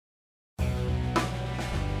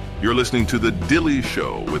You're listening to The Dilley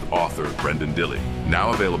Show with author Brenden Dilley,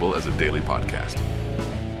 now available as a daily podcast.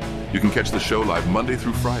 You can catch the show live Monday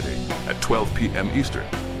through Friday at 12 p.m. Eastern.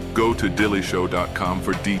 Go to DilleyShow.com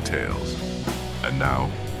for details. And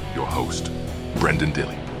now, your host, Brenden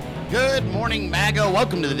Dilley. Good morning, MAGA.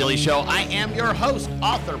 Welcome to The Dilley Show. I am your host,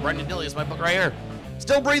 author Brenden Dilley. It's my book right here.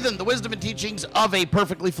 Still Breathing, The Wisdom and Teachings of a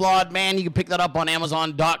Perfectly Flawed Man. You can pick that up on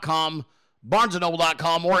Amazon.com,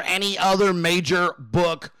 BarnesandNoble.com, or any other major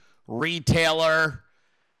book retailer.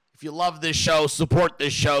 If you love this show, support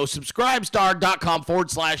this show.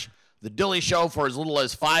 Subscribestar.com/The Dilley Show for as little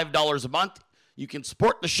as $5 a month. You can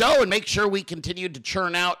support the show and make sure we continue to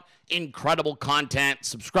churn out incredible content.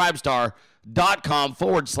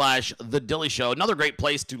 Subscribestar.com/The Dilley Show. Another great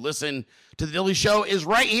place to listen to The Dilley Show is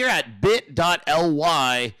right here at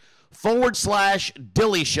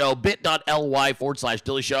bit.ly/Dilley Show.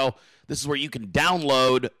 bit.ly/Dilley Show. This is where you can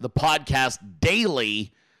download the podcast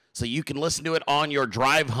daily so you can listen to it on your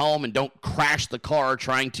drive home and don't crash the car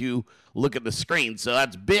trying to look at the screen. So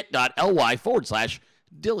that's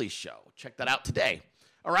bit.ly/Dilley Show. Check that out today.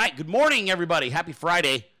 All right, good morning, everybody. Happy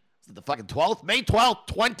Friday. Is it the fucking 12th? May 12th,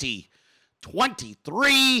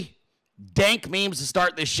 2023. Dank memes to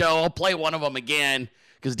start this show. I'll play one of them again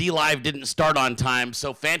because D-Live didn't start on time.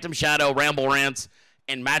 So Phantom Shadow, Ramble Rants,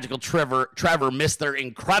 and Magical Trevor missed their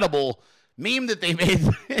incredible meme that they made.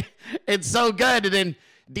 It's so good. And then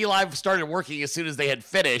D-Live started working as soon as they had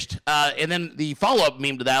finished. And then the follow-up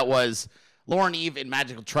meme to that was Lauren Eve and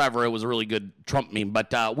Magical Trevor. It was a really good Trump meme.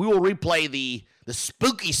 But we will replay the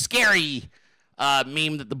spooky, scary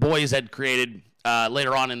meme that the boys had created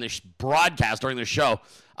later on in this broadcast during the show.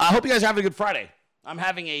 I hope you guys are having a good Friday. I'm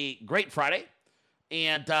having a great Friday.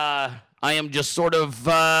 And I am just sort of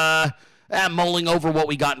mulling over what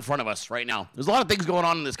we got in front of us right now. There's a lot of things going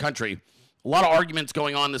on in this country. A lot of arguments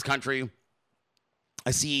going on in this country. I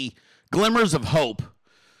see glimmers of hope,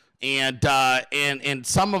 and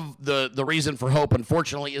some of the reason for hope,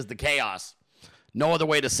 unfortunately, is the chaos. No other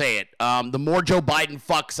way to say it. The more Joe Biden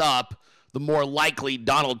fucks up, the more likely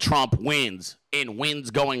Donald Trump wins, and wins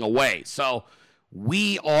going away. So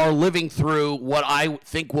we are living through what I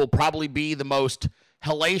think will probably be the most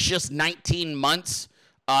hellacious 19 months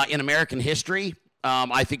in American history.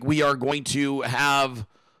 I think we are going to have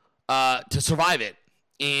to survive it.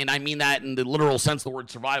 And I mean that in the literal sense of the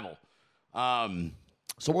word survival.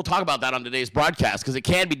 So we'll talk about that on today's broadcast because it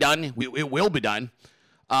can be done. It will be done.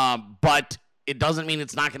 But it doesn't mean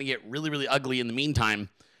it's not going to get really, really ugly in the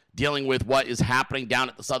meantime, dealing with what is happening down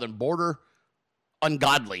at the southern border.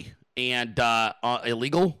 Ungodly and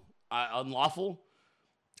illegal, unlawful.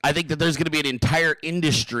 I think that there's going to be an entire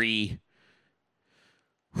industry.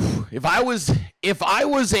 If I was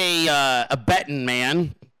a betting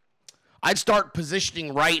man, I'd start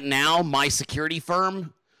positioning right now my security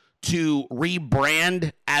firm to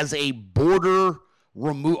rebrand as a border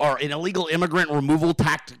or an illegal immigrant removal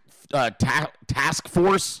task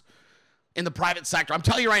force in the private sector. I'm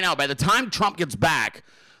telling you right now, by the time Trump gets back,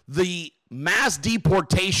 the mass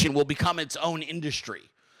deportation will become its own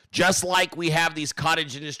industry. Just like we have these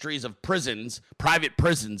cottage industries of prisons, private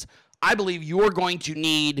prisons, I believe you're going to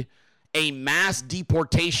need a mass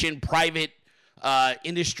deportation private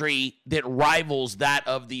industry that rivals that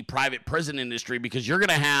of the private prison industry, because you're going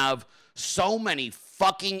to have so many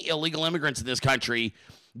fucking illegal immigrants in this country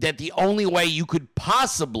that the only way you could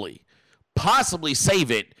possibly save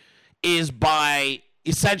it is by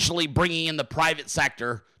essentially bringing in the private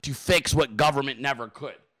sector to fix what government never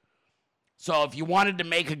could. So if you wanted to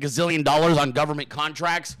make $1 gazillion on government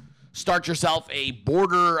contracts, start yourself a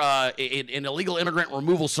border, an illegal immigrant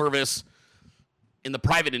removal service in the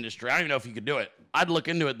private industry. I don't even know if you could do it. I'd look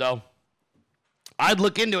into it, though.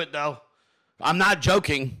 I'm not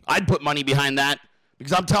joking. I'd put money behind that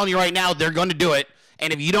because I'm telling you right now, they're going to do it.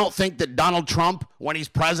 And if you don't think that Donald Trump, when he's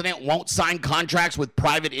president, won't sign contracts with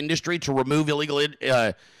private industry to remove illegal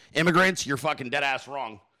immigrants, you're fucking dead ass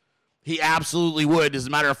wrong. He absolutely would. As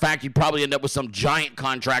a matter of fact, you'd probably end up with some giant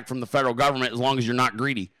contract from the federal government as long as you're not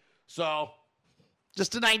greedy. So,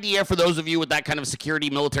 just an idea for those of you with that kind of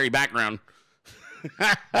security military background. It's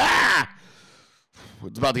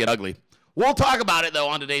about to get ugly. We'll talk about it, though,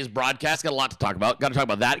 on today's broadcast. Got a lot to talk about. Got to talk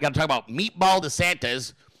about that. Got to talk about Meatball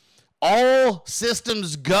DeSantis. All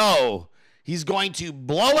systems go. He's going to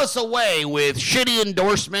blow us away with shitty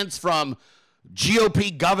endorsements from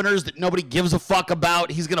GOP governors that nobody gives a fuck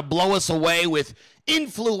about. He's going to blow us away with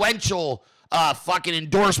influential fucking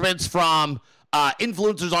endorsements from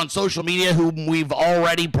influencers on social media whom we've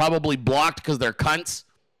already probably blocked because they're cunts.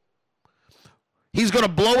 He's going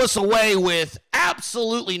to blow us away with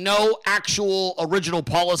absolutely no actual original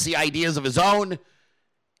policy ideas of his own.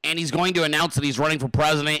 and he's going to announce that he's running for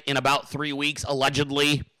president in about 3 weeks,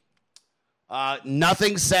 allegedly.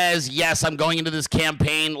 Nothing says, yes, I'm going into this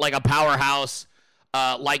campaign like a powerhouse,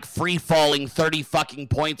 like free-falling 30 fucking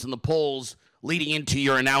points in the polls leading into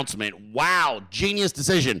your announcement. Wow, genius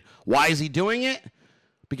decision. Why is he doing it?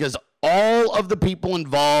 Because all of the people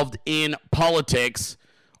involved in politics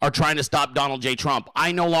are trying to stop Donald J. Trump.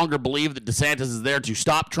 I no longer believe that DeSantis is there to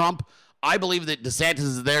stop Trump. I believe that DeSantis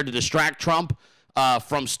is there to distract Trump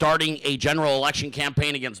from starting a general election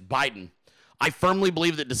campaign against Biden. I firmly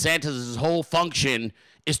believe that DeSantis' whole function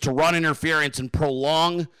is to run interference and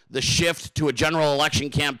prolong the shift to a general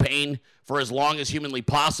election campaign for as long as humanly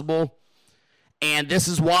possible. And this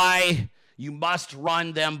is why you must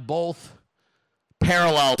run them both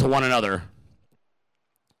parallel to one another.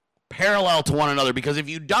 Parallel to one another, because if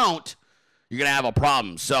you don't, you're going to have a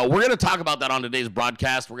problem. So we're going to talk about that on today's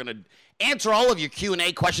broadcast. We're going to answer all of your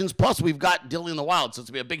Q&A questions. Plus, we've got Dilley in the Wild, so it's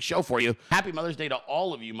going to be a big show for you. Happy Mother's Day to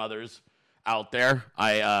all of you mothers out there.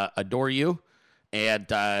 I adore you, and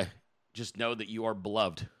just know that you are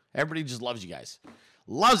beloved. Everybody just loves you guys.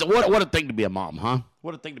 Loves it. What a thing to be a mom, huh?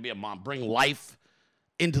 What a thing to be a mom. Bring life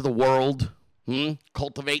into the world.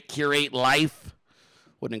 Cultivate, curate life.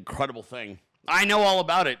 What an incredible thing. I know all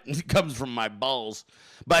about it. It comes from my balls.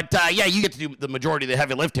 But, yeah, you get to do the majority of the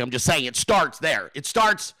heavy lifting. I'm just saying it starts there. It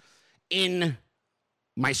starts in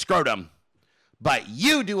my scrotum. But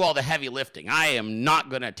you do all the heavy lifting. I am not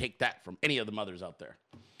going to take that from any of the mothers out there.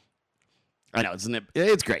 I know,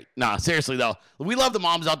 it's great. No, seriously, though. We love the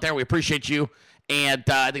moms out there. We appreciate you. And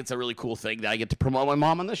I think it's a really cool thing that I get to promote my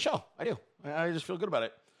mom on this show. I do. I just feel good about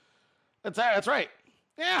it. That's right.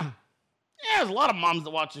 Yeah. Yeah, there's a lot of moms that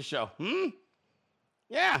watch this show.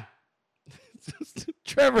 Yeah.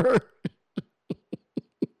 Trevor.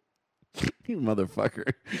 You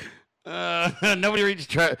motherfucker.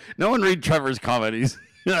 No one read Trevor's comedies.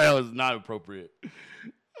 That was not appropriate.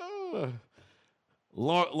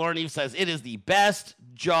 Lauren Eve says, it is the best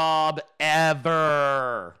job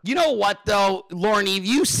ever. You know what, though, Lauren Eve?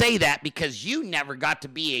 You say that because you never got to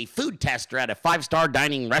be a food tester at a 5-star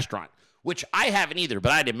dining restaurant, which I haven't either,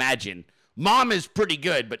 but I'd imagine. Mom is pretty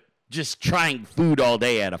good, but just trying food all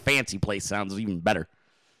day at a fancy place sounds even better.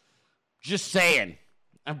 Just saying.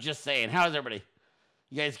 I'm just saying. How's everybody?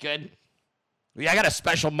 You guys good? Yeah, I got a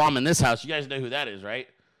special mom in this house. You guys know who that is, right?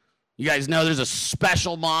 You guys know there's a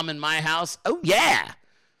special mom in my house? Oh, yeah.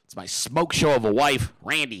 It's my smoke show of a wife,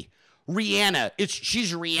 Randy. Rihanna.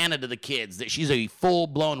 She's Rihanna to the kids. She's a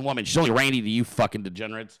full-blown woman. She's only Randy to you fucking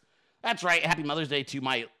degenerates. That's right. Happy Mother's Day to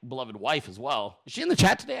my beloved wife as well. Is she in the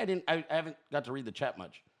chat today? I haven't got to read the chat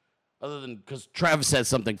much. Other than because Trev said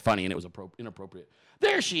something funny and it was inappropriate.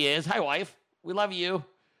 There she is. Hi, wife. We love you.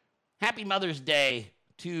 Happy Mother's Day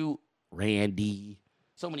to Randy.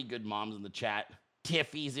 So many good moms in the chat.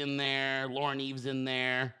 Tiffy's in there. Lauren Eve's in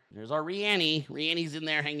there. There's our Rihanny. Rihanny's in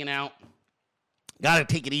there hanging out. Gotta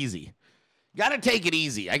take it easy. Gotta take it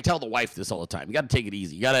easy. I tell the wife this all the time. You gotta take it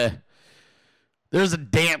easy. There's a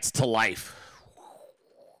dance to life.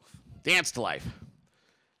 Dance to life.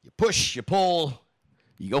 You push, you pull,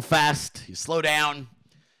 you go fast, you slow down,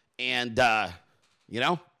 and,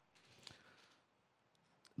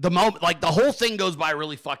 the moment, like, the whole thing goes by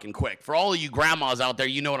really fucking quick. For all of you grandmas out there,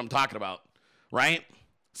 you know what I'm talking about, right?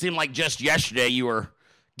 Seemed like just yesterday you were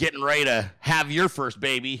getting ready to have your first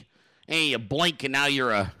baby, and you blink, and now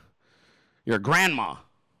you're a grandma,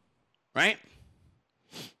 right?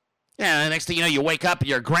 Yeah, the next thing you know, you wake up, and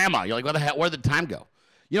you're a grandma. You're like, what the hell? Where'd the time go?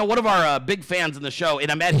 You know, one of our big fans in the show, and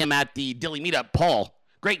I met him at the Dilley meetup, Paul.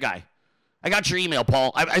 Great guy. I got your email,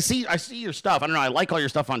 Paul. I see your stuff. I don't know. I like all your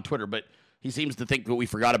stuff on Twitter, but he seems to think that we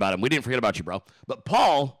forgot about him. We didn't forget about you, bro. But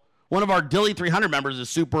Paul, one of our Dilley 300 members, is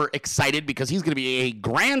super excited because he's going to be a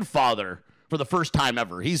grandfather for the first time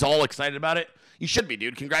ever. He's all excited about it. You should be,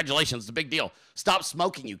 dude. Congratulations. It's a big deal. Stop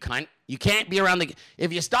smoking, you cunt. You can't be around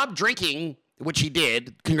if you stop drinking, which he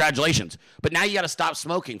did, congratulations. But now you got to stop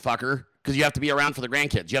smoking, fucker, because you have to be around for the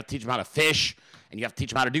grandkids. You have to teach them how to fish, and you have to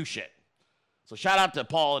teach them how to do shit. So shout out to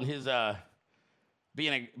Paul and his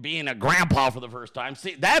being a grandpa for the first time.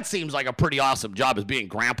 See, that seems like a pretty awesome job as being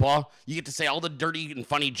grandpa. You get to say all the dirty and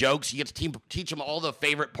funny jokes. You get to teach them all the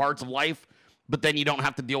favorite parts of life, but then you don't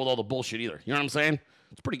have to deal with all the bullshit either. You know what I'm saying?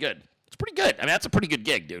 It's pretty good. It's pretty good. I mean, that's a pretty good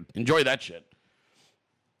gig, dude. Enjoy that shit.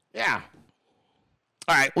 Yeah.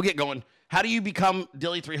 All right, we'll get going. How do you become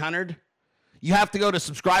Dilley 300? You have to go to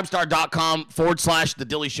subscribestar.com/The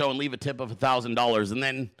Dilley Show and leave a tip of $1,000. And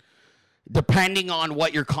then, depending on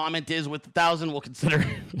what your comment is with 1,000, we'll consider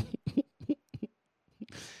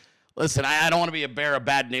Listen, I don't want to be a bearer of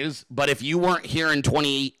bad news, but if you weren't here in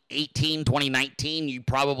 2018, 2019, you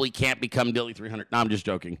probably can't become Dilley 300. No, I'm just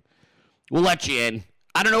joking. We'll let you in.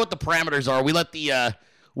 I don't know what the parameters are. We let the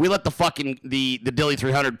Dilley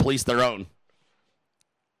 300 police their own.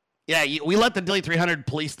 Yeah, we let the Dilley 300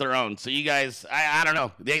 police their own. So you guys, I don't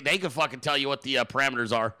know. They can fucking tell you what the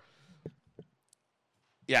parameters are.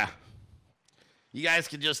 Yeah. You guys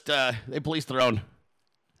can just, they police their own.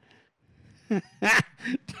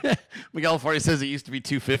 Miguel Forty says it used to be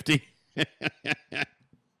 250.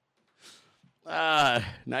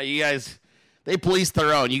 Now you guys, they police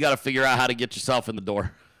their own. You got to figure out how to get yourself in the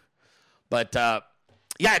door. But,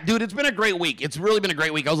 yeah, dude, it's been a great week. It's really been a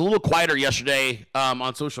great week. I was a little quieter yesterday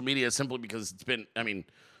on social media simply because it's been,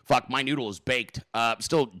 my noodle is baked.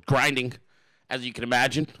 Still grinding, as you can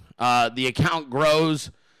imagine. The account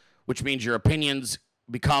grows, which means your opinions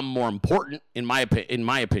become more important, in my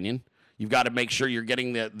opinion. You've got to make sure you're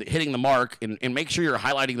getting hitting the mark and make sure you're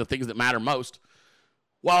highlighting the things that matter most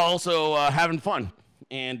while also having fun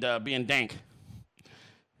and being dank.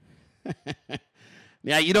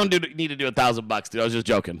 Yeah, you don't need to do $1,000, dude. I was just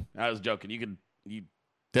joking.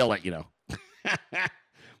 They'll let you know.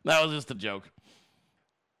 That was just a joke.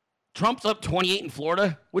 Trump's up 28 in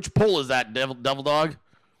Florida. Which poll is that, Devil Dog?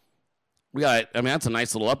 That's a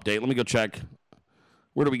nice little update. Let me go check.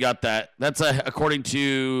 Where do we got that? That's according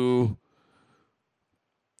to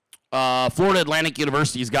Florida Atlantic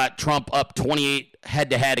University's got Trump up 28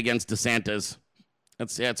 head-to-head against DeSantis.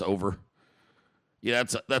 That's over. Yeah,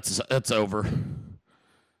 that's over.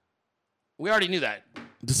 We already knew that.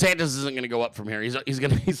 DeSantis isn't going to go up from here.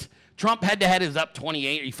 Trump head-to-head is up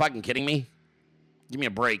 28. Are you fucking kidding me? Give me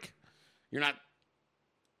a break. You're not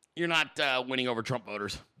winning over Trump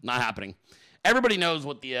voters. Not happening. Everybody knows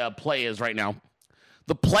what the play is right now.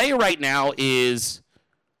 The play right now is,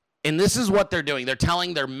 and this is what they're doing. They're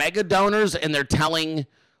telling their mega donors and they're telling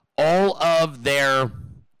all of their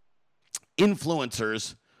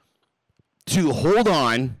influencers to hold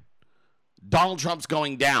on. Donald Trump's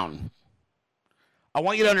going down. I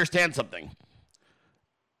want you to understand something.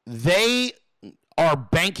 They are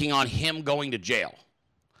banking on him going to jail.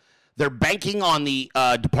 They're banking on the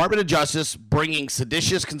Department of Justice bringing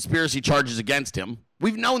seditious conspiracy charges against him.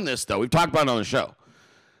 We've known this, though. We've talked about it on the show.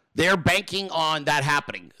 They're banking on that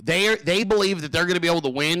happening. They believe that they're going to be able to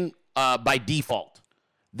win by default.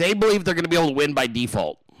 They believe they're going to be able to win by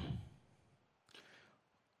default.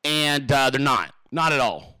 And they're not. Not at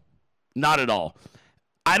all. Not at all.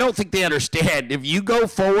 I don't think they understand. If you go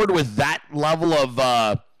forward with that level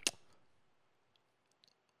of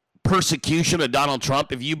persecution of Donald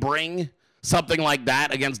Trump, if you bring something like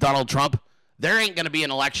that against Donald Trump, there ain't going to be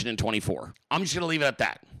an election in 24. I'm just going to leave it at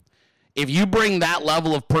that. If you bring that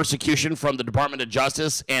level of persecution from the Department of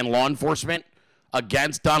Justice and law enforcement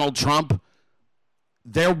against Donald Trump,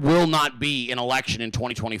 there will not be an election in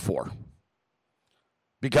 2024.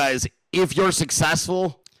 Because if you're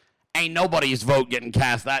successful, ain't nobody's vote getting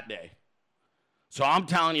cast that day. So I'm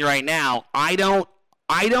telling you right now, I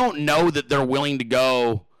don't know that they're willing to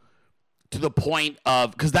go to the point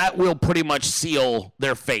of, because that will pretty much seal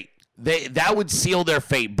their fate. That would seal their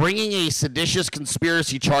fate, bringing a seditious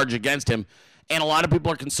conspiracy charge against him. And a lot of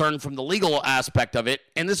people are concerned from the legal aspect of it.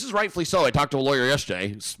 And this is rightfully so. I talked to a lawyer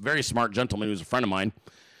yesterday, a very smart gentleman who's a friend of mine.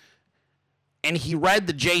 And he read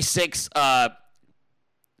the J6,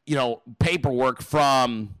 paperwork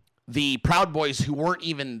from the Proud Boys who weren't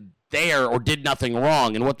even there or did nothing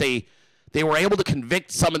wrong. And what they were able to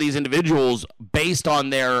convict some of these individuals based on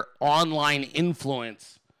their online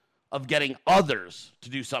influence of getting others to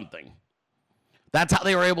do something. That's how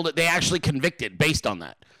they were able to, they actually convicted based on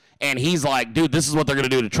that. And he's like, dude, this is what they're going to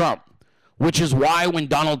do to Trump. Which is why when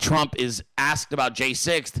Donald Trump is asked about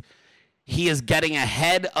J6, he is getting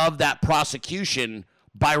ahead of that prosecution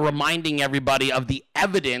by reminding everybody of the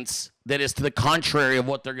evidence that is to the contrary of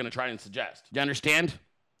what they're going to try and suggest. Do you understand?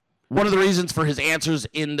 One of the reasons for his answers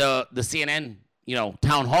in the CNN,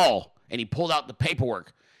 town hall, and he pulled out the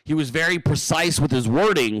paperwork, he was very precise with his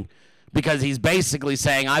wording because he's basically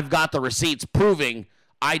saying, I've got the receipts proving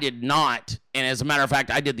I did not, and as a matter of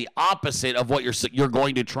fact, I did the opposite of what you're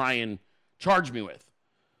going to try and charge me with.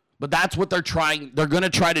 But that's what they're trying. They're going to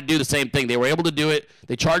try to do the same thing. They were able to do it.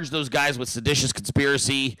 They charged those guys with seditious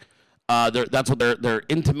conspiracy. That's what they're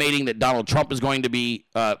intimating that Donald Trump is going to be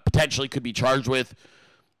potentially could be charged with.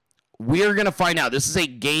 We're going to find out. This is a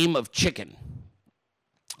game of chicken.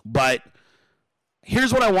 But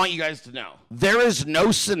here's what I want you guys to know. There is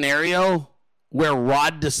no scenario where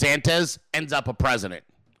Ron DeSantis ends up a president.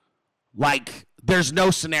 There's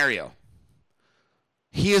no scenario.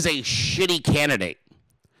 He is a shitty candidate.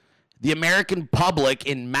 The American public,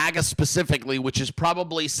 in MAGA specifically, which is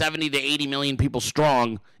probably 70 to 80 million people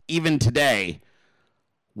strong, even today,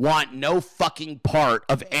 want no fucking part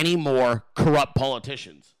of any more corrupt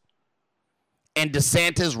politicians. And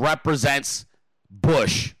DeSantis represents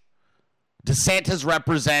Bush. DeSantis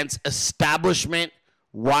represents establishment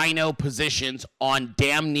rhino positions on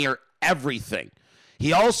damn near everything.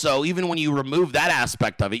 He also, even when you remove that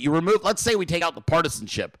aspect of it, let's say we take out the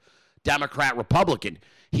partisanship, Democrat, Republican,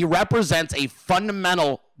 he represents a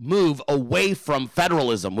fundamental move away from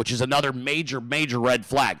federalism, which is another major, major red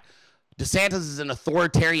flag. DeSantis is an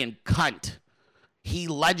authoritarian cunt. He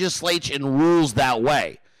legislates and rules that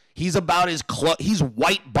way. He's about he's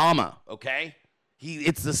white Obama, okay?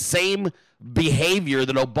 It's the same behavior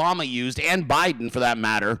that Obama used, and Biden for that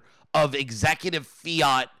matter, of executive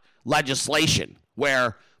fiat legislation,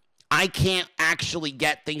 where I can't actually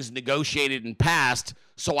get things negotiated and passed,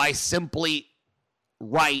 so I simply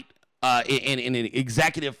write in an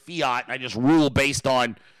executive fiat, and I just rule based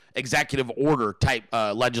on executive order type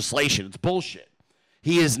legislation. It's bullshit.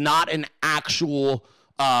 He is not an actual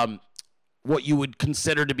what you would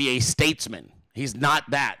consider to be a statesman. He's not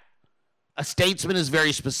that. A statesman is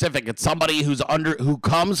very specific. It's somebody who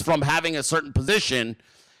comes from having a certain position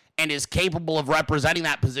and is capable of representing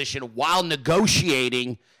that position while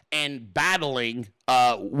negotiating and battling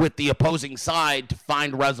with the opposing side to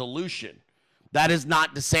find resolution. That is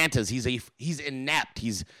not DeSantis. He's inept.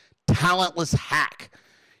 He's talentless hack.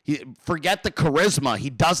 Forget the charisma. He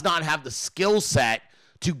does not have the skill set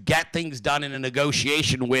to get things done in a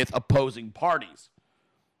negotiation with opposing parties.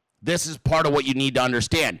 This is part of what you need to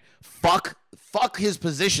understand. Fuck his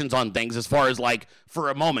positions on things as far as, like, for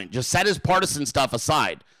a moment. Just set his partisan stuff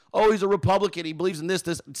aside. Oh, he's a Republican. He believes in this.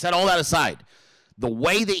 Set all that aside. The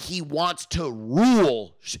way that he wants to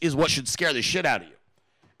rule is what should scare the shit out of you.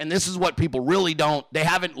 And this is what people really they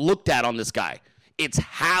haven't looked at on this guy. It's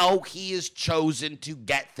how he is chosen to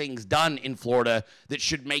get things done in Florida that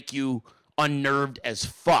should make you unnerved as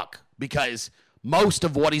fuck, because most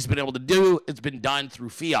of what he's been able to do, it's been done through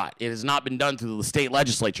fiat. It has not been done through the state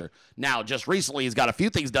legislature. Now, just recently, he's got a few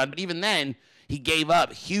things done, but even then, he gave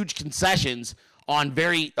up huge concessions on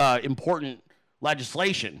very important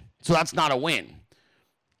legislation. So that's not a win.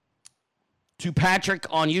 To Patrick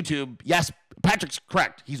on YouTube, yes, Patrick's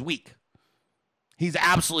correct. He's weak. He's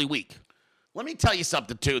absolutely weak. Let me tell you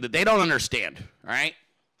something, too, that they don't understand, all right?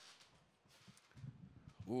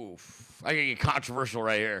 Oof, I can get controversial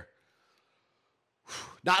right here.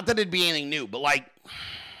 Not that it'd be anything new, but, like,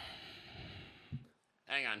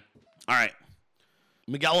 hang on. All right.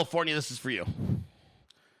 Miguel, California, this is for you.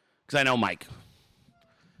 Because I know Mike.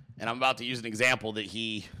 And I'm about to use an example that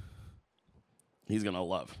he's going to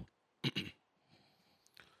love.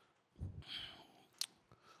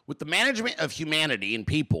 With the management of humanity and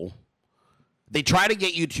people, they try to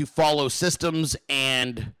get you to follow systems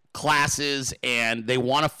and classes, and they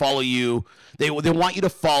want to follow you. They want you to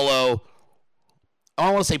follow, I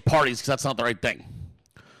don't want to say parties because that's not the right thing,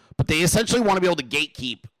 but they essentially want to be able to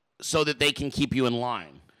gatekeep so that they can keep you in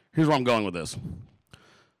line. Here's where I'm going with this.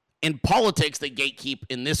 In politics, they gatekeep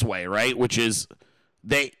in this way, right? Which is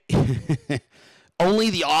they only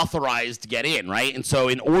the authorized get in, right? And so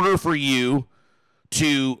in order for you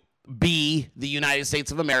to be the United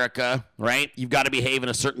States of America, right, you've got to behave in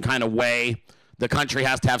a certain kind of way. The country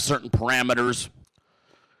has to have certain parameters.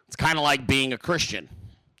 It's kind of like being a Christian,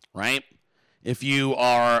 right? If you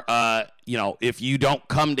are, if you don't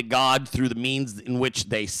come to God through the means in which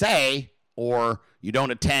they say, or you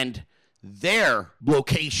don't attend their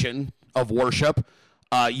location of worship,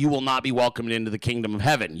 you will not be welcomed into the kingdom of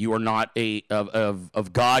heaven. You are not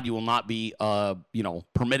of God. You will not be,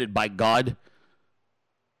 permitted by God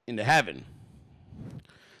into heaven.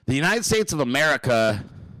 The United States of America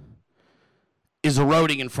is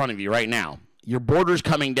eroding in front of you right now. Your borders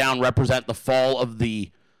coming down represent the fall of the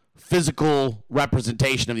physical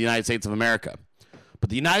representation of the United States of America. But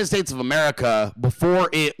the United States of America, before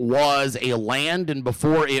it was a land and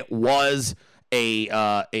before it was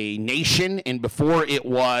a nation and before it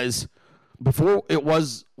was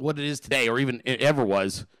what it is today, or even it ever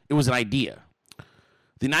was, it was an idea.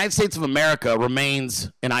 The United States of America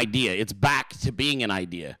remains an idea. It's back to being an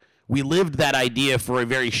idea. We lived that idea for a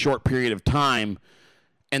very short period of time,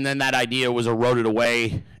 and then that idea was eroded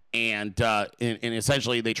away, and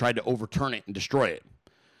essentially they tried to overturn it and destroy it.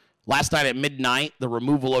 Last night at midnight, the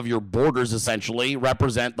removal of your borders essentially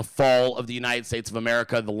represent the fall of the United States of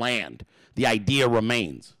America, the land. The idea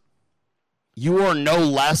remains. You are no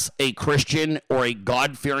less a Christian or a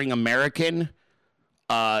God-fearing American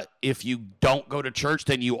if you don't go to church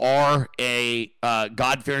than you are a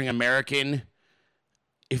God-fearing American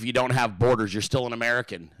if you don't have borders. You're still an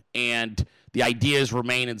American, and the ideas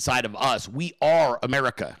remain inside of us. We are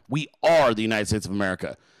America. We are the United States of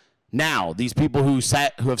America. Now, these people who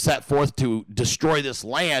have set forth to destroy this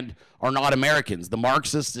land are not Americans. The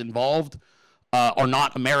Marxists involved are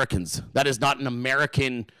not Americans. That is not an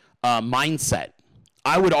American mindset.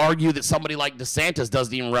 I would argue that somebody like DeSantis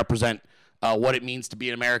doesn't even represent what it means to be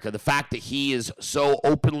in America. The fact that he is so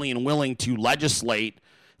openly and willing to legislate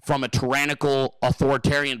from a tyrannical,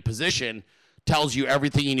 authoritarian position tells you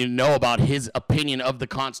everything you need to know about his opinion of the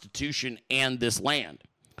Constitution and this land.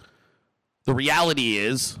 The reality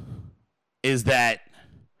is that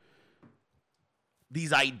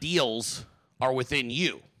these ideals are within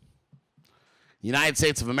you. The United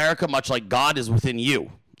States of America, much like God, is within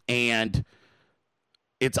you. And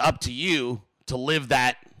it's up to you to live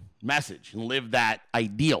that message and live that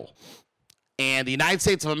ideal. And the United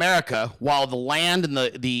States of America, while the land and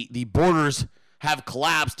the borders have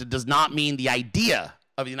collapsed, it does not mean the idea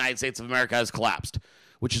of the United States of America has collapsed,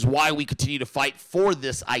 which is why we continue to fight for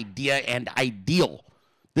this idea and ideal.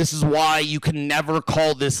 This is why you can never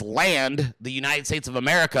call this land the United States of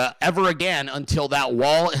America ever again until that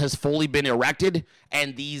wall has fully been erected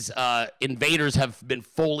and these invaders have been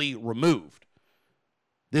fully removed.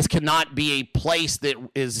 This cannot be a place that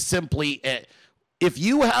is simply... if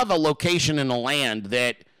you have a location in a land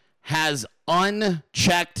that has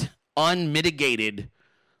unchecked, unmitigated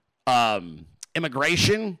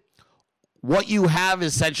immigration, what you have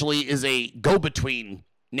essentially is a go-between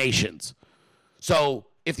nations. So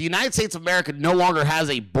if the United States of America no longer has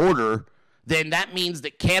a border, then that means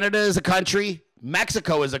that Canada is a country,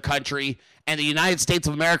 Mexico is a country, and the United States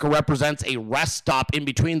of America represents a rest stop in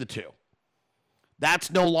between the two.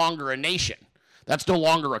 That's no longer a nation. That's no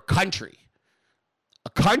longer a country. A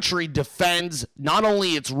country defends not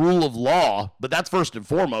only its rule of law, but that's first and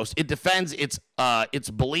foremost. It defends its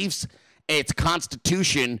beliefs, its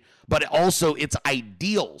constitution, but also its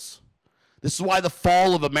ideals. This is why the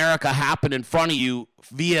fall of America happened in front of you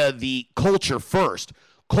via the culture first.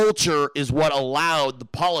 Culture is what allowed the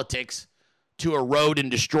politics to erode and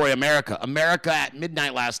destroy America. America at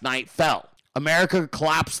midnight last night fell. America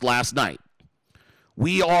collapsed last night.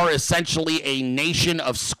 We are essentially a nation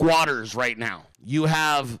of squatters right now. You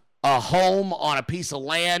have a home on a piece of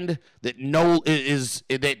land that no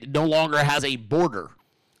longer has a border.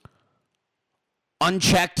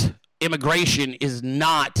 Unchecked immigration is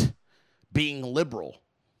not being liberal.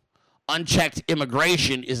 Unchecked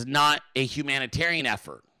immigration is not a humanitarian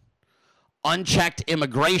effort. Unchecked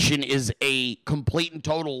immigration is a complete and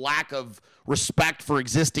total lack of respect for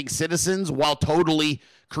existing citizens while totally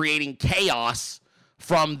creating chaos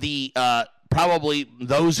from the probably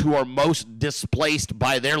those who are most displaced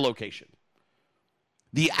by their location.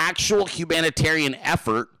 The actual humanitarian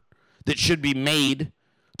effort that should be made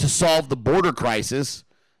to solve the border crisis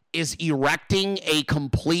is erecting a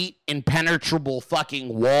complete impenetrable fucking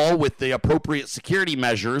wall with the appropriate security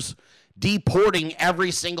measures, deporting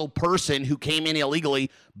every single person who came in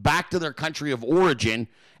illegally back to their country of origin.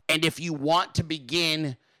 And if you want to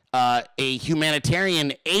begin a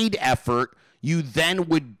humanitarian aid effort, you then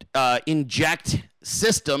would inject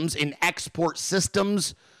systems and export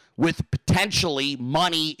systems with potentially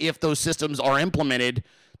money, if those systems are implemented,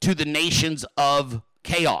 to the nations of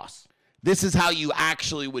chaos. This is how you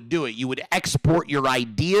actually would do it. You would export your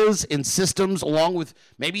ideas and systems along with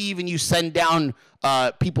maybe even you send down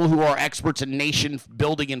people who are experts in nation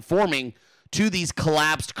building and forming to these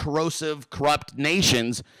collapsed, corrosive, corrupt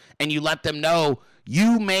nations, and you let them know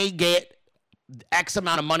you may get X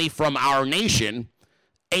amount of money from our nation,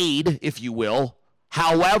 aid, if you will.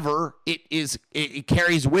 However, it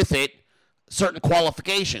carries with it certain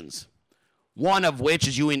qualifications. One of which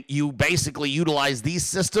is you basically utilize these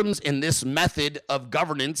systems in this method of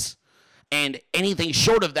governance, and anything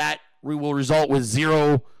short of that will result with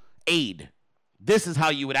zero aid. This is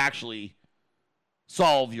how you would actually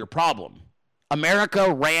solve your problem.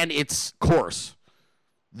 America ran its course.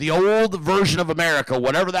 The old version of America,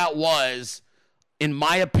 whatever that was, in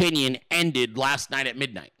my opinion, ended last night at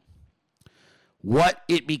midnight. What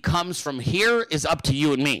it becomes from here is up to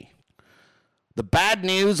you and me. The bad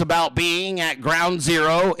news about being at ground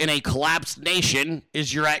zero in a collapsed nation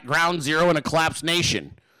is you're at ground zero in a collapsed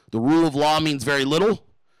nation. The rule of law means very little.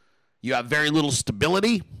 You have very little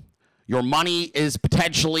stability. Your money is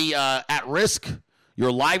potentially at risk.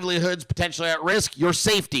 Your livelihood's potentially at risk. Your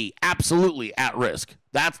safety, absolutely at risk.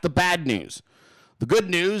 That's the bad news. The good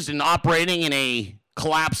news in operating in a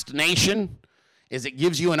collapsed nation is it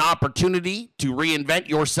gives you an opportunity to reinvent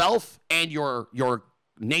yourself and your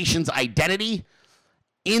nation's identity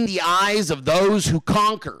in the eyes of those who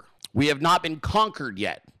conquer. We have not been conquered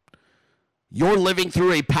yet. You're living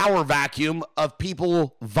through a power vacuum of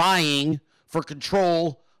people vying for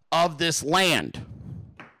control of this land.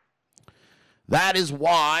 That is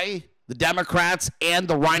why the Democrats and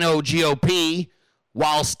the Rhino GOP,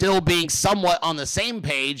 while still being somewhat on the same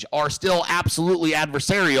page, are still absolutely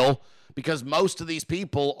adversarial, because most of these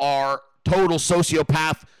people are total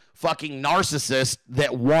sociopath fucking narcissists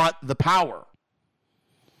that want the power.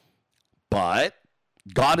 But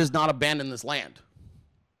God has not abandoned this land.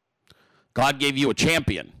 God gave you a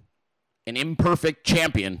champion, an imperfect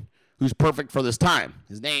champion who's perfect for this time.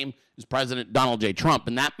 His name is President Donald J. Trump,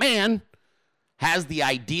 and that man has the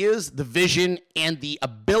ideas, the vision, and the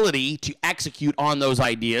ability to execute on those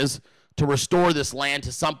ideas to restore this land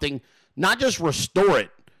to something, not just restore it,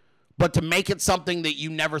 but to make it something that you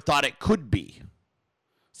never thought it could be.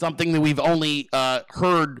 Something that we've only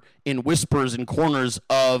heard in whispers in corners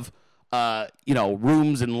of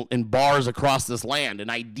rooms and bars across this land, an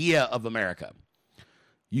idea of America.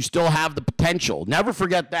 You still have the potential. Never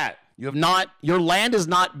forget that. Your land has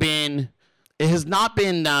not been,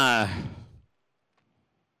 I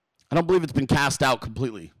don't believe it's been cast out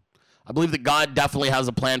completely. I believe that God definitely has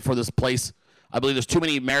a plan for this place. I believe there's too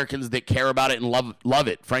many Americans that care about it and love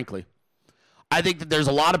it, frankly. I think that there's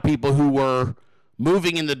a lot of people who were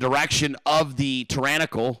moving in the direction of the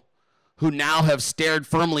tyrannical who now have stared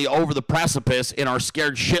firmly over the precipice and are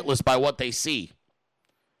scared shitless by what they see.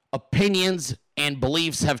 Opinions and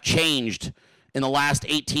beliefs have changed in the last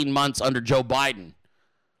 18 months under Joe Biden.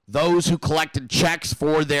 Those who collected checks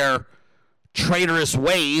for their traitorous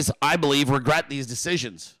ways, I believe, regret these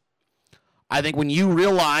decisions. I think when you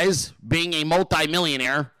realize being a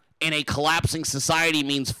multimillionaire in a collapsing society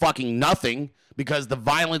means fucking nothing, because the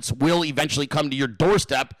violence will eventually come to your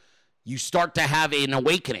doorstep, you start to have an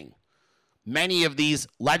awakening. Many of these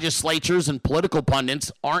legislatures and political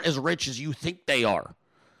pundits aren't as rich as you think they are.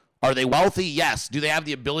 Are they wealthy? Yes. Do they have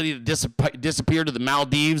the ability to disappear to the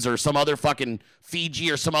Maldives or some other fucking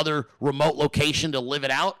Fiji or some other remote location to live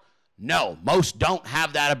it out? No, most don't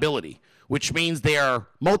have that ability, which means they are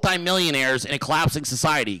multimillionaires in a collapsing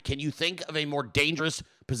society. Can you think of a more dangerous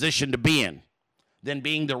position to be in than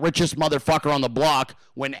being the richest motherfucker on the block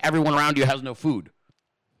when everyone around you has no food?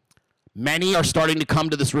 Many are starting to come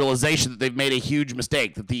to this realization that they've made a huge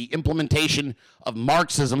mistake, that the implementation of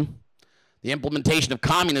Marxism, the implementation of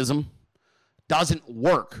communism doesn't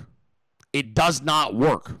work. It does not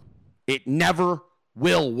work. It never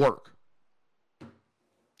will work.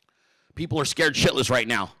 People are scared shitless right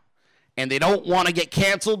now, and they don't want to get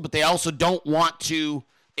canceled, but they also don't want to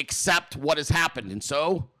accept what has happened. And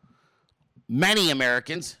so many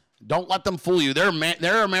Americans, don't let them fool you. There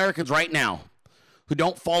are Americans right now who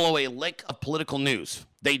don't follow a lick of political news.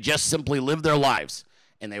 They just simply live their lives,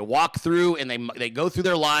 and they walk through, and they go through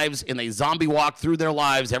their lives, and they zombie walk through their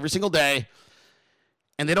lives every single day,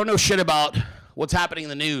 and they don't know shit about what's happening in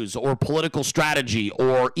the news or political strategy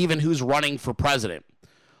or even who's running for president.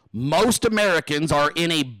 Most Americans are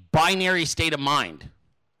in a binary state of mind.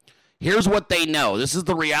 Here's what they know. This is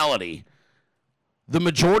the reality. The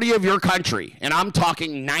majority of your country, and I'm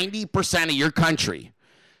talking 90% of your country,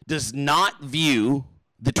 does not view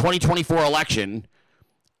the 2024 election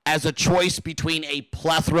as a choice between a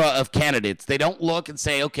plethora of candidates. They don't look and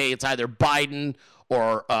say, okay, it's either Biden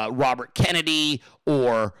or Robert Kennedy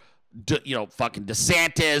or fucking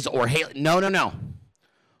DeSantis or Haley. No.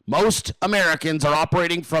 Most Americans are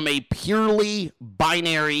operating from a purely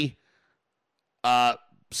binary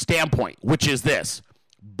standpoint, which is this: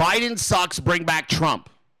 Biden sucks, bring back Trump.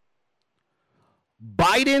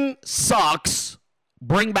 Biden sucks,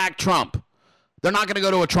 bring back Trump. They're not going to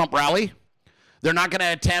go to a Trump rally. They're not going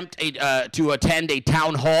to attempt to attend a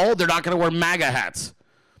town hall. They're not going to wear MAGA hats.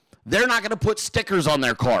 They're not going to put stickers on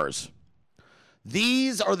their cars.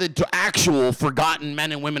 These are the actual forgotten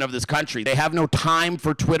men and women of this country. They have no time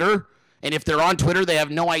for Twitter, and if they're on Twitter, they have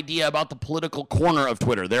no idea about the political corner of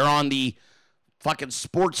Twitter. They're on the fucking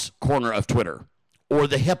sports corner of Twitter, or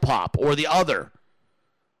the hip-hop, or the other.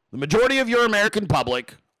 The majority of your American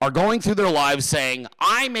public are going through their lives saying,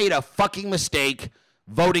 I made a fucking mistake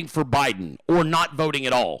voting for Biden, or not voting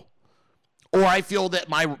at all. Or I feel that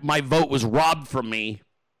my vote was robbed from me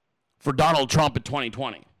for Donald Trump in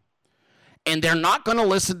 2020. And they're not going to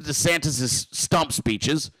listen to DeSantis' stump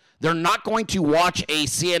speeches. They're not going to watch a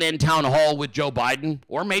CNN town hall with Joe Biden,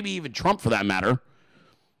 or maybe even Trump for that matter.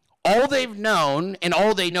 All they've known, and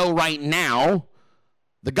all they know right now,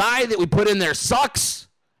 the guy that we put in there sucks,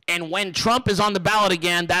 and when Trump is on the ballot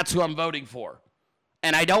again, that's who I'm voting for.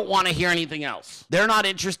 And I don't want to hear anything else. They're not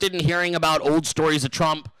interested in hearing about old stories of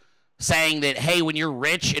Trump saying that, hey, when you're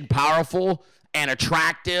rich and powerful and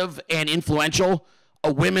attractive and influential,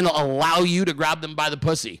 women allow you to grab them by the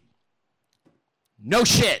pussy. No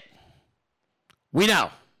shit. We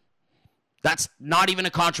know. That's not even a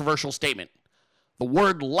controversial statement. The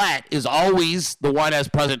word let is always the one, as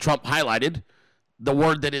President Trump highlighted, the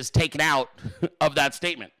word that is taken out of that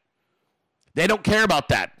statement. They don't care about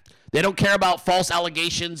that. They don't care about false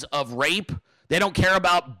allegations of rape. They don't care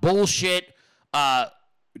about bullshit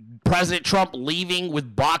President Trump leaving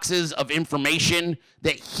with boxes of information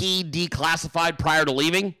that he declassified prior to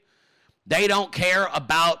leaving. They don't care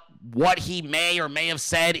about what he may or may have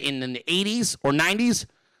said in the 80s or 90s.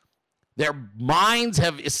 Their minds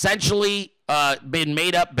have essentially been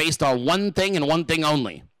made up based on one thing and one thing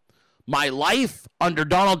only. My life under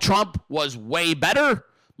Donald Trump was way better.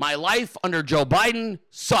 My life under Joe Biden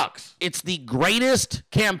sucks. It's the greatest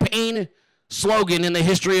campaign slogan in the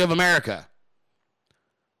history of America.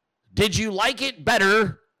 Did you like it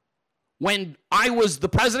better when I was the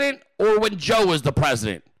president or when Joe was the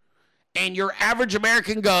president? And your average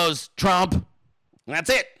American goes, Trump, and that's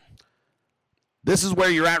it. This is where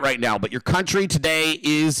you're at right now, but your country today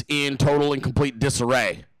is in total and complete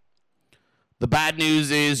disarray. The bad news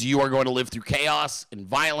is you are going to live through chaos and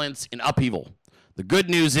violence and upheaval. The good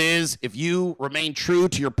news is if you remain true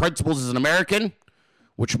to your principles as an American,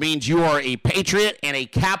 which means you are a patriot and a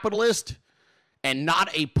capitalist and not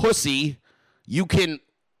a pussy, you can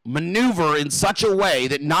maneuver in such a way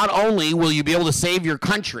that not only will you be able to save your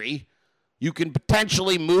country, you can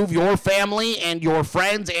potentially move your family and your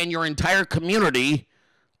friends and your entire community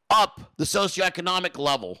up the socioeconomic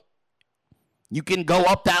level. You can go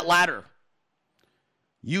up that ladder.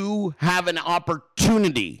 You have an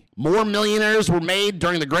opportunity. More millionaires were made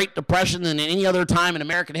during the Great Depression than any other time in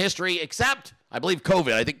American history, except, I believe,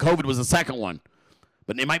 COVID. I think COVID was the second one,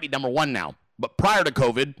 but it might be number one now. But prior to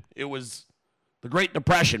COVID, it was the Great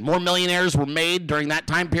Depression. More millionaires were made during that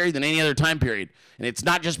time period than any other time period. And it's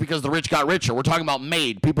not just because the rich got richer. We're talking about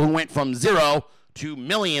made. People who went from zero to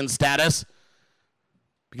million status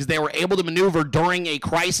because they were able to maneuver during a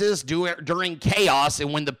crisis, during chaos.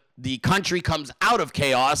 And when the country comes out of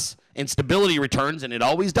chaos and stability returns, and it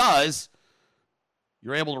always does,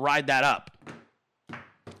 you're able to ride that up.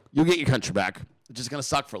 You'll get your country back. It's just going to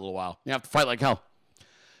suck for a little while. You have to fight like hell.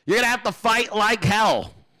 You're going to have to fight like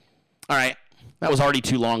hell. All right. That was already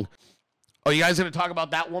too long. Oh, you guys going to talk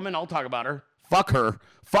about that woman? I'll talk about her. Fuck her.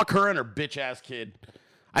 Fuck her and her bitch-ass kid.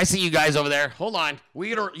 I see you guys over there. Hold on.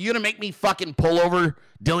 You going to make me fucking pull over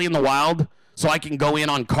Dilley in the Wild so I can go in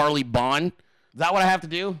on Carly Bond? Is that what I have to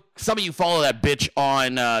do? Some of you follow that bitch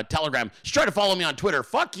on Telegram. She tried to follow me on Twitter.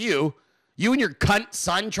 Fuck you. You and your cunt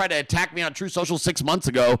son tried to attack me on True Social 6 months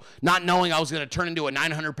ago, not knowing I was going to turn into a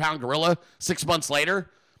 900-pound gorilla 6 months later.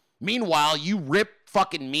 Meanwhile, you rip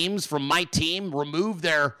fucking memes from my team, remove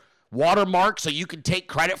their watermark so you can take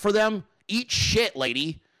credit for them. Eat shit,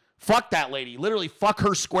 lady. Fuck that lady. Literally fuck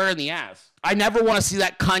her square in the ass. I never want to see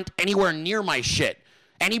that cunt anywhere near my shit.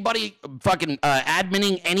 Anybody fucking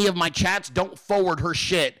adminning any of my chats, don't forward her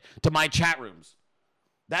shit to my chat rooms.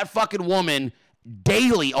 That fucking woman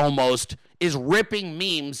daily almost is ripping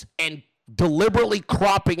memes and deliberately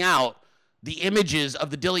cropping out the images of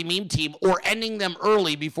the Dilley meme team or ending them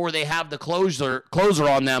early before they have the closer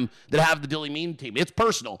on them that have the Dilley meme team. It's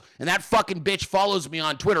personal. And that fucking bitch follows me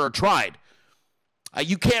on Twitter or tried.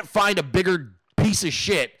 You can't find a bigger piece of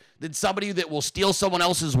shit than somebody that will steal someone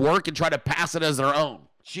else's work and try to pass it as their own.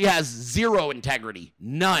 She has zero integrity.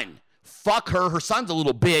 None. Fuck her. Her son's a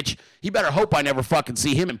little bitch. He better hope I never fucking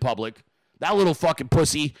see him in public. That little fucking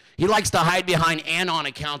pussy, he likes to hide behind Anon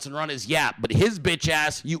accounts and run his yap. But his bitch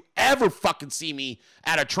ass, you ever fucking see me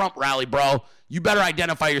at a Trump rally, bro, you better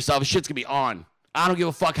identify yourself. Shit's gonna be on. I don't give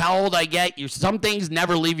a fuck how old I get. Some things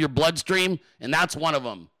never leave your bloodstream, and that's one of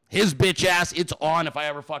them. His bitch ass, it's on if I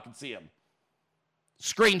ever fucking see him.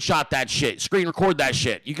 Screenshot that shit. Screen record that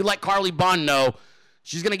shit. You can let Carly Bond know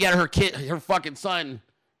she's gonna get her fucking son.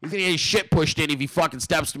 He's going to get his shit pushed in if he fucking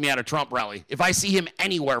steps to me at a Trump rally. If I see him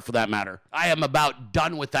anywhere, for that matter. I am about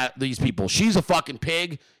done with these people. She's a fucking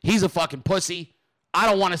pig. He's a fucking pussy. I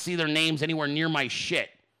don't want to see their names anywhere near my shit.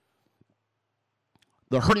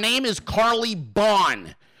 Her name is Carly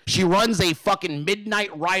Bond. She runs a fucking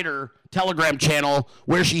Midnight Rider Telegram channel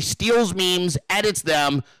where she steals memes, edits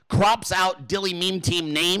them, crops out Dilley meme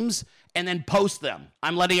team names, and then posts them.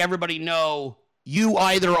 I'm letting everybody know you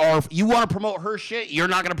want to promote her shit, you're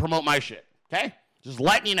not going to promote my shit, okay? Just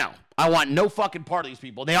letting you know. I want no fucking part of these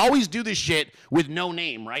people. They always do this shit with no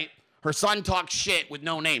name, right? Her son talks shit with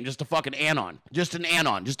no name, just a fucking anon. Just an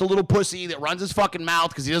anon. Just a little pussy that runs his fucking mouth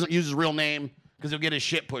because he doesn't use his real name because he'll get his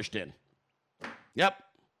shit pushed in. Yep.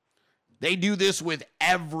 They do this with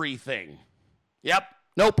everything. Yep.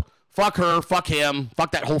 Nope. Fuck her. Fuck him.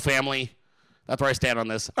 Fuck that whole family. That's where I stand on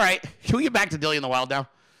this. All right. Can we get back to Dilley in the Wild now?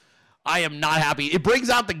 I am not happy. It brings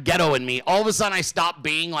out the ghetto in me. All of a sudden, I stop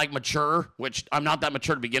being like mature, which I'm not that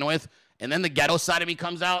mature to begin with. And then the ghetto side of me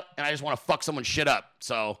comes out, and I just want to fuck someone's shit up.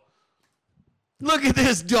 So, look at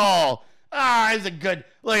this doll. He's a good,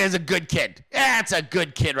 look, he's a good kid. That's a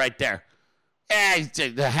good kid right there. He's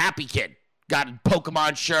a happy kid. Got a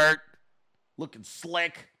Pokemon shirt. Looking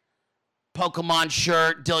slick. Pokemon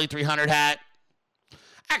shirt. Dilley 300 hat.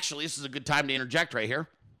 Actually, this is a good time to interject right here.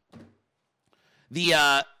 The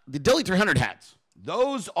Dilley 300 hats.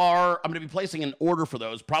 Those are, I'm going to be placing an order for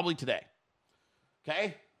those probably today.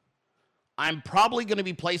 Okay? I'm probably going to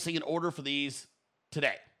be placing an order for these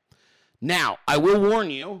today. Now, I will warn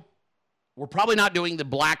you, we're probably not doing the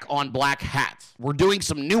black on black hats. We're doing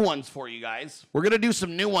some new ones for you guys. We're going to do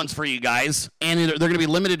some new ones for you guys, and they're going to be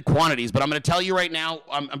limited quantities, but I'm going to tell you right now,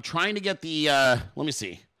 I'm trying to get the, let me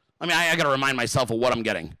see. I mean, I got to remind myself of what I'm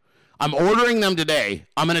getting. I'm ordering them today.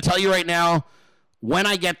 I'm going to tell you right now, when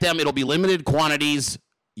I get them, it'll be limited quantities.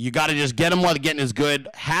 You got to just get them while the getting is good.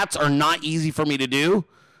 Hats are not easy for me to do.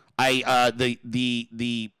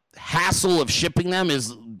 The hassle of shipping them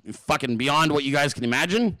is fucking beyond what you guys can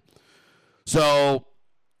imagine. So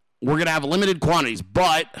we're going to have limited quantities,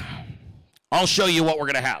 but I'll show you what we're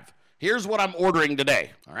going to have. Here's what I'm ordering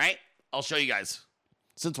today, all right? I'll show you guys,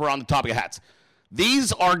 since we're on the topic of hats.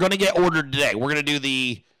 These are going to get ordered today. We're going to do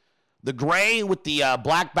the gray with the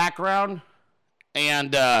black background,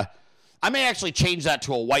 and I may actually change that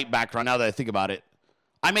to a white background now that I think about it.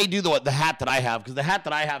 I may do the hat that I have, because the hat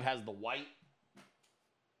that I have has the white.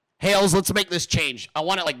 Hales, let's make this change. I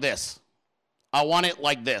want it like this. I want it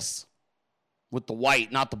like this. With the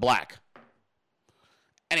white, not the black.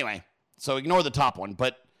 Anyway, so ignore the top one,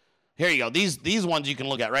 but here you go. These ones you can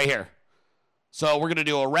look at right here. So we're going to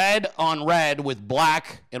do a red on red with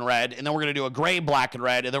black and red, and then we're going to do a gray, black, and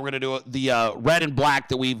red, and then we're going to do the red and black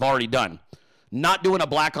that we've already done. Not doing a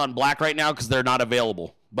black on black right now because they're not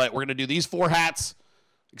available, but we're going to do these 4 hats,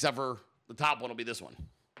 except for the top one will be this one.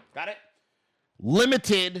 Got it?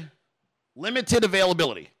 Limited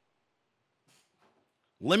availability.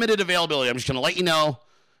 Limited availability. I'm just going to let you know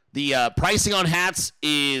the pricing on hats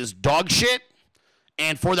is dog shit,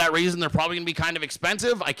 and for that reason, they're probably going to be kind of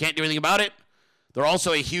expensive. I can't do anything about it. They're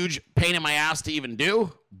also a huge pain in my ass to even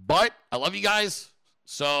do, but I love you guys,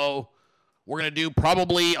 so we're going to do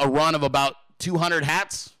probably a run of about 200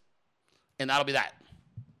 hats, and that'll be that.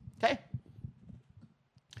 Okay?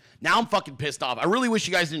 Now I'm fucking pissed off. I really wish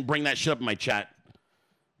you guys didn't bring that shit up in my chat.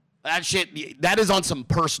 That shit, that is on some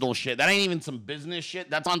personal shit. That ain't even some business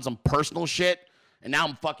shit. That's on some personal shit, and now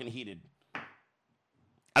I'm fucking heated.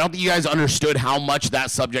 I don't think you guys understood how much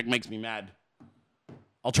that subject makes me mad.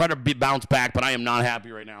 I'll try to bounce back, but I am not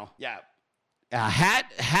happy right now. Yeah.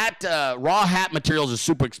 Raw hat materials is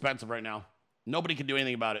super expensive right now. Nobody can do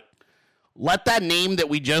anything about it. Let that name that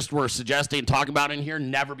we just were suggesting and talking about in here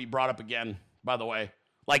never be brought up again, by the way.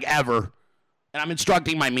 Like, ever. And I'm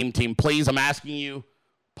instructing my meme team, please, I'm asking you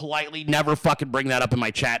politely, never fucking bring that up in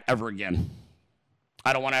my chat ever again.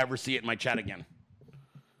 I don't want to ever see it in my chat again.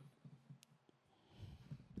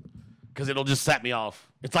 Because it'll just set me off.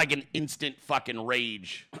 It's like an instant fucking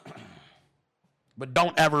rage. But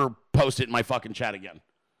don't ever post it in my fucking chat again.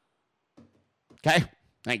 Okay?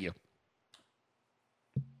 Thank you.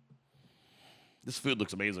 This food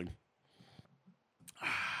looks amazing.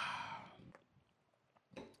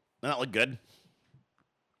 Doesn't that look good?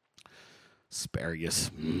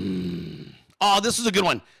 Asparagus. Oh, this is a good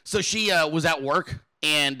one. So she was at work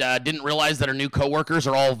and didn't realize that her new coworkers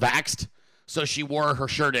are all vaxxed. So she wore her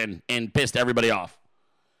shirt in and pissed everybody off.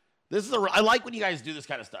 I like when you guys do this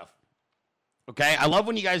kind of stuff. Okay? I love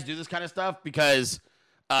when you guys do this kind of stuff because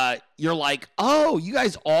you're like, oh, you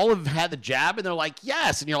guys all have had the jab? And they're like,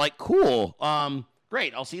 yes. And you're like, cool.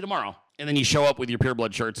 Great. I'll see you tomorrow. And then you show up with your Pure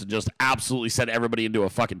Blood shirts and just absolutely set everybody into a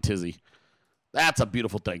fucking tizzy. That's a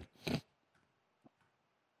beautiful thing.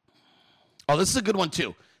 Oh, this is a good one,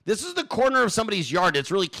 too. This is the corner of somebody's yard.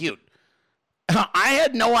 It's really cute. I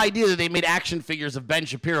had no idea that they made action figures of Ben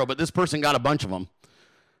Shapiro, but this person got a bunch of them.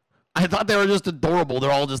 I thought they were just adorable.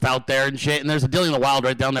 They're all just out there and shit. And there's a Dilley in the Wild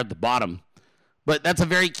right down there at the bottom. But that's a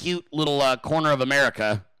very cute little corner of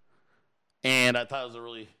America. And I thought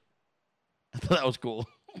that was cool.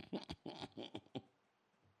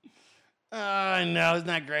 I know, isn't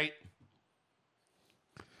that great?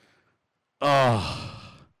 Oh.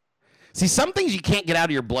 See, some things you can't get out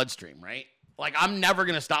of your bloodstream, right? Like, I'm never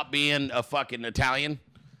going to stop being a fucking Italian,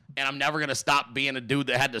 and I'm never going to stop being a dude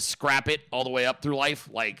that had to scrap it all the way up through life.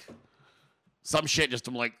 Like, some shit just,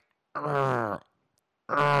 I'm like,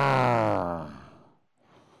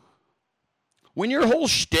 When your whole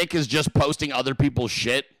shtick is just posting other people's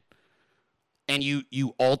shit and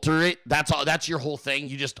you alter it, that's your whole thing.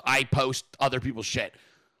 I post other people's shit.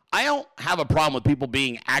 I don't have a problem with people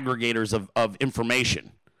being aggregators of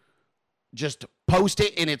information. Just post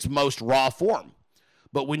it in its most raw form.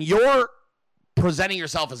 But when you're presenting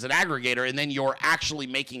yourself as an aggregator and then you're actually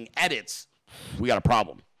making edits, we got a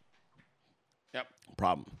problem. Yep,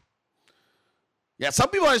 problem. Yeah, some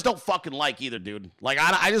people I just don't fucking like either, dude. Like,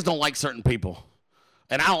 I just don't like certain people.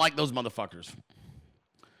 And I don't like those motherfuckers.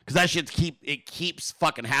 Because that shit keeps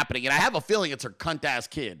fucking happening. And I have a feeling it's her cunt-ass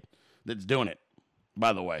kid that's doing it,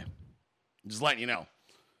 by the way. Just letting you know.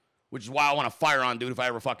 Which is why I want to fire on dude if I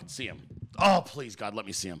ever fucking see him. Oh, please, God, let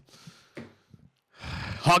me see him.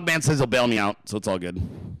 Hogman says he'll bail me out, so it's all good.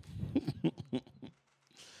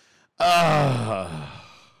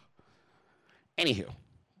 Anywho,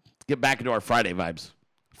 let's get back into our Friday vibes.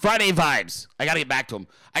 Friday vibes. I got to get back to them.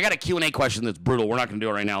 I got a Q&A question that's brutal. We're not going to do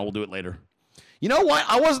it right now. We'll do it later. You know what?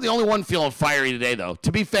 I wasn't the only one feeling fiery today, though.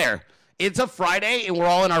 To be fair, it's a Friday, and we're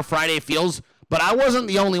all in our Friday feels, but I wasn't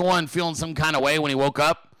the only one feeling some kind of way when he woke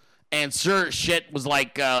up, and sure shit was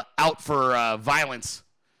like out for violence.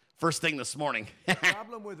 First thing this morning. The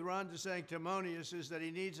problem with Ron DeSanctimonious is that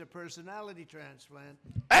he needs a personality transplant.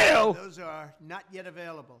 Ayo! Those are not yet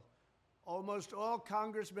available. Almost all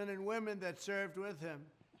congressmen and women that served with him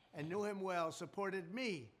and knew him well supported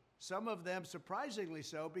me. Some of them surprisingly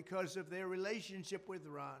so because of their relationship with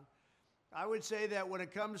Ron. I would say that when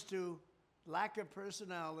it comes to lack of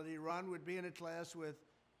personality, Ron would be in a class with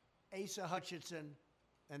Asa Hutchinson,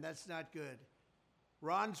 and that's not good.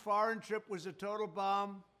 Ron's foreign trip was a total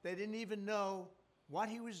bomb. They didn't even know what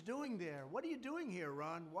he was doing there. What are you doing here,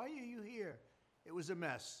 Ron? Why are you here? It was a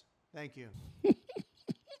mess. Thank you.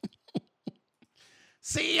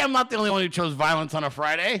 See, I'm not the only one who chose violence on a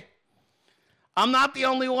Friday. I'm not the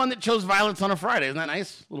only one that chose violence on a Friday. Isn't that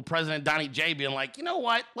nice? Little President Donnie J being like, you know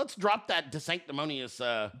what? Let's drop that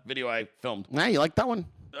DeSanctimonious video I filmed. Nah, you like that one?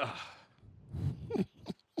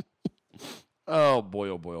 Oh, boy,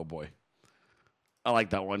 oh, boy, oh, boy. I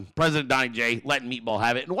like that one. President Donnie J letting Meatball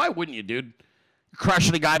have it. And why wouldn't you, dude? You're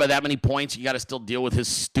crushing a guy by that many points. You got to still deal with his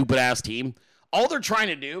stupid-ass team. All they're trying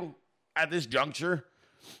to do at this juncture,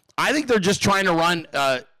 I think they're just trying to run.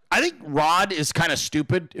 I think Rod is kind of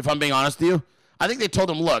stupid, if I'm being honest with you. I think they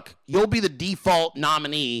told him, look, you'll be the default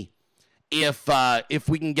nominee if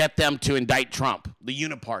we can get them to indict Trump, the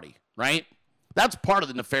uniparty, right? That's part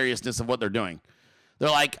of the nefariousness of what they're doing. They're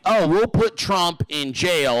like, oh, we'll put Trump in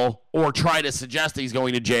jail or try to suggest that he's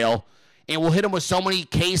going to jail, and we'll hit him with so many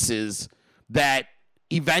cases that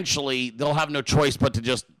eventually they'll have no choice but to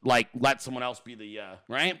just, like, let someone else be the,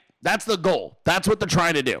 right? That's the goal. That's what they're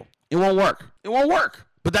trying to do. It won't work. It won't work.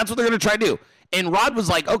 But that's what they're going to try to do. And Rod was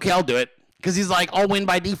like, okay, I'll do it. Because he's like, I'll win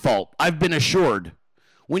by default. I've been assured.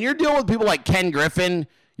 When you're dealing with people like Ken Griffin,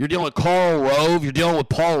 you're dealing with Karl Rove, you're dealing with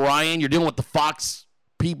Paul Ryan, you're dealing with the Fox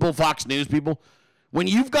people, Fox News people. When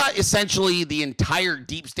you've got essentially the entire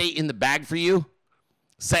deep state in the bag for you,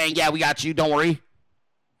 saying, yeah, we got you, don't worry.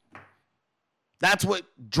 That's what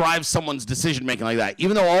drives someone's decision-making like that.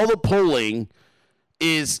 Even though all the polling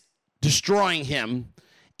is destroying him,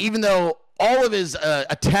 even though all of his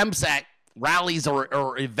attempts at rallies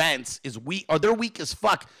or events is weak, or they're weak as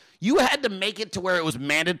fuck. You had to make it to where it was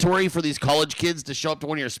mandatory for these college kids to show up to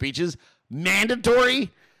one of your speeches. Mandatory?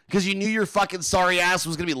 Because you knew your fucking sorry ass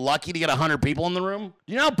was going to be lucky to get 100 people in the room?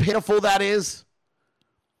 Do you know how pitiful that is?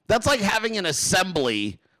 That's like having an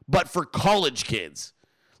assembly, but for college kids.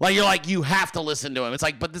 Like, you're like, you have to listen to him. It's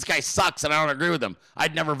like, but this guy sucks and I don't agree with him.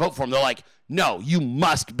 I'd never vote for him. They're like, no, you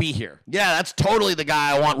must be here. Yeah, that's totally the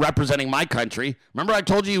guy I want representing my country. Remember I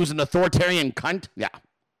told you he was an authoritarian cunt? Yeah.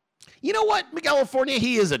 You know what, California?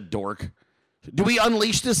 He is a dork. Do we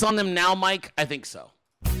unleash this on them now, Mike? I think so.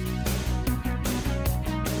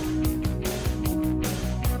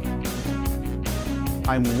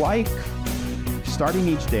 I'm like starting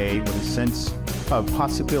each day with a sense of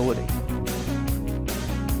possibility.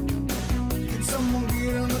 Can someone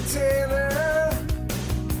get on the tailor?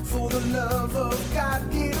 For the love of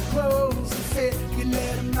God, get clothes to fit. You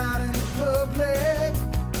let him out in the public.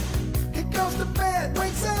 It goes to bed,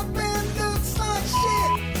 wakes up and looks like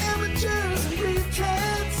shit. Amateurs and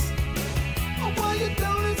retreads. Oh, what you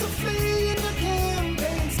done is a flea and your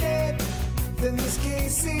campaign's dead. Then there's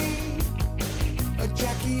Casey, a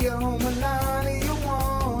Jackie O. Malani you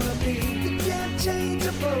wanna be. You can't change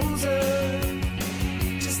a poser,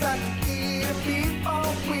 just like you did a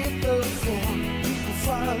people with the form. People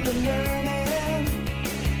follow learning,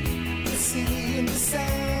 the sea and the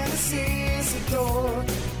sand, the sea is adored.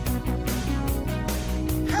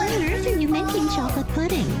 我以为是你没听巧克 chocolate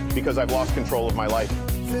pudding. Because I've lost control of my life.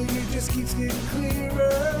 Failure just keeps getting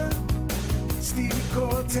clearer. Stevie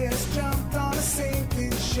Cortez jumped on a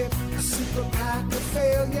sinking ship, a super pack of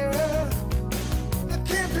failure. The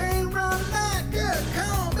campaign run like a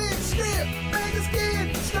comic strip. Makers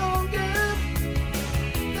get stronger.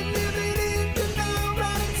 The living in denial,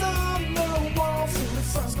 writings on the wall. So the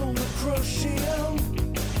sun's gonna crush him.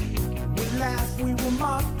 We laugh, we will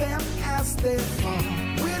mock them as they fall.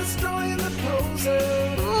 We're destroying the poser.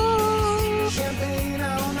 Champagne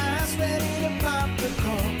on ice, ready to pop the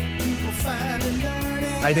cork. People find and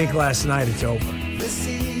learning. I think last night it's over. The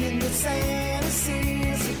sea in the sand, the sea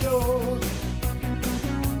is adored.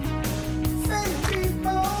 Thank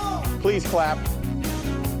people. Please clap.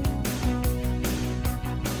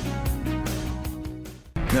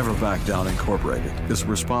 Never Back Down Incorporated is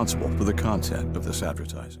responsible for the content of this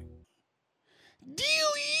advertising.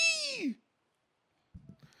 Dilley!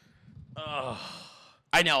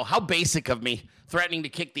 I know, how basic of me, threatening to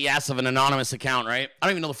kick the ass of an anonymous account, right? I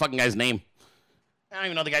don't even know the fucking guy's name. I don't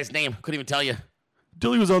even know the guy's name. Couldn't even tell you.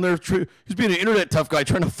 Dilley was on there. He's being an internet tough guy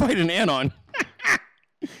trying to fight an anon.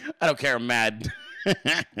 I don't care. I'm mad.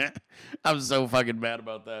 I'm so fucking mad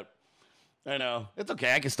about that. I know. It's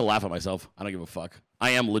okay. I can still laugh at myself. I don't give a fuck.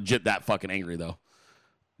 I am legit that fucking angry, though.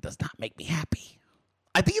 It does not make me happy.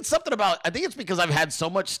 I think it's because I've had so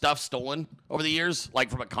much stuff stolen over the years, like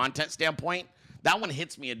from a content standpoint. That one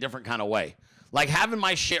hits me a different kind of way. Like having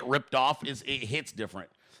my shit ripped off, it hits different.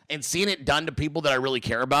 And seeing it done to people that I really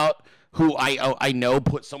care about, who I know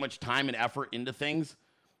put so much time and effort into things,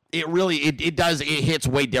 it hits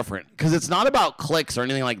way different. Because it's not about clicks or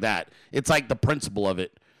anything like that. It's like the principle of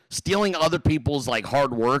it. Stealing other people's like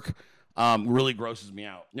hard work really grosses me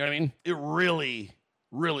out. You know what I mean? It really,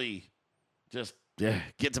 really just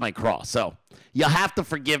gets to my craw. So you'll have to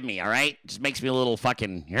forgive me, all right? Just makes me a little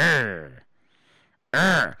fucking...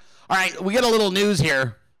 All right, we get a little news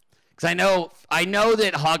here. Because I know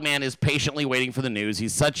that Hogman is patiently waiting for the news.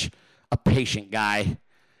 He's such a patient guy.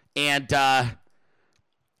 And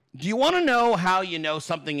do you want to know how you know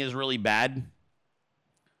something is really bad?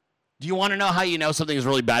 Do you want to know how you know something is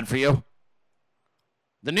really bad for you?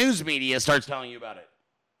 The news media starts telling you about it.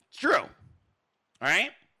 It's true. All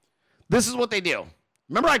right? This is what they do.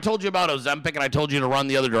 Remember I told you about Ozempic and I told you to run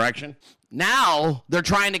the other direction? Now they're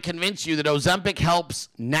trying to convince you that Ozempic helps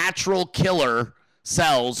natural killer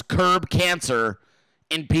cells curb cancer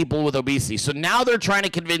in people with obesity. So now they're trying to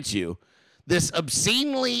convince you this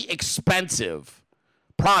obscenely expensive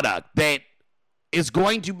product that is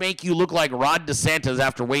going to make you look like Ron DeSantis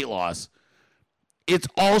after weight loss, it's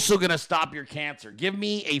also going to stop your cancer. Give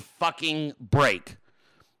me a fucking break.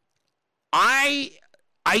 I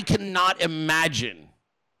cannot imagine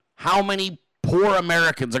how many poor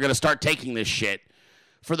Americans are going to start taking this shit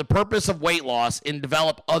for the purpose of weight loss and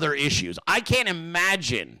develop other issues. I can't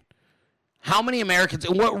imagine how many Americans,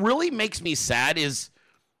 and what really makes me sad is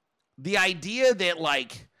the idea that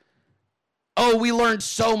like, oh, we learned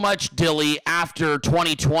so much, Dilley, after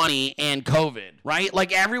 2020 and COVID, right?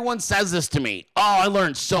 Like everyone says this to me. Oh, I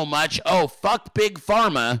learned so much. Oh, fuck big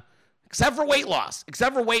pharma. Except for weight loss.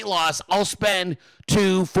 I'll spend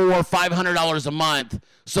 $200, $400, $500 a month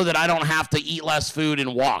so that I don't have to eat less food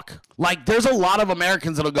and walk. Like, there's a lot of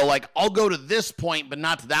Americans that'll go like, I'll go to this point, but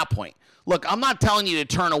not to that point. Look, I'm not telling you to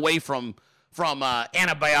turn away from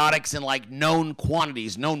antibiotics in like known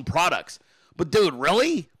quantities, known products. But dude,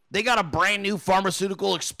 really? They got a brand new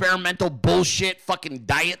pharmaceutical experimental bullshit fucking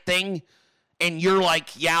diet thing, and you're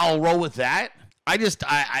like, yeah, I'll roll with that? I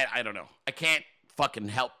don't know. I can't fucking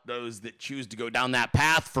help those that choose to go down that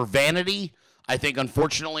path for vanity. I think,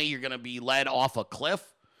 unfortunately, you're going to be led off a cliff.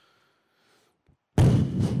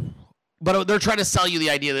 But they're trying to sell you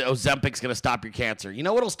the idea that Ozempic's going to stop your cancer. You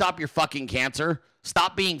know what'll stop your fucking cancer?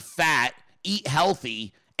 Stop being fat, eat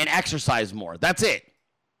healthy, and exercise more. That's it.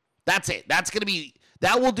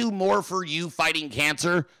 That will do more for you fighting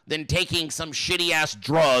cancer than taking some shitty-ass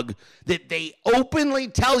drug that they openly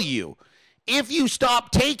tell you. If you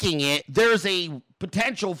stop taking it, there's a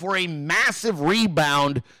potential for a massive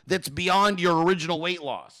rebound that's beyond your original weight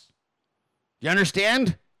loss. You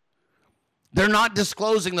understand? They're not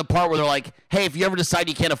disclosing the part where they're like, hey, if you ever decide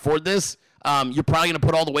you can't afford this, you're probably going to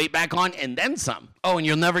put all the weight back on and then some. Oh, and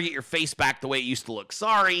you'll never get your face back the way it used to look.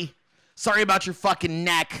 Sorry about your fucking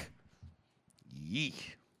neck. Yee.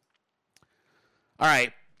 All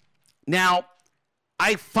right. Now,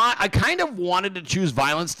 I kind of wanted to choose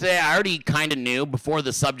violence today. I already kind of knew before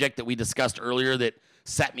the subject that we discussed earlier that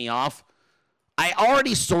set me off. I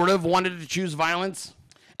already sort of wanted to choose violence,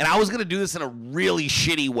 and I was going to do this in a really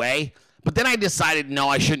shitty way, But then I decided, no,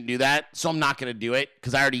 I shouldn't do that, so I'm not going to do it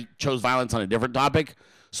because I already chose violence on a different topic.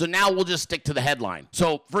 So now we'll just stick to the headline.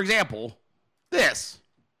 So, for example, this.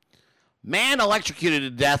 Man electrocuted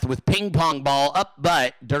to death with ping pong ball up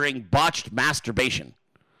butt during botched masturbation.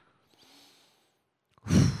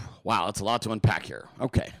 Wow, that's a lot to unpack here.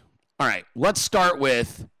 Okay. All right, let's start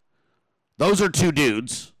with, those are two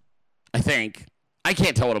dudes, I think. I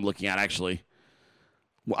can't tell what I'm looking at, actually.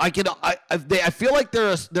 I feel like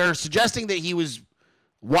they're suggesting that he was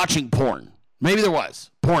watching porn. Maybe there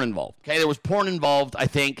was porn involved. Okay, there was porn involved, I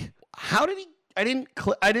think. How did he, I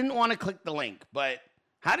didn't want to click the link, but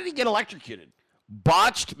how did he get electrocuted?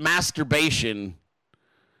 Botched masturbation.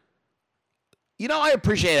 You know, I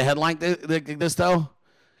appreciate a headline like this, though.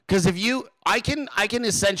 Because I can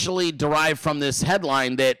essentially derive from this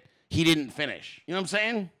headline that he didn't finish. You know what I'm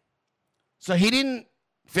saying? So he didn't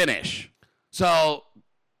finish. So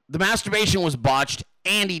the masturbation was botched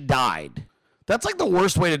and he died. That's like the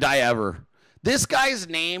worst way to die ever. This guy's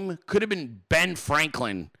name could have been Ben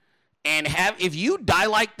Franklin. And if you die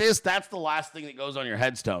like this, that's the last thing that goes on your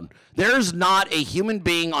headstone. There's not a human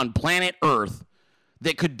being on planet Earth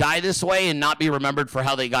that could die this way and not be remembered for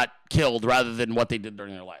how they got killed rather than what they did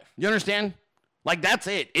during their life. You understand? Like, that's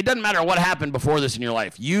it. It doesn't matter what happened before this in your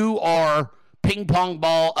life. You are ping pong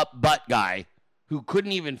ball up butt guy who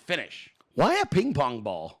couldn't even finish. Why a ping pong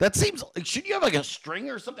ball? That seems like, should you have like a string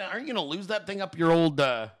or something? Aren't you going to lose that thing up your old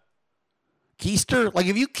keister? Like,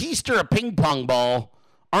 if you keister a ping pong ball,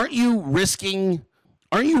 aren't you risking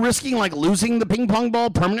like losing the ping pong ball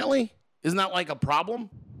permanently? Isn't that like a problem?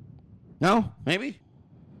 No? Maybe?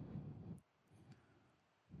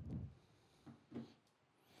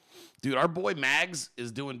 Dude, our boy Mags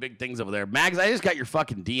is doing big things over there. Mags, I just got your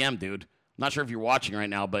fucking DM, dude. I'm not sure if you're watching right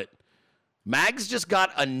now, but Mags just got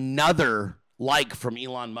another like from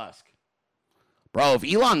Elon Musk. Bro, if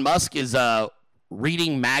Elon Musk is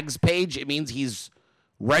reading Mags' page, it means he's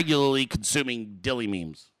regularly consuming Dilley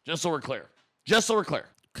memes. Just so we're clear.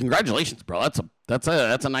 Congratulations, bro. That's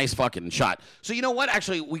a nice fucking shot. So you know what?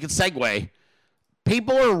 Actually, we could segue.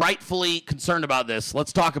 People are rightfully concerned about this.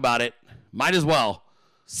 Let's talk about it. Might as well.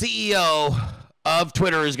 CEO of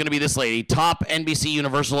Twitter is going to be this lady, top NBC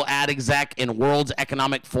Universal ad exec and World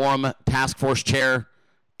Economic Forum Task Force chair,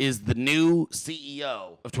 is the new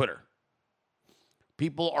CEO of Twitter.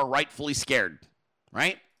 People are rightfully scared,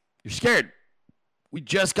 right? You're scared. We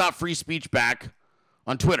just got free speech back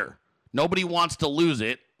on Twitter. Nobody wants to lose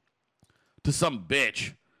it to some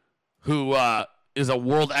bitch who is a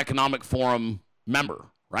World Economic Forum member,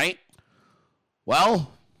 right?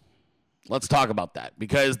 Well, let's talk about that,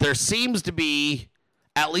 because there seems to be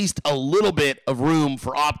at least a little bit of room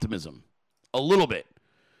for optimism. A little bit.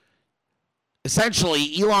 Essentially,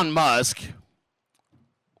 Elon Musk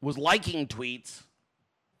was liking tweets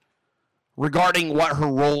regarding what her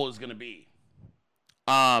role is going to be.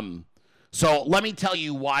 So let me tell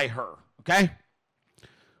you why her, okay?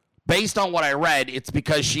 Based on what I read, it's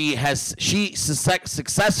because she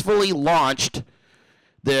successfully launched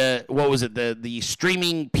the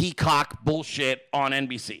streaming Peacock bullshit on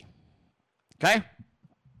NBC. Okay?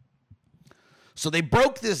 So they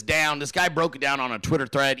broke this down. This guy broke it down on a Twitter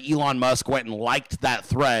thread. Elon Musk went and liked that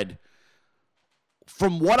thread.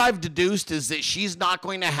 From what I've deduced is that she's not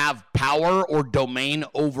going to have power or domain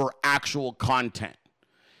over actual content.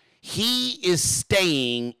 He is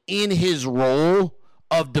staying in his role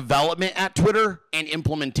of development at Twitter and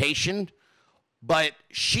implementation, but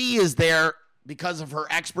she is there because of her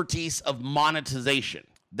expertise of monetization.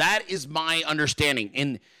 That is my understanding.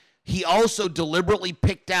 And he also deliberately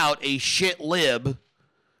picked out a shit lib,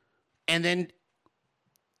 and then,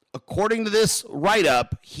 according to this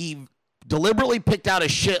write-up, he deliberately picked out a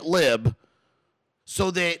shit lib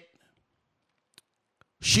so that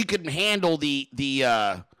she could handle the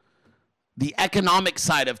economic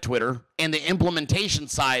side of Twitter and the implementation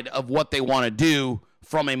side of what they want to do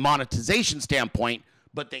from a monetization standpoint,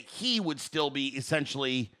 but that he would still be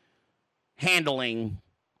essentially handling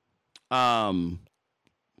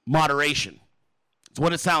moderation. It's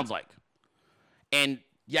what it sounds like. And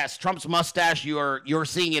yes, Trump's mustache, you're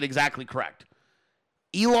seeing it exactly correct.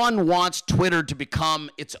 Elon wants Twitter to become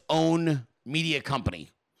its own media company,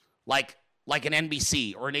 like an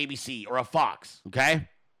NBC or an ABC or a Fox, okay?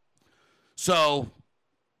 So,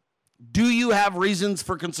 do you have reasons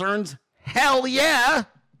for concerns? Hell yeah.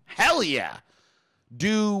 Hell yeah.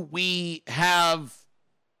 Do we have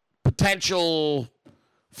potential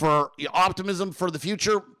for optimism for the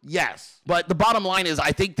future? Yes. But the bottom line is,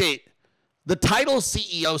 I think that the title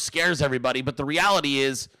CEO scares everybody, but the reality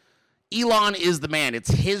is Elon is the man. It's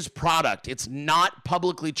his product. It's not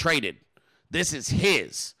publicly traded. This is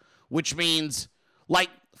his. which means, like,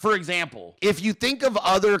 for example, if you think of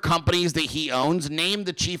other companies that he owns, name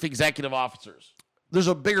the chief executive officers. There's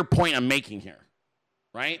a bigger point I'm making here,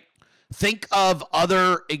 right? Think of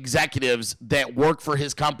other executives that work for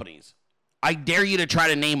his companies. I dare you to try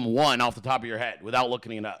to name one off the top of your head without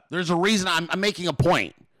looking it up. There's a reason I'm making a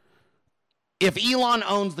point. If Elon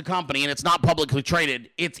owns the company and it's not publicly traded,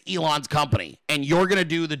 it's Elon's company, and you're going to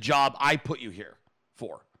do the job I put you here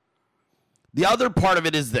for. The other part of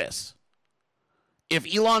it is this. If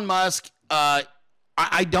Elon Musk, I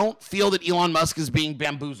don't feel that Elon Musk is being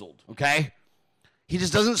bamboozled, okay? He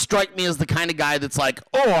just doesn't strike me as the kind of guy that's like,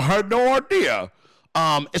 oh, I had no idea.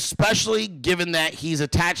 Especially given that he's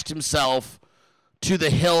attached himself to the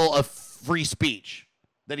hill of free speech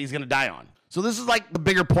that he's going to die on. So this is like the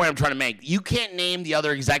bigger point I'm trying to make. You can't name the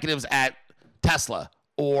other executives at Tesla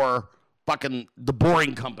or fucking the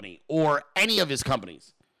Boring Company or any of his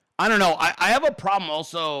companies. I don't know. I have a problem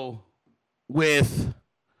also with...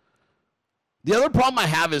 The other problem I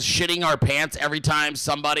have is shitting our pants every time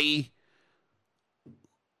somebody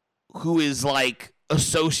who is like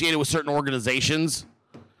associated with certain organizations,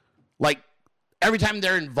 like every time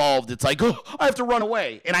they're involved, it's like, oh, I have to run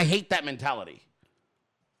away. And I hate that mentality.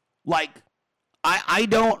 Like,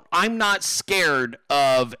 I'm not scared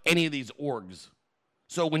of any of these orgs.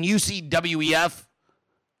 So when you see WEF,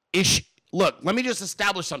 look, let me just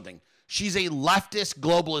establish something. She's a leftist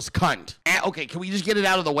globalist cunt. Okay, can we just get it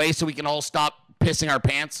out of the way so we can all stop pissing our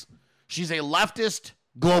pants? She's a leftist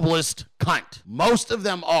globalist cunt. Most of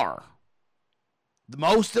them are.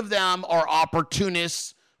 Most of them are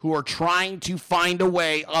opportunists who are trying to find a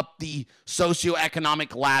way up the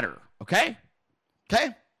socioeconomic ladder. Okay? Okay?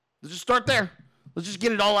 Let's just start there. Let's just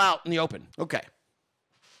get it all out in the open. Okay.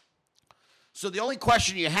 So the only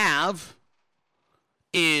question you have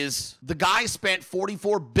is the guy spent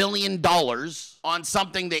 $44 billion on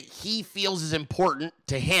something that he feels is important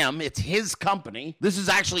to him. It's his company. This is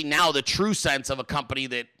actually now the true sense of a company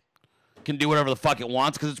that can do whatever the fuck it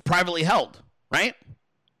wants because it's privately held, right?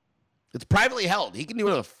 It's privately held. He can do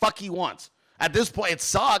whatever the fuck he wants. At this point, it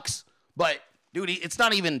sucks, but, dude, it's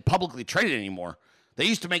not even publicly traded anymore. They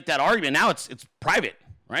used to make that argument. Now it's private,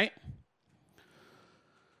 right?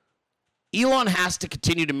 Elon has to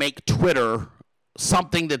continue to make Twitter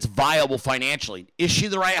something that's viable financially. Is she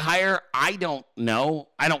the right hire? I don't know.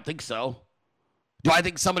 I don't think so. Do I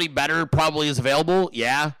think somebody better probably is available?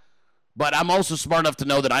 Yeah. But I'm also smart enough to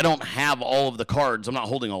know that I don't have all of the cards. I'm not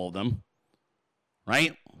holding all of them.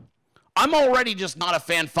 Right? I'm already just not a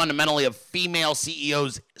fan fundamentally of female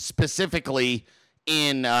CEOs specifically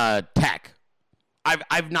in tech.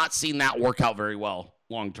 I've not seen that work out very well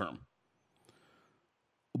long term.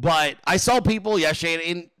 But I saw people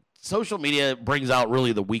yesterday, and social media brings out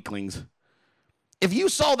really the weaklings. If you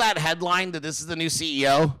saw that headline that this is the new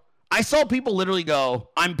CEO, I saw people literally go,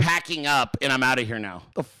 I'm packing up and I'm out of here now.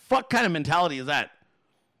 The fuck kind of mentality is that?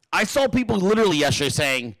 I saw people literally yesterday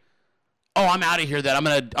saying, oh, I'm out of here then. I'm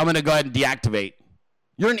gonna go ahead and deactivate.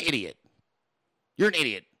 You're an idiot. You're an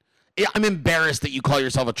idiot. I'm embarrassed that you call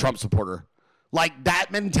yourself a Trump supporter. Like,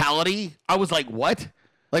 that mentality, I was like, what?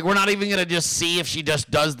 Like, we're not even going to just see if she just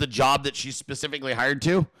does the job that she's specifically hired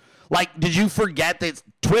to? Like, did you forget that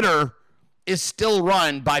Twitter is still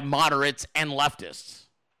run by moderates and leftists?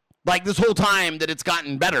 Like, this whole time that it's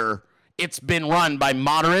gotten better, it's been run by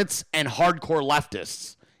moderates and hardcore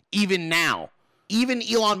leftists. Even now. Even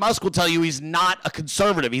Elon Musk will tell you he's not a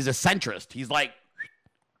conservative. He's a centrist. He's like,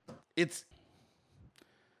 it's...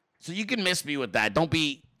 So you can miss me with that. Don't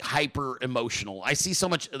be hyper emotional. I see so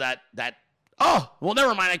much of that, oh, well,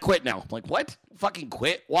 never mind. I quit now. I'm like, what? Fucking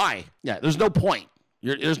quit? Why? Yeah, there's no point.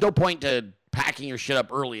 There's no point to packing your shit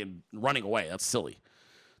up early and running away. That's silly.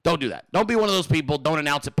 Don't do that. Don't be one of those people. Don't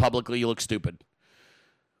announce it publicly. You look stupid.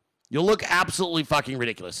 You'll look absolutely fucking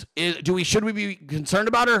ridiculous. Should we be concerned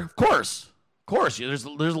about her? Of course. Of course. There's a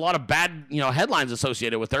lot of bad, headlines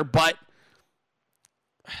associated with her, but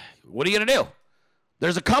what are you going to do?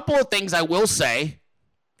 There's a couple of things I will say,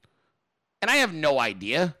 and I have no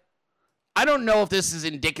idea. I don't know if this is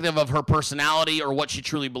indicative of her personality or what she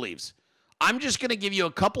truly believes. I'm just going to give you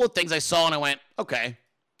a couple of things I saw, and I went, okay,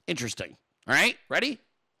 interesting. All right, ready?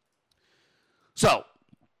 So,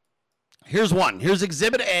 here's one. Here's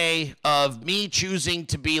Exhibit A of me choosing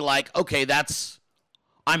to be like, okay,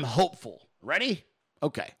 I'm hopeful. Ready?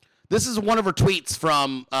 Okay. This is one of her tweets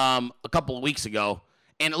from a couple of weeks ago.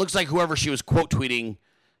 And it looks like whoever she was quote tweeting,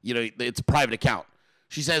 it's a private account.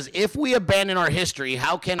 She says, if we abandon our history,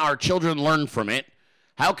 how can our children learn from it?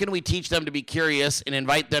 How can we teach them to be curious and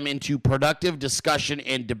invite them into productive discussion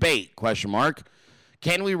and debate? ?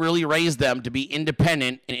 Can we really raise them to be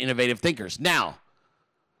independent and innovative thinkers? Now,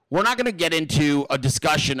 we're not going to get into a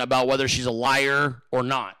discussion about whether she's a liar or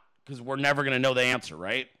not, because we're never going to know the answer,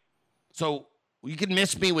 right? So you can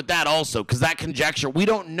miss me with that also, because that conjecture, we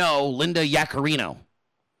don't know Linda Yaccarino.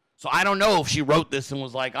 So I don't know if she wrote this and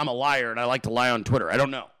was like, I'm a liar and I like to lie on Twitter. I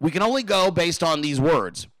don't know. We can only go based on these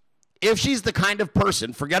words. If she's the kind of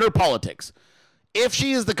person, forget her politics, if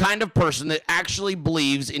she is the kind of person that actually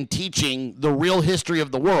believes in teaching the real history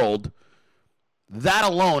of the world, that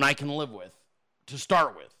alone I can live with to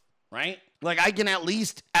start with, right? Like I can at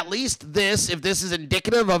least this, if this is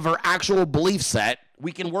indicative of her actual belief set,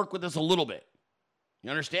 we can work with this a little bit.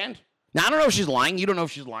 You understand? Now, I don't know if she's lying. You don't know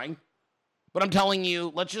if she's lying. But I'm telling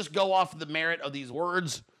you, let's just go off the merit of these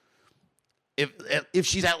words. If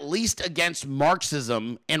she's at least against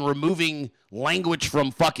Marxism and removing language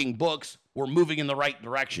from fucking books, we're moving in the right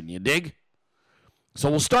direction. You dig? So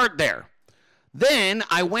we'll start there. Then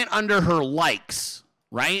I went under her likes,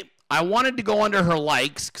 right? I wanted to go under her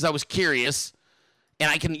likes because I was curious.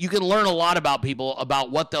 And you can learn a lot about people,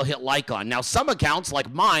 about what they'll hit like on. Now, some accounts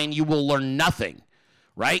like mine, you will learn nothing.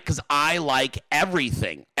 Right? Because I like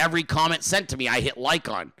everything. Every comment sent to me, I hit like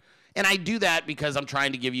on. And I do that because I'm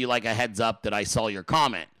trying to give you like a heads up that I saw your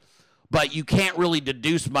comment. But you can't really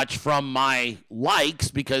deduce much from my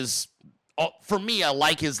likes because for me, a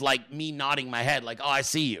like is like me nodding my head like, oh, I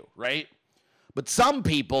see you, right? But some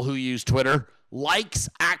people who use Twitter, likes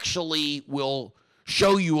actually will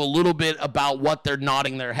show you a little bit about what they're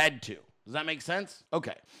nodding their head to. Does that make sense?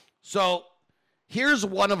 Okay. So here's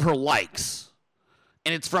one of her likes.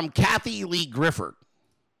 And it's from Kathy Lee Grifford,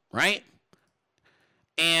 right?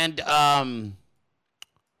 And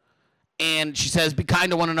she says, be kind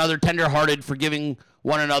to one another, tenderhearted, forgiving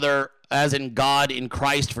one another, as in God in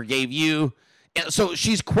Christ forgave you. And so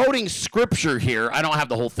she's quoting scripture here. I don't have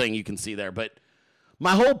the whole thing you can see there, but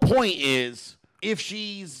my whole point is, if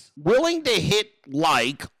she's willing to hit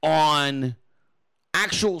like on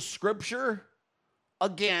actual scripture,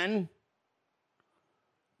 again,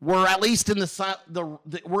 we're at least in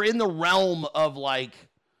we're in the realm of like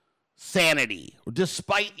sanity.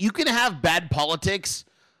 Despite, you can have bad politics,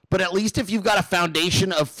 but at least if you've got a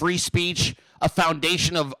foundation of free speech, a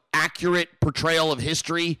foundation of accurate portrayal of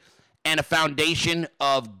history, and a foundation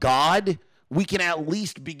of God, we can at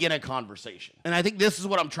least begin a conversation. And I think this is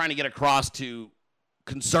what I'm trying to get across to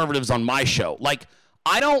conservatives on my show. Like,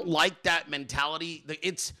 I don't like that mentality. I'm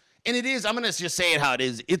going to just say it how it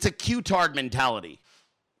is. It's a Q-tard mentality.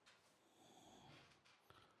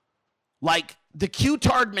 Like, the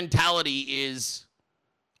Q-tard mentality is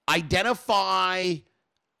identify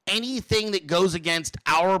anything that goes against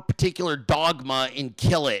our particular dogma and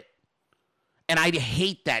kill it. And I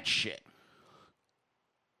hate that shit.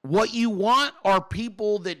 What you want are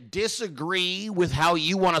people that disagree with how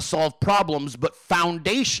you want to solve problems, but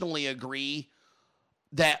foundationally agree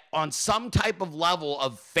that on some type of level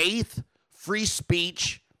of faith, free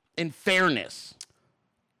speech, and fairness.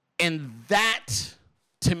 And that,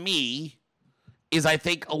 to me, is, I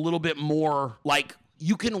think, a little bit more like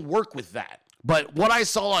you can work with that. But what I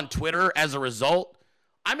saw on Twitter as a result,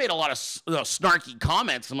 I made a lot of snarky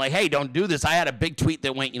comments. I'm like, hey, don't do this. I had a big tweet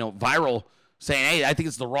that went, viral saying, hey, I think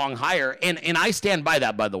it's the wrong hire. And I stand by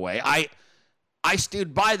that, by the way. I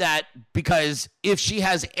stood by that because if she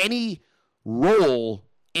has any role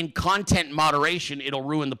in content moderation, it'll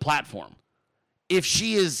ruin the platform. If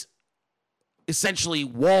she is essentially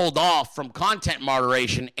walled off from content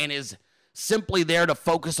moderation and is simply there to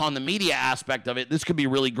focus on the media aspect of it, this could be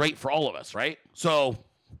really great for all of us, right? So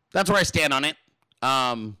that's where I stand on it.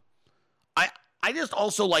 I just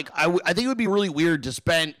also like, I think it would be really weird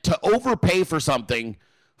to overpay for something,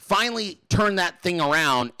 finally turn that thing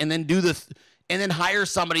around, and then and then hire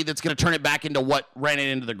somebody that's going to turn it back into what ran it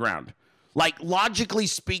into the ground. Like, logically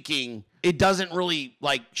speaking, it doesn't really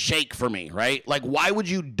like shake for me, right? Like, why would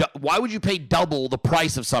you pay double the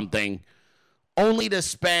price of something only to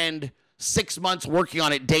spend 6 months working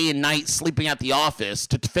on it day and night, sleeping at the office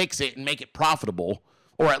to fix it and make it profitable,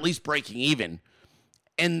 or at least breaking even?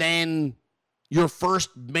 And then your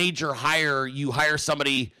first major hire, you hire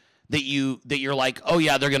somebody that you're like, oh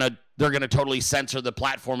yeah, they're gonna totally censor the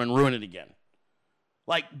platform and ruin it again.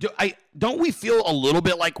 Like, don't we feel a little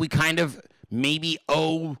bit like we kind of maybe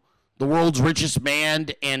owe the world's richest man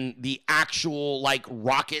and the actual like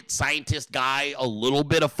rocket scientist guy a little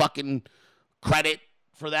bit of fucking credit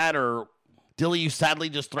for that? Or Dilley, you sadly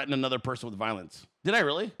just threatened another person with violence. Did I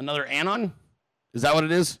really? Another anon? Is that what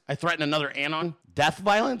it is? I threatened another anon? Death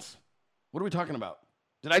violence? What are we talking about?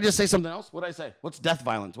 Did I just say something else? What did I say? What's death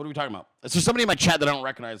violence? What are we talking about? Is there somebody in my chat that I don't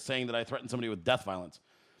recognize saying that I threatened somebody with death violence?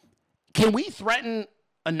 Can we threaten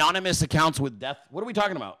anonymous accounts with death? What are we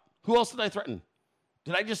talking about? Who else did I threaten?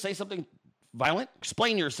 Did I just say something violent?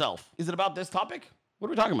 Explain yourself. Is it about this topic? What are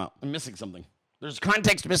we talking about? I'm missing something. There's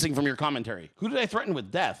context missing from your commentary. Who did I threaten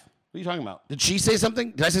with death? What are you talking about? Did she say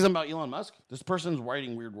something? Did I say something about Elon Musk? This person's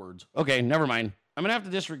writing weird words. Okay, never mind. I'm going to have to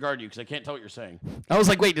disregard you because I can't tell what you're saying. I was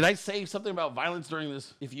like, wait, did I say something about violence during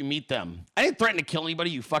this? If you meet them. I didn't threaten to kill anybody,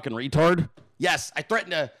 you fucking retard. Yes, I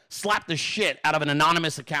threatened to slap the shit out of an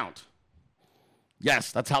anonymous account.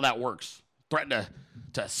 Yes, that's how that works. Threatened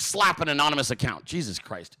to slap an anonymous account. Jesus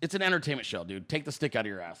Christ. It's an entertainment show, dude. Take the stick out of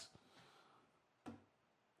your ass.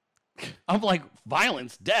 I'm like,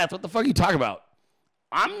 violence, death, what the fuck are you talking about?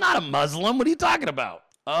 I'm not a Muslim. What are you talking about?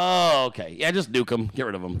 Oh, okay. Yeah, just nuke them. Get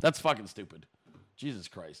rid of them. That's fucking stupid. Jesus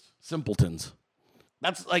Christ. Simpletons.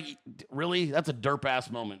 That's like, really? That's a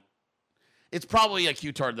derp-ass moment. It's probably a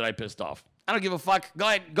Q-tard that I pissed off. I don't give a fuck. Go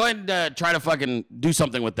ahead and try to fucking do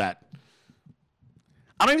something with that.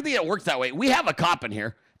 I don't even think it works that way. We have a cop in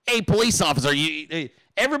here. Hey, police officer,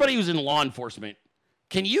 everybody who's in law enforcement,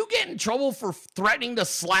 can you get in trouble for threatening to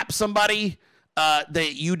slap somebody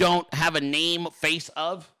that you don't have a name, face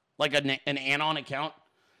of, like an anon account?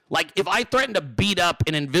 Like, if I threaten to beat up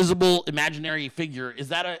an invisible imaginary figure, is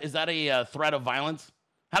that a threat of violence?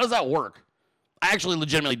 How does that work? I actually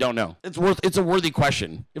legitimately don't know. It's a worthy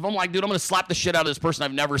question. If I'm like, dude, I'm going to slap the shit out of this person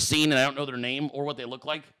I've never seen and I don't know their name or what they look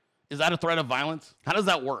like, is that a threat of violence? How does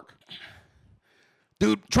that work?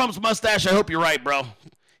 Dude, Trump's mustache, I hope you're right, bro.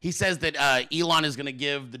 He says that Elon is going to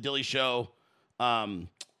give the Dilley Show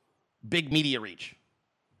big media reach.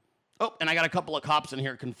 Oh, and I got a couple of cops in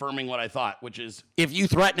here confirming what I thought, which is if you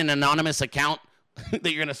threaten an anonymous account that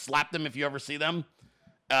you're going to slap them if you ever see them,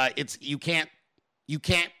 you can't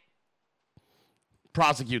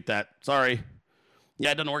prosecute that. Sorry.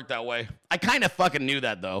 Yeah, it doesn't work that way. I kind of fucking knew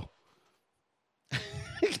that, though.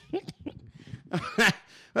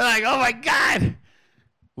 Like, oh my God.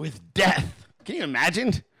 With death. Can you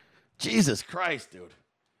imagine? Jesus Christ, dude.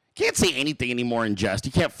 Can't say anything anymore in jest.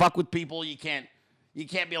 You can't fuck with people. You can't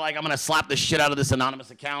be like, I'm going to slap the shit out of this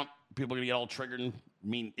anonymous account. People are going to get all triggered and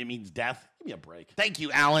it means death. Give me a break. Thank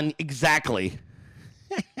you, Alan. Exactly.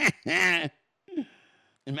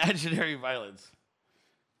 Imaginary violence.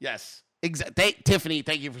 Yes. Tiffany,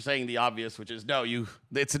 thank you for saying the obvious, which is no,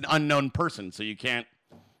 it's an unknown person, so you can't.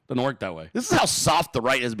 Doesn't work that way. This is how soft the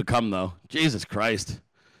right has become, though. Jesus Christ.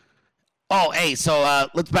 Oh, hey, so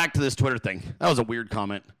let's back to this Twitter thing. That was a weird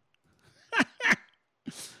comment.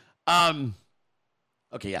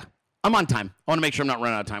 Okay, yeah. I'm on time. I want to make sure I'm not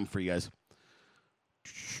running out of time for you guys.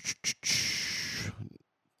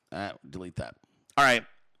 Delete that. All right.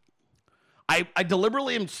 I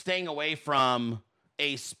deliberately am staying away from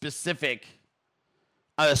a specific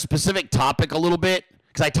topic a little bit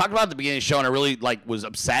because I talked about it at the beginning of the show and I really was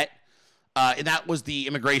upset. And that was the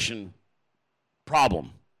immigration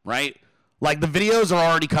problem, right? Like the videos are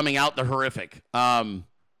already coming out. They're horrific. They're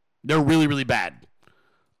really, really bad.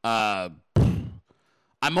 I'm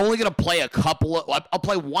only going to play a couple. I'll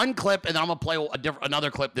play one clip and then I'm going to play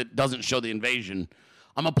another clip that doesn't show the invasion.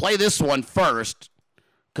 I'm going to play this one first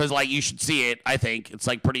because you should see it. I think it's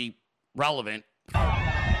pretty relevant.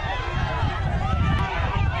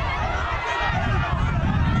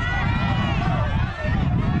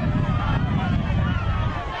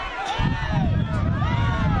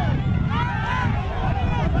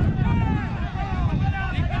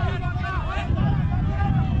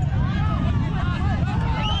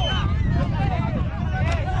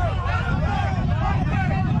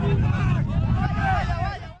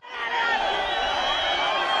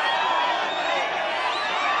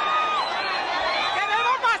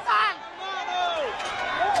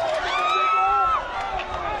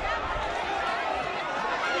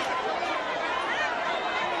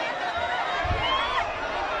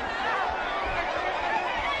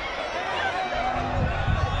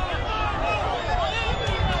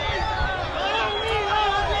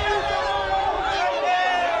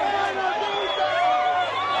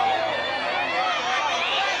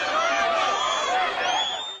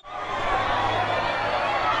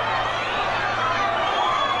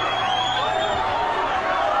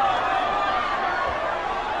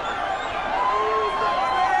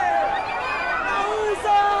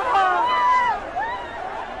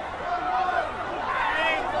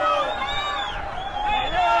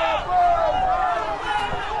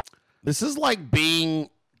 This is like being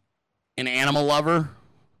an animal lover.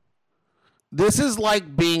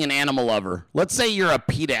 Let's say you're a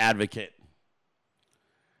PETA advocate.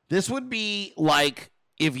 This would be like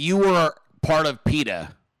if you were part of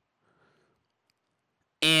PETA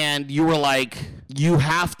and you were like, you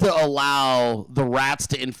have to allow the rats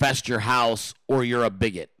to infest your house or you're a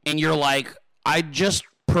bigot. And you're like, I just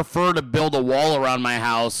prefer to build a wall around my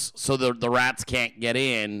house so the rats can't get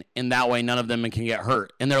in, and that way none of them can get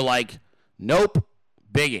hurt. And they're like, nope,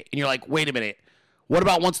 bigot. And you're like, wait a minute. What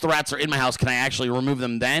about once the rats are in my house, can I actually remove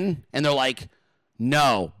them then? And they're like,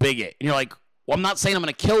 no, bigot. And you're like, well, I'm not saying I'm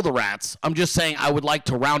going to kill the rats. I'm just saying I would like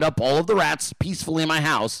to round up all of the rats peacefully in my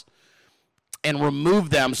house and remove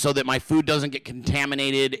them so that my food doesn't get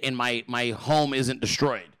contaminated and my home isn't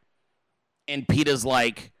destroyed. And PETA's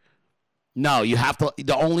like, no, you have to,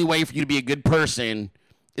 the only way for you to be a good person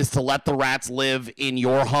is to let the rats live in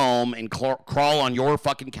your home and crawl on your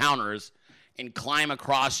fucking counters and climb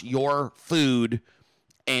across your food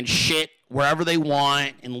and shit wherever they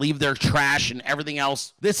want and leave their trash and everything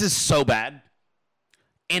else. This is so bad.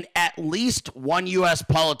 And at least one U.S.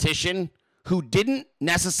 politician who didn't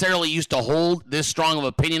necessarily used to hold this strong of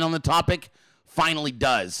opinion on the topic finally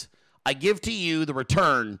does. I give to you the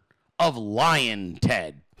return of Lion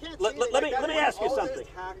Ted. Let me ask you something.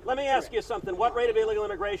 Let me ask you something. What rate of illegal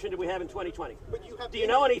immigration do we have in 2020? Do you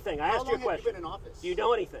know anything? I asked you a question. Do you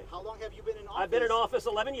know anything? How long have you been in office? I've been in office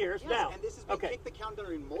 11 years now. And this has been kicked the can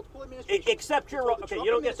during multiple administrations. Except you're okay. You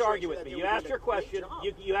don't get to argue with me. You asked your question.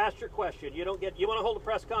 You asked your question. You don't get. You want to hold a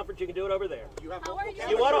press conference? You can do it over there. You want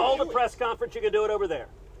to hold a press conference? You can do it over there.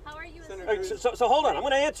 How are you? So hold on. I'm going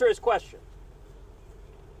to answer his question.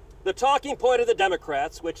 The talking point of the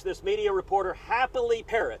Democrats, which this media reporter happily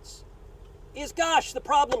parrots, is, gosh, the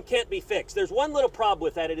problem can't be fixed. There's one little problem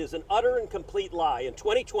with that. It is an utter and complete lie. In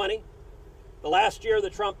 2020, the last year of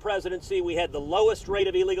the Trump presidency, we had the lowest rate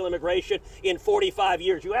of illegal immigration in 45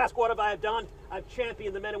 years. You ask, what have I done? I've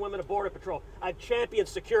championed the men and women of Border Patrol. I've championed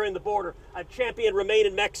securing the border. I've championed Remain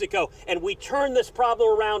in Mexico. And we turned this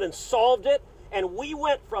problem around and solved it. And we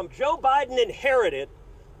went from Joe Biden inherited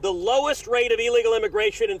the lowest rate of illegal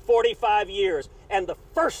immigration in 45 years. And the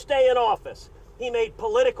first day in office, he made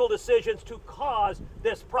political decisions to cause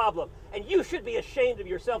this problem. And you should be ashamed of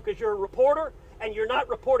yourself because you're a reporter and you're not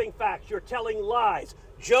reporting facts. You're telling lies.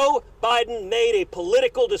 Joe Biden made a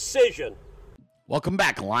political decision. Welcome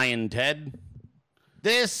back, Lion Ted.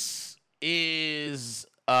 This is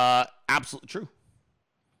absolutely true.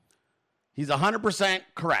 He's 100%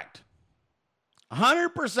 correct.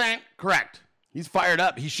 100% correct. He's fired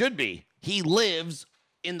up. He should be. He lives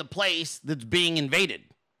in the place that's being invaded.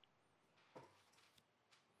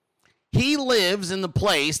 He lives in the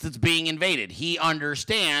place that's being invaded. He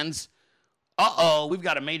understands, we've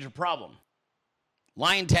got a major problem.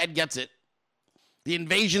 Lion Ted gets it. The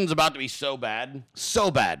invasion's about to be so bad. So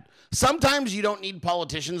bad. Sometimes you don't need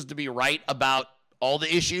politicians to be right about all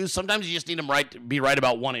the issues. Sometimes you just need them to be right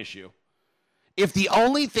about one issue. If the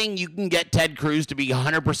only thing you can get Ted Cruz to be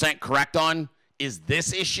 100% correct on is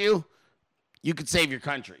this issue, you could save your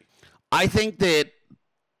country. I think that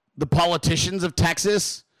the politicians of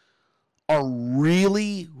Texas are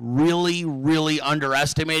really, really, really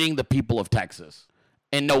underestimating the people of Texas.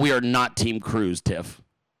 And no, we are not Team Cruz, Tiff.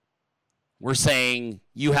 We're saying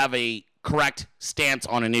you have a correct stance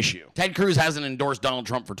on an issue. Ted Cruz hasn't endorsed Donald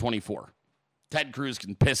Trump for 24. Ted Cruz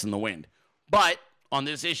can piss in the wind. But on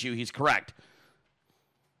this issue, he's correct.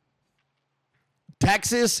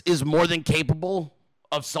 Texas is more than capable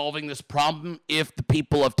of solving this problem if the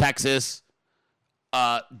people of Texas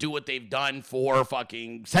do what they've done for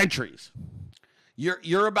fucking centuries.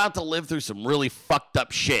 You're about to live through some really fucked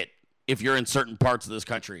up shit if you're in certain parts of this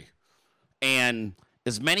country. And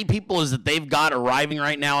as many people as that they've got arriving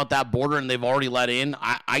right now at that border and they've already let in,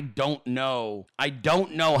 I don't know. I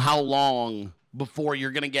don't know how long before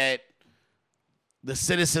you're going to get the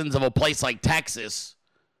citizens of a place like Texas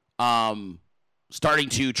starting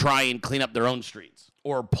to try and clean up their own streets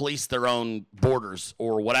or police their own borders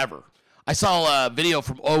or whatever. I saw a video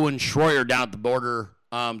from Owen Schroyer down at the border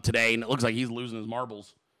today, and it looks like he's losing his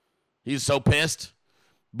marbles. He's so pissed.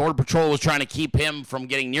 Border Patrol was trying to keep him from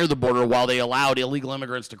getting near the border while they allowed illegal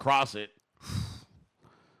immigrants to cross it.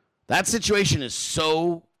 That situation is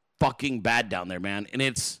so fucking bad down there, man. And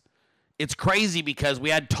it's crazy because we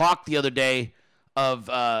had talk the other day of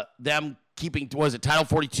them keeping, was it Title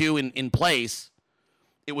 42 in place.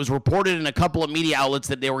 It was reported in a couple of media outlets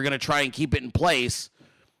that they were going to try and keep it in place,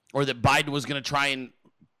 or that Biden was going to try and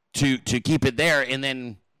to keep it there, and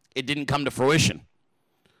then it didn't come to fruition.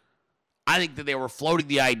 I think that they were floating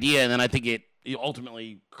the idea, and then I think it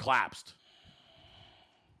ultimately collapsed.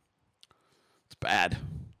 It's bad.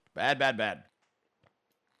 Bad, bad, bad.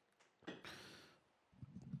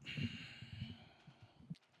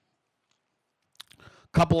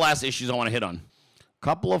 Couple last issues I want to hit on.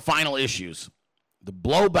 Couple of final issues. The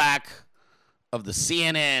blowback of the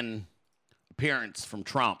CNN appearance from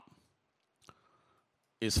Trump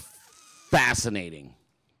is fascinating.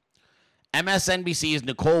 MSNBC's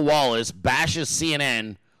Nicole Wallace bashes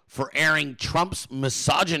CNN for airing Trump's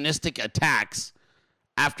misogynistic attacks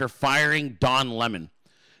after firing Don Lemon.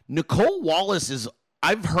 Nicole Wallace is,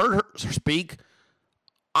 I've heard her speak.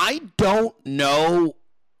 I don't know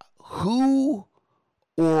who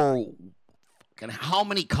or how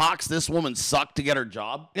many cocks this woman sucked to get her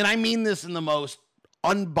job. And I mean this in the most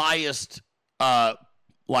unbiased,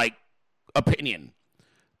 opinion.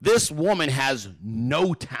 This woman has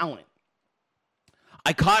no talent.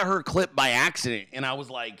 I caught her clip by accident, and I was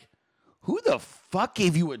like, who the fuck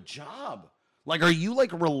gave you a job? Like, are you,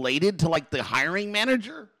 like, related to, like, the hiring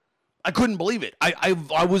manager? I couldn't believe it.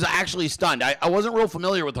 I was actually stunned. I wasn't real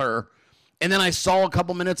familiar with her, and then I saw a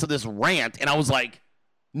couple minutes of this rant, and I was like,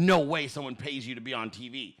 no way someone pays you to be on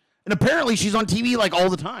TV. And apparently she's on TV, like, all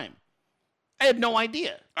the time. I had no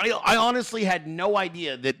idea. I honestly had no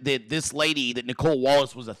idea that this lady, that Nicole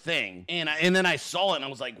Wallace, was a thing. And then I saw it, and I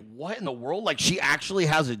was like, what in the world? Like, she actually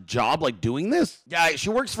has a job, like, doing this? Yeah, she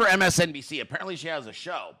works for MSNBC. Apparently she has a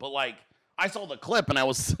show. But, like, I saw the clip, and I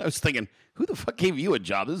was thinking, who the fuck gave you a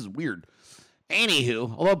job? This is weird.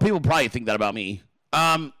 Anywho, although people probably think that about me.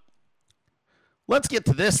 Let's get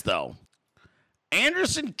to this, though.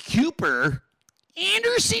 Anderson Cooper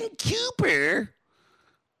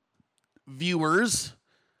viewers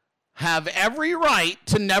have every right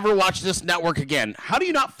to never watch this network again. How do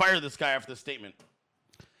you not fire this guy after this statement?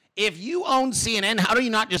 If you own CNN, how do you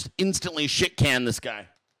not just instantly shit can this guy?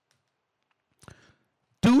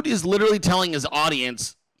 Dude is literally telling his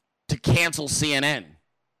audience to cancel CNN.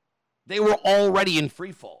 They were already in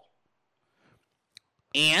freefall.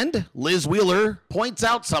 And Liz Wheeler points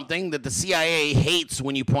out something that the CIA hates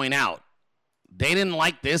when you point out. They didn't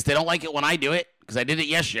like this. They don't like it when I do it, because I did it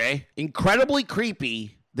yesterday. Incredibly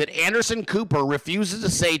creepy that Anderson Cooper refuses to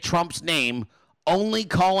say Trump's name, only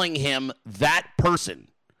calling him that person.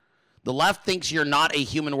 The left thinks you're not a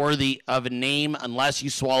human worthy of a name unless you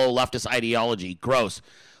swallow leftist ideology. Gross.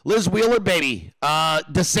 Liz Wheeler, baby.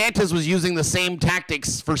 DeSantis was using the same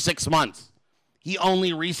tactics for 6 months. He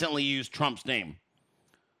only recently used Trump's name.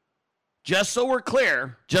 Just so we're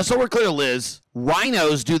clear, Liz,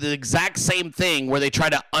 rhinos do the exact same thing where they try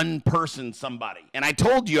to unperson somebody. And I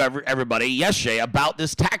told you, everybody, yesterday about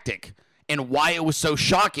this tactic and why it was so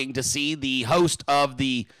shocking to see the host of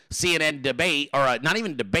the CNN debate, or not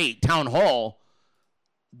even debate, town hall,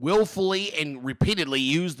 willfully and repeatedly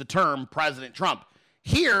use the term President Trump.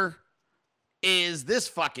 Here is this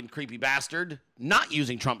fucking creepy bastard not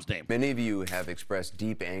using Trump's name. Many of you have expressed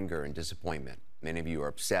deep anger and disappointment. Many of you are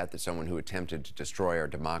upset that someone who attempted to destroy our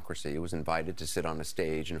democracy was invited to sit on a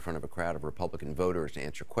stage in front of a crowd of Republican voters to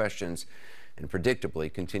answer questions and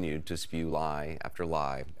predictably continued to spew lie after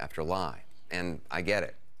lie after lie. And I get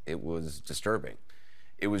it. It was disturbing.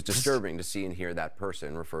 It was disturbing to see and hear that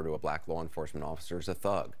person refer to a black law enforcement officer as a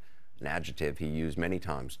thug, an adjective he used many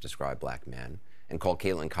times to describe black men, and called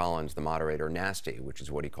Caitlin Collins, the moderator, nasty, which is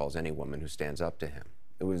what he calls any woman who stands up to him.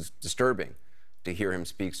 It was disturbing to hear him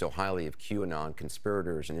speak so highly of QAnon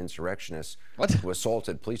conspirators and insurrectionists who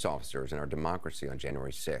assaulted police officers in our democracy on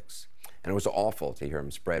January 6th. And it was awful to hear him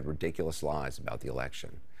spread ridiculous lies about the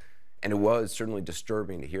election. And it was certainly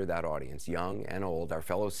disturbing to hear that audience, young and old, our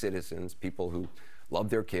fellow citizens, people who love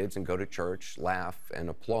their kids and go to church, laugh and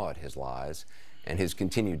applaud his lies and his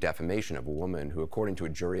continued defamation of a woman who, according to a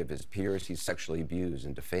jury of his peers, he's sexually abused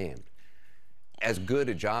and defamed. As good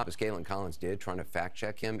a job as Caitlin Collins did trying to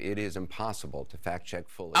fact-check him, it is impossible to fact-check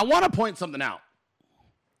fully. I want to point something out.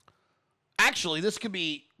 Actually, this could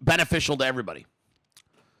be beneficial to everybody.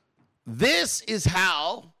 This is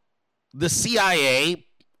how the CIA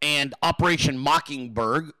and Operation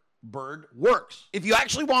Mockingbird works. If you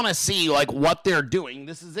actually want to see like what they're doing,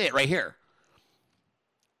 this is it right here.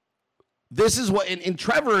 This is what, and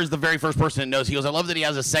Trevor is the very first person that knows. He goes, I love that he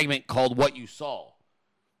has a segment called What You Saw.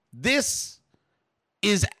 This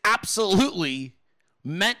is absolutely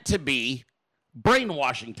meant to be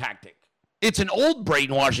brainwashing tactic. It's an old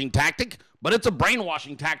brainwashing tactic, but it's a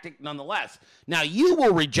brainwashing tactic nonetheless. Now, you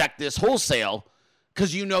will reject this wholesale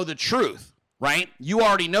because you know the truth, right? You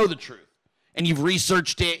already know the truth, and you've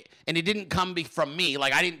researched it, and it didn't come from me.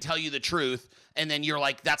 Like, I didn't tell you the truth, and then you're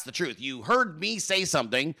like, that's the truth. You heard me say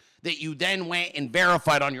something that you then went and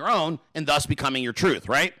verified on your own, and thus becoming your truth,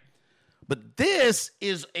 right? But this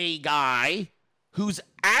is a guy who's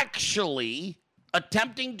actually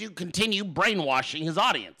attempting to continue brainwashing his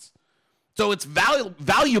audience. So it's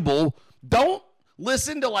valuable. Don't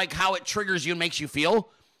listen to like how it triggers you and makes you feel.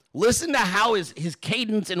 Listen to how his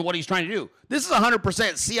cadence and what he's trying to do. This is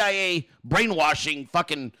 100% CIA brainwashing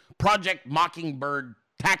fucking Project Mockingbird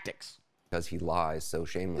tactics. Because he lies so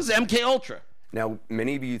shamelessly. This is MK Ultra. Now,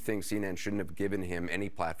 many of you think CNN shouldn't have given him any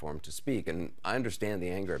platform to speak, and I understand the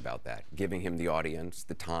anger about that, giving him the audience,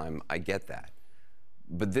 the time, I get that.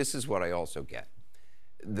 But this is what I also get.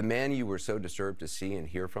 The man you were so disturbed to see and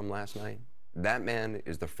hear from last night, that man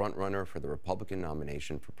is the front runner for the Republican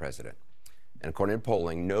nomination for president. And according to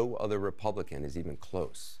polling, no other Republican is even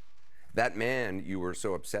close. That man you were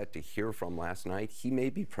so upset to hear from last night, he may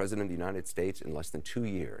be president of the United States in less than 2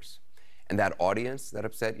 years. And that audience that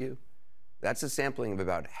upset you, that's a sampling of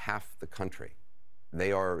about half the country.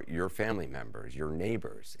 They are your family members, your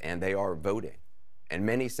neighbors, and they are voting. And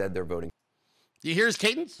many said they're voting. You hear his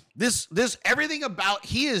cadence? This everything about,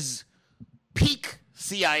 he is peak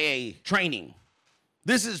CIA training.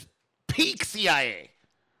 This is peak CIA.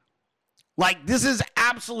 Like, this is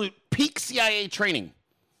absolute peak CIA training.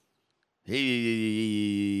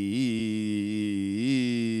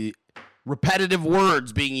 Repetitive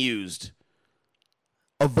words being used.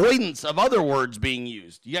 Avoidance of other words being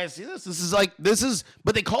used. You guys see this?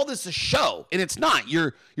 But they call this a show, and it's not.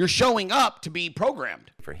 You're showing up to be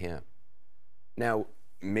programmed. For him. Now,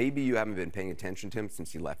 maybe you haven't been paying attention to him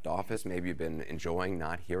since he left office. Maybe you've been enjoying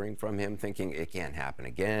not hearing from him, thinking it can't happen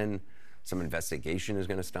again. Some investigation is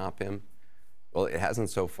going to stop him. Well, it hasn't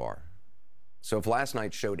so far. So if last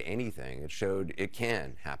night showed anything, it showed it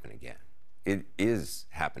can happen again. It is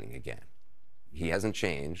happening again. He hasn't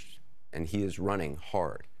changed, and he is running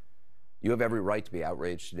hard. You have every right to be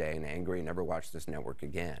outraged today and angry and never watch this network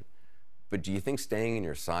again. But do you think staying in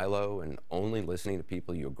your silo and only listening to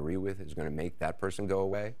people you agree with is going to make that person go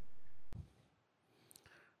away?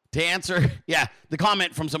 To answer, yeah, the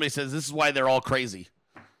comment from somebody says, this is why they're all crazy.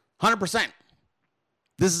 100%.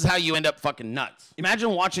 This is how you end up fucking nuts.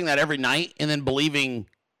 Imagine watching that every night and then believing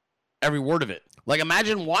every word of it. Like,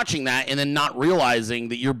 imagine watching that and then not realizing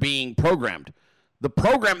that you're being programmed. The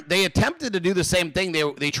program, they attempted to do the same thing.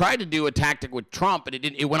 They tried to do a tactic with Trump, and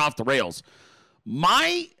it went off the rails.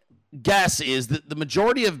 My guess is that the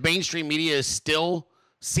majority of mainstream media is still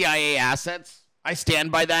CIA assets. I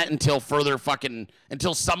stand by that until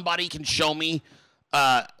somebody can show me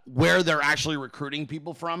where they're actually recruiting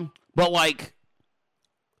people from. But like,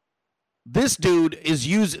 this dude is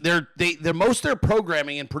using most of their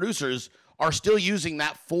programming and producers are still using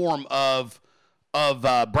that form of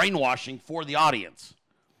brainwashing for the audience.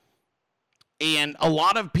 And a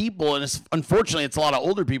lot of people, and unfortunately it's a lot of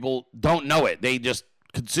older people, don't know it. They just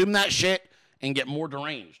consume that shit and get more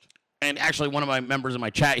deranged. And actually, one of my members in my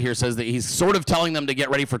chat here says that he's sort of telling them to get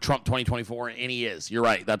ready for Trump 2024, and he is. You're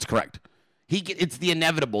right. That's correct. It's the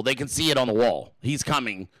inevitable. They can see it on the wall. He's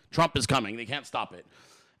coming. Trump is coming. They can't stop it.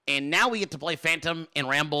 And now we get to play Phantom and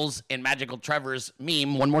Rambles and Magical Trevor's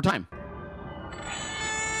meme one more time.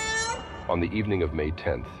 On the evening of May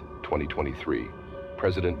 10th, 2023,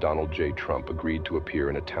 President Donald J. Trump agreed to appear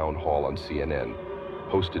in a town hall on CNN,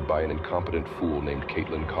 hosted by an incompetent fool named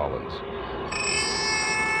Caitlin Collins.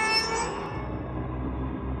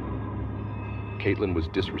 Caitlin was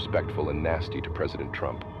disrespectful and nasty to President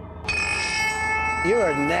Trump. You're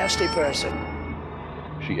a nasty person.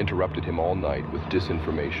 She interrupted him all night with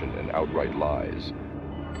disinformation and outright lies.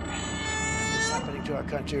 What's happening to our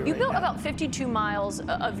country right now? You built about 52 miles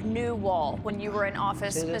of new wall when you were in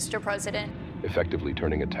office, Mr. President. Effectively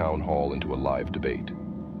turning a town hall into a live debate.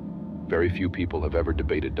 Very few people have ever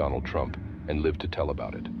debated Donald Trump and lived to tell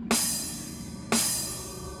about it.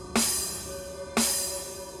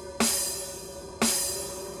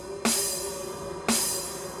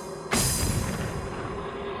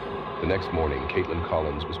 The next morning, Caitlin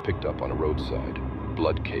Collins was picked up on a roadside,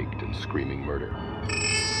 blood-caked and screaming murder.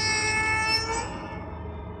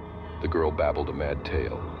 The girl babbled a mad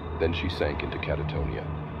tale, then she sank into catatonia.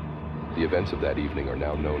 The events of that evening are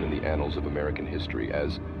now known in the annals of American history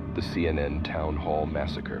as the CNN Town Hall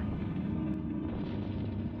Massacre.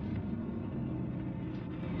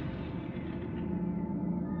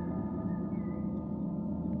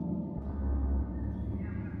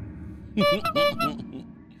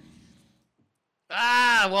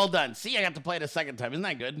 Well done. See, I got to play it a second time. Isn't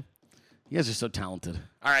that good? You guys are so talented.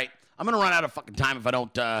 All right, I'm gonna run out of fucking time if I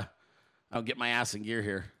don't get my ass in gear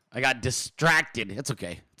here. I got distracted. It's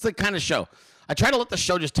okay. It's the kind of show. I try to let the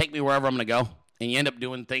show just take me wherever I'm gonna go, and you end up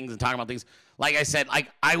doing things and talking about things. Like I said, I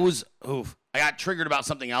got triggered about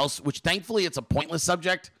something else, which thankfully it's a pointless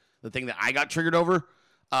subject. The thing that I got triggered over,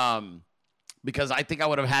 because I think I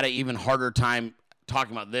would have had an even harder time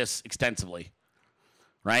talking about this extensively,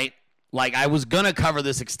 right? Like, I was going to cover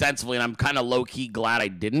this extensively, and I'm kind of low-key glad I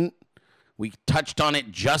didn't. We touched on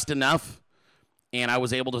it just enough, and I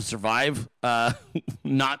was able to survive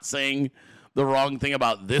not saying the wrong thing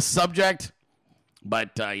about this subject.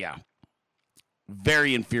 But, yeah,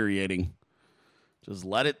 very infuriating. Just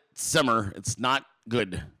let it simmer. It's not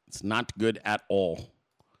good. It's not good at all.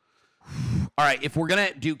 All right, if we're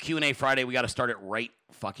going to do Q&A Friday, we got to start it right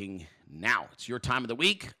fucking now. It's your time of the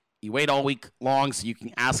week. You wait all week long so you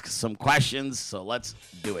can ask some questions, so let's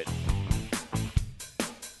do it.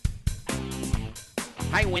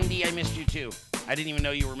 Hi, Wendy. I missed you, too. I didn't even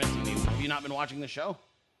know you were missing me. Have you not been watching the show?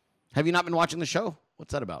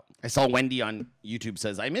 What's that about? I saw Wendy on YouTube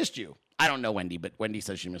says, I missed you. I don't know Wendy, but Wendy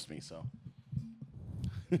says she missed me, so.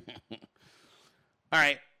 All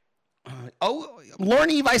right. Lauren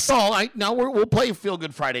Eve, I saw. Now we'll play Feel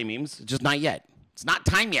Good Friday memes. Just not yet. It's not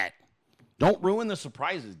time yet. Don't ruin the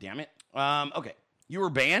surprises, damn it. Okay. You were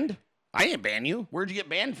banned? I didn't ban you. Where'd you get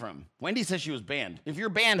banned from? Wendy says she was banned. If you're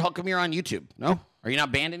banned, how come you're on YouTube? No? Are you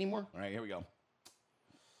not banned anymore? All right, here we go.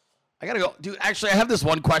 I gotta go. Dude, actually, I have this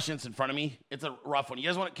one question that's in front of me. It's a rough one.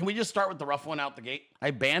 You guys can we just start with the rough one out the gate? I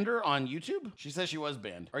banned her on YouTube? She says she was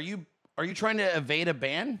banned. Are you trying to evade a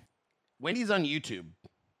ban? Wendy's on YouTube.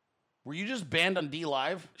 Were you just banned on D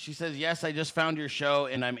Live? She says, yes, I just found your show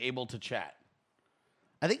and I'm able to chat.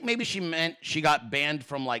 I think maybe she meant she got banned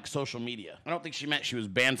from, like, social media. I don't think she meant she was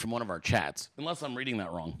banned from one of our chats, unless I'm reading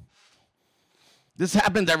that wrong. This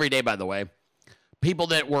happens every day, by the way. People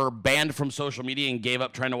that were banned from social media and gave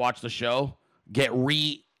up trying to watch the show get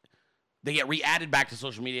re-added back to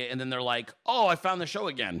social media, and then they're like, oh, I found the show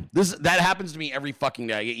again. That happens to me every fucking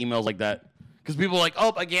day. I get emails like that. Because people are like,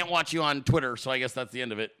 oh, I can't watch you on Twitter, so I guess that's the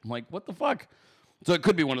end of it. I'm like, what the fuck? So it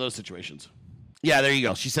could be one of those situations. Yeah, there you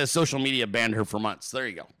go. She says social media banned her for months. There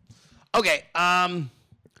you go. Okay. I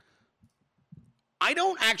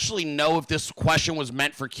don't actually know if this question was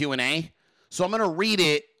meant for Q&A, so I'm going to read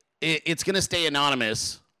it. It's going to stay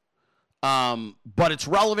anonymous, but it's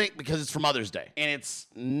relevant because it's for Mother's Day, and it's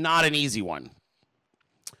not an easy one.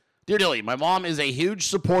 Dear Dilley, my mom is a huge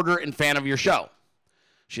supporter and fan of your show.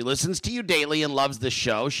 She listens to you daily and loves this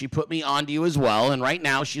show. She put me onto you as well, and right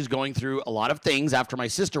now she's going through a lot of things after my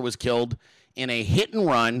sister was killed in a hit and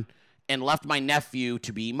run and left my nephew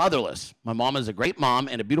to be motherless. My mom is a great mom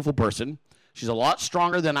and a beautiful person. She's a lot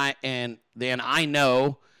stronger than I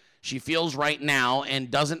know she feels right now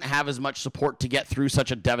and doesn't have as much support to get through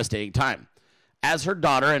such a devastating time. As her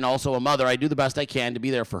daughter and also a mother, I do the best I can to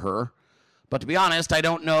be there for her. But to be honest, I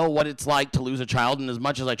don't know what it's like to lose a child, and as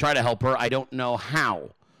much as I try to help her, I don't know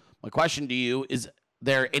how. My question to you, is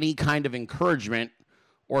there any kind of encouragement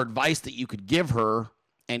or advice that you could give her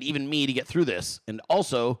and even me to get through this? And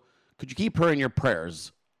also, could you keep her in your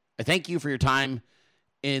prayers? I thank you for your time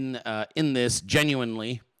in this,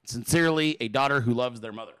 genuinely. Sincerely, a daughter who loves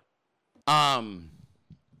their mother.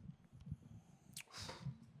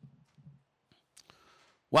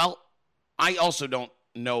 Well, I also don't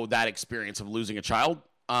know that experience of losing a child.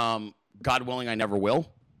 God willing, I never will.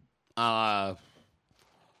 The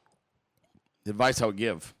advice I would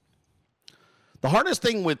give. The hardest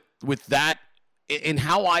thing with that and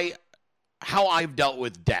how I've dealt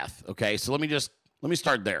with death. Okay, so let me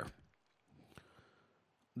start there.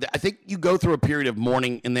 I think you go through a period of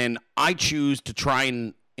mourning, and then I choose to try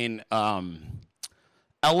and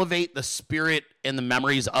elevate the spirit and the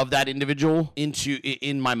memories of that individual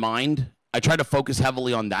in my mind. I try to focus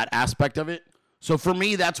heavily on that aspect of it. So for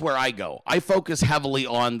me, that's where I go. I focus heavily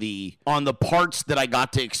on the parts that I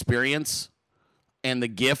got to experience and the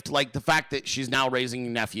gift, like the fact that she's now raising a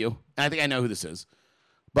nephew. And I think I know who this is.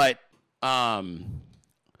 But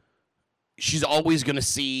she's always going to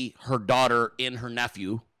see her daughter in her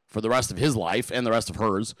nephew for the rest of his life and the rest of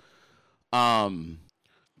hers. Yeah,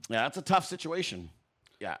 that's a tough situation.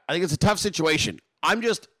 Yeah, I think it's a tough situation.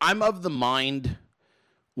 I'm of the mind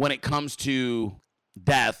when it comes to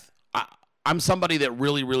death, I'm somebody that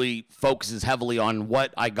really, really focuses heavily on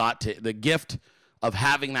what I got to, the gift of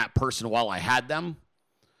having that person while I had them.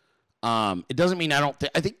 It doesn't mean I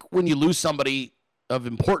think when you lose somebody of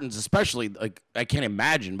importance, especially, like, I can't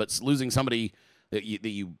imagine, but losing somebody that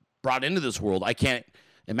you brought into this world, I can't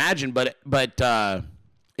imagine, but it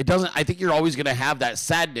doesn't, I think you're always going to have that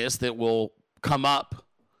sadness that will come up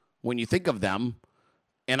when you think of them.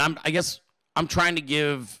 And I guess I'm trying to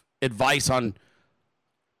give advice on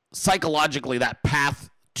psychologically that path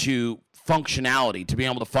to functionality, to being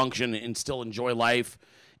able to function and still enjoy life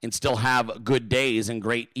and still have good days and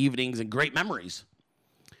great evenings and great memories.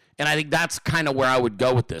 And I think that's kind of where I would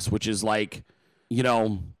go with this, which is like, you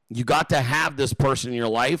know, you got to have this person in your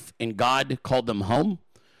life and God called them home.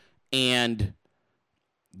 And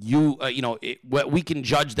we can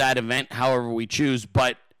judge that event however we choose,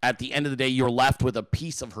 but at the end of the day, you're left with a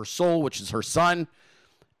piece of her soul, which is her son,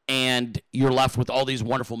 and you're left with all these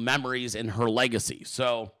wonderful memories and her legacy.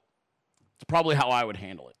 So it's probably how I would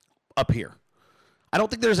handle it up here. I don't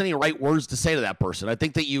think there's any right words to say to that person. I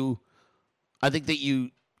think that you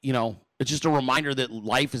know, it's just a reminder that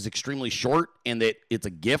life is extremely short and that it's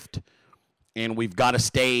a gift, and we've got to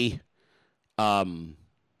stay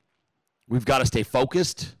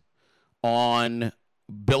focused on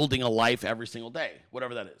building a life every single day,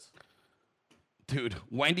 whatever that is. Dude,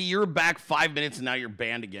 Wendy, you're back 5 minutes and now you're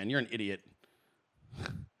banned again. You're an idiot.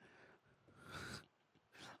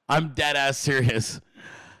 I'm dead ass serious.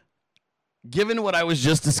 Given what I was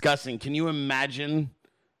just discussing, can you imagine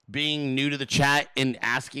being new to the chat and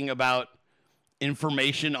asking about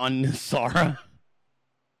information on Nisara?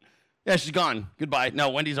 Yeah, she's gone. Goodbye. No,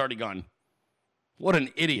 Wendy's already gone. What an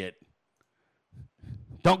idiot.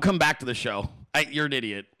 Don't come back to the show. You're an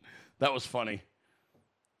idiot. That was funny.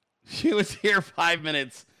 She was here 5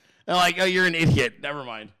 minutes. And like, oh, you're an idiot. Never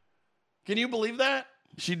mind. Can you believe that?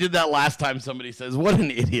 She did that last time somebody says, what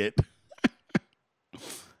an idiot.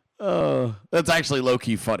 Oh, that's actually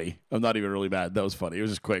low-key funny. I'm not even really mad. That was funny. It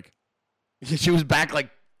was just quick. She was back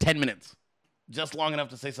like 10 minutes. Just long enough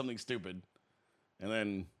to say something stupid. And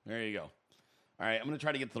then, there you go. All right, I'm going to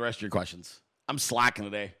try to get to the rest of your questions. I'm slacking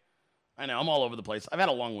today. I know, I'm all over the place. I've had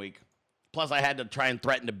a long week. Plus, I had to try and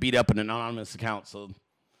threaten to beat up an anonymous account, so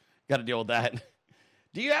got to deal with that.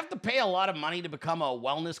 Do you have to pay a lot of money to become a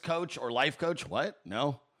wellness coach or life coach? What?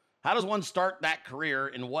 No. How does one start that career,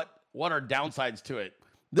 and what are downsides to it?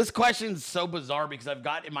 This question is so bizarre because I've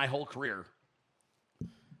got in my whole career.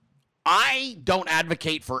 I don't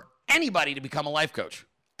advocate for anybody to become a life coach.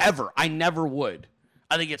 Ever. I never would.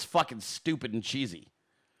 I think it's fucking stupid and cheesy.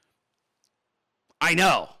 I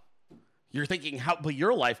know. You're thinking, but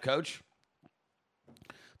you're a life coach.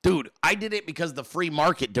 Dude, I did it because the free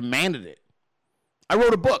market demanded it. I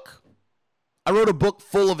wrote a book. I wrote a book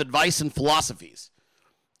full of advice and philosophies.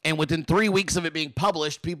 And within 3 weeks of it being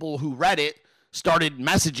published, people who read it started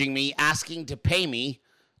messaging me, asking to pay me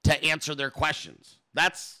to answer their questions.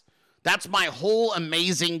 That's my whole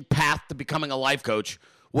amazing path to becoming a life coach,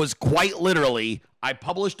 was quite literally, I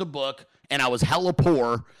published a book, and I was hella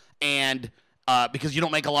poor, and because you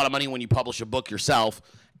don't make a lot of money when you publish a book yourself,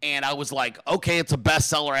 and I was like, okay, it's a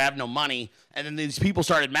bestseller, I have no money, and then these people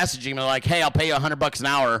started messaging me like, hey, I'll pay you $100 an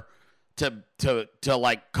hour to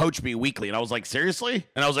like coach me weekly. And I was like, seriously?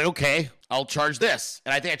 And I was like, okay, I'll charge this.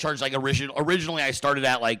 And I think I charged like originally I started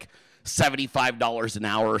at like $75 an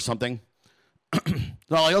hour or something. So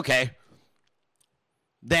I'm like, okay.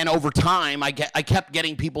 Then over time, I kept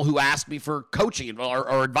getting people who asked me for coaching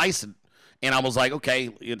or advice. And I was like, okay,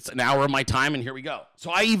 it's an hour of my time, and here we go. So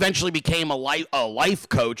I eventually became a life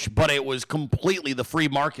coach, but it was completely the free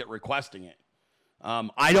market requesting it.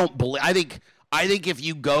 I think if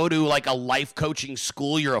you go to like a life coaching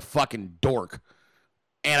school, you're a fucking dork.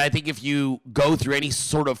 And I think if you go through any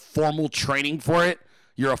sort of formal training for it,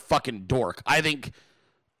 you're a fucking dork. I think,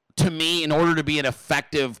 to me, in order to be an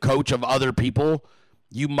effective coach of other people,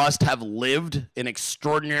 you must have lived an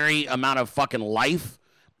extraordinary amount of fucking life,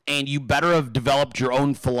 and you better have developed your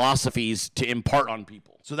own philosophies to impart on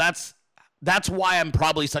people. So that's why I'm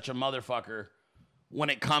probably such a motherfucker when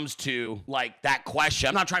it comes to like that question.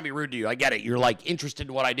 I'm not trying to be rude to you. I get it. You're like interested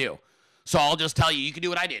in what I do. So I'll just tell you, you can do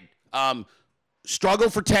what I did. Struggle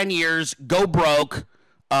for 10 years, go broke,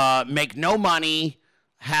 make no money,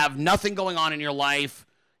 have nothing going on in your life,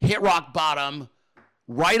 hit rock bottom,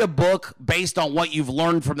 write a book based on what you've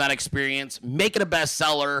learned from that experience, make it a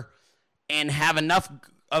bestseller, and have enough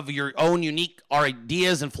of your own unique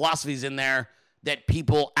ideas and philosophies in there that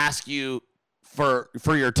people ask you for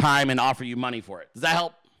your time and offer you money for it. Does that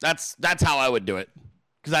help? That's how I would do it,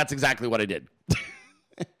 because that's exactly what I did.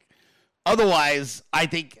 Otherwise, I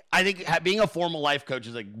think being a formal life coach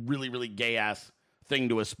is a really, really gay-ass thing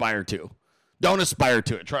to aspire to. Don't aspire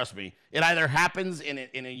to it, trust me. It either happens and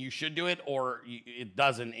you should do it, or it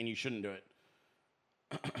doesn't and you shouldn't do it.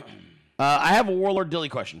 I have a Warlord Dilley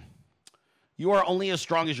question. You are only as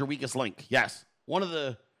strong as your weakest link. Yes. One of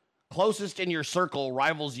the closest in your circle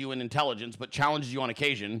rivals you in intelligence, but challenges you on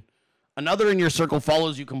occasion. Another in your circle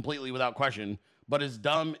follows you completely without question, but is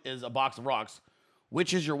dumb as a box of rocks.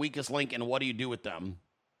 Which is your weakest link, and what do you do with them?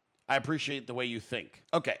 I appreciate the way you think.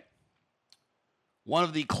 Okay. One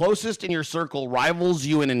of the closest in your circle rivals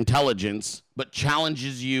you in intelligence, but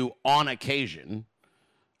challenges you on occasion.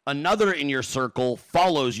 Another in your circle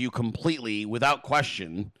follows you completely without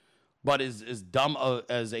question, but is dumb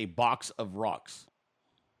as a box of rocks.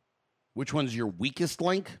 Which one's your weakest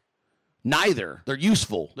link? Neither. They're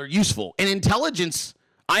useful. In intelligence,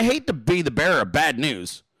 I hate to be the bearer of bad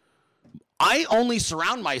news. I only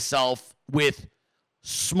surround myself with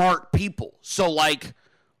smart people. So, like,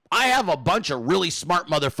 I have a bunch of really smart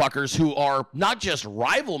motherfuckers who are not just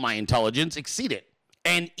rival my intelligence, exceed it.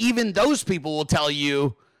 And even those people will tell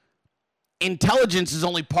you intelligence is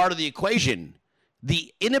only part of the equation.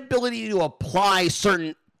 The inability to apply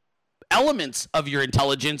certain elements of your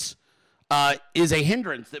intelligence is a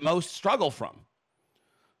hindrance that most struggle from.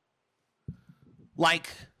 Like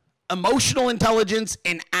emotional intelligence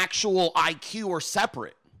and actual IQ are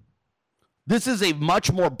separate. This is a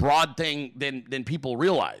much more broad thing than people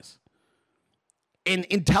realize. And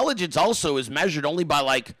intelligence also is measured only by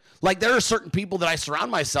like there are certain people that I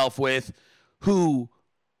surround myself with who,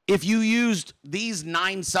 if you used these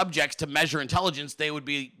 9 subjects to measure intelligence, they would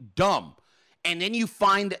be dumb. And then you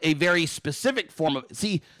find a very specific form of,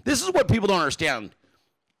 see, this is what people don't understand.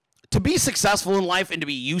 To be successful in life and to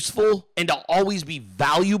be useful and to always be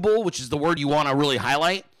valuable, which is the word you want to really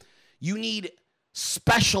highlight, you need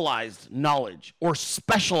specialized knowledge or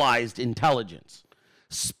specialized intelligence.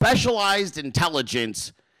 Specialized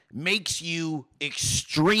intelligence makes you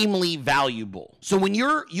extremely valuable. So when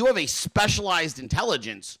you have a specialized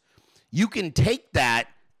intelligence, you can take that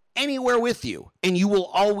anywhere with you and you will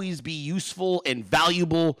always be useful and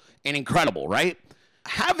valuable and incredible, right?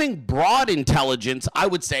 Having broad intelligence, I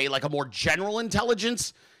would say, like a more general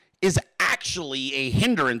intelligence, is actually a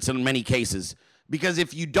hindrance in many cases. Because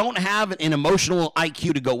if you don't have an emotional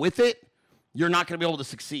IQ to go with it, you're not going to be able to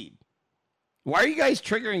succeed. Why are you guys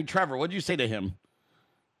triggering Trevor? What did you say to him?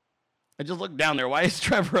 I just looked down there. Why is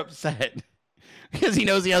Trevor upset? Because he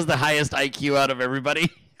knows he has the highest IQ out of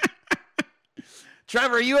everybody.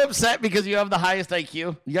 Trevor, are you upset because you have the highest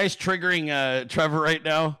IQ? You guys triggering Trevor right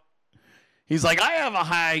now? He's like, I have a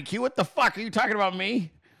high IQ. What the fuck? Are you talking about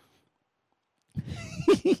me?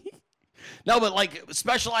 No, but like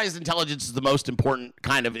specialized intelligence is the most important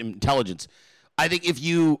kind of intelligence. I think if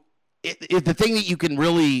the thing that you can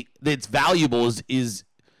really, that's valuable is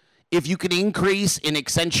if you can increase and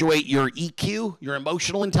accentuate your EQ, your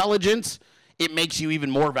emotional intelligence, it makes you even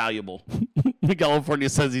more valuable. California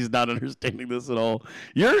says he's not understanding this at all.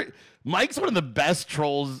 Mike's one of the best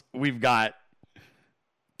trolls we've got.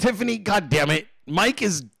 Tiffany, goddammit, Mike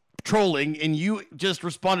is trolling, and you just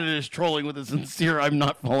responded to his trolling with a sincere, I'm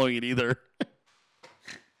not following it either.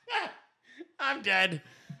 I'm dead.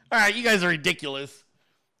 All right, you guys are ridiculous.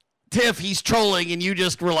 Tiff, he's trolling, and you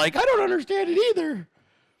just were like, I don't understand it either.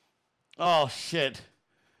 Oh, shit.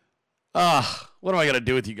 What am I going to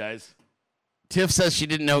do with you guys? Tiff says she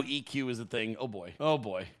didn't know EQ is a thing. Oh, boy. Oh,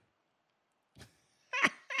 boy.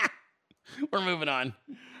 We're moving on.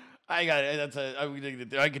 I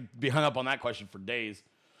could be hung up on that question for days.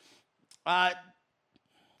 All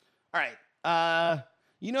right.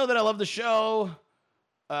 You know that I love the show.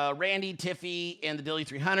 Randy, Tiffy, and the Dilley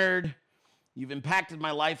 300. You've impacted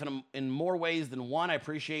my life in more ways than one. I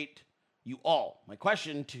appreciate you all. My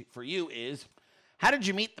question for you is, how did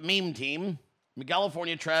you meet the meme team?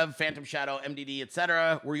 California, Trev, Phantom Shadow, MDD,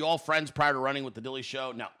 etc. Were you all friends prior to running with the Dilley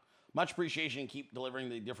Show? No. Much appreciation. Keep delivering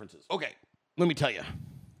the differences. Okay, let me tell you.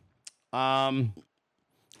 I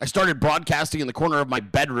started broadcasting in the corner of my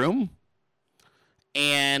bedroom,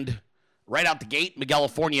 and right out the gate,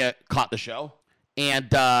 California caught the show, and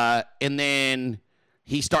then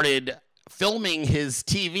he started filming his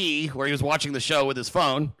TV where he was watching the show with his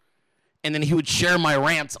phone, and then he would share my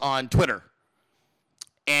rants on Twitter,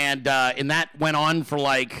 and that went on for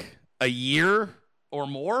like a year or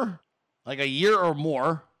more.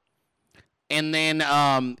 And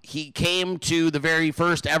then he came to the very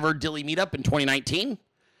first ever Dilley meetup in 2019,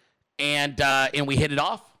 and we hit it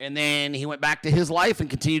off. And then he went back to his life and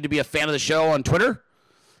continued to be a fan of the show on Twitter.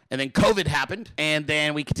 And then COVID happened, and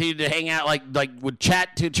then we continued to hang out, like would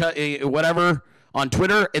chat to whatever on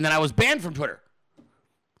Twitter. And then I was banned from Twitter.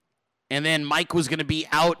 And then Mike was going to be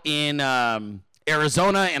out in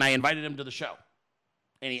Arizona, and I invited him to the show,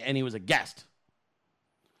 and he was a guest.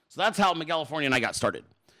 So that's how California and I got started.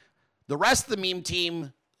 The rest of the meme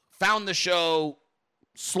team found the show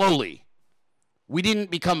slowly. We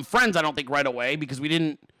didn't become friends, I don't think, right away because we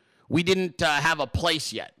didn't have a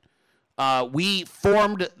place yet. We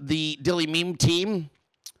formed the Dilley meme team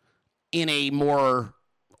in a more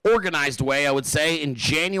organized way, I would say, in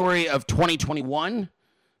January of 2021,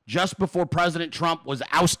 just before President Trump was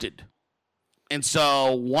ousted. And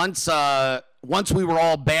so once we were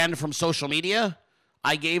all banned from social media,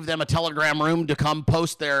 I gave them a Telegram room to come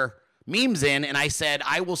post their memes in, and I said,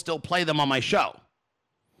 I will still play them on my show.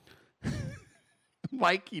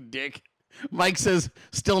 Mike, you dick. Mike says,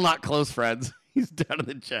 still not close friends. He's down in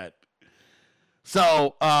the chat.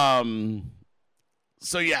 So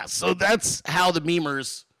that's how the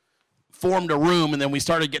memers formed a room, and then we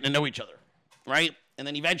started getting to know each other, right? And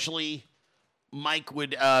then eventually Mike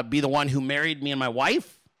would be the one who married me and my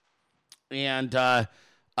wife, and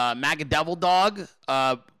MAGA Devil Dog.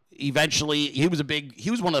 Eventually, he was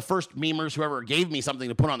one of the first memers who ever gave me something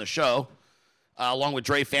to put on the show, along with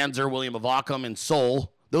Dre Fanzer, William Avacum, and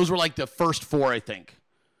Soul. Those were like the first 4, I think.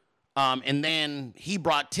 And then he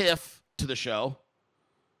brought Tiff to the show,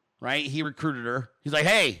 right? He recruited her. He's like,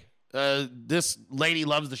 hey, this lady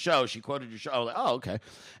loves the show. She quoted your show. I was like, oh, okay.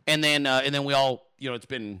 And then we all,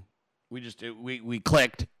 we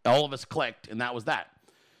clicked. All of us clicked, and that was that.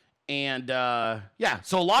 And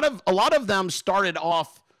so a lot of them started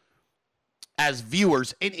off as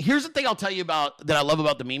viewers. And here's the thing I'll tell you that I love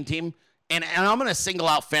about the meme team. And I'm going to single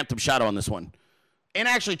out Phantom Shadow on this one. And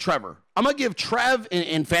actually Trevor. I'm going to give Trev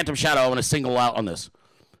and Phantom Shadow, I want to single out on this.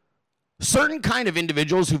 Certain kind of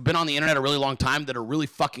individuals who've been on the internet a really long time that are really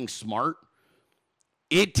fucking smart,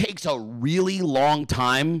 it takes a really long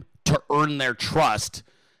time to earn their trust,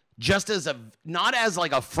 just as not as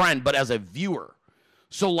like a friend, but as a viewer.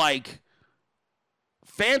 So like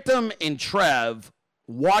Phantom and Trev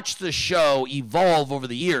watched the show evolve over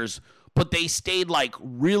the years, but they stayed like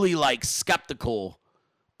really like skeptical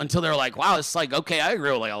until they're like, wow, it's like, okay, I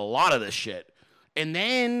agree with like a lot of this shit. And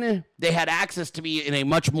then they had access to me in a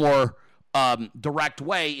much more direct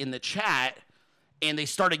way in the chat, and they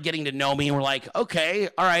started getting to know me and were like, okay,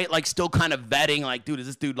 all right, like still kind of vetting, like, dude, is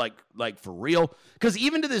this dude like for real? Because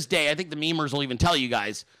even to this day, I think the memers will even tell you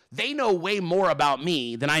guys, they know way more about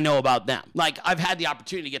me than I know about them. Like, I've had the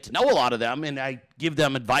opportunity to get to know a lot of them, and I give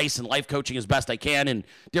them advice and life coaching as best I can and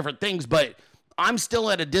different things, but I'm still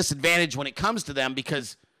at a disadvantage when it comes to them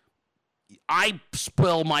because I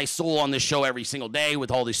spill my soul on this show every single day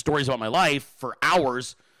with all these stories about my life for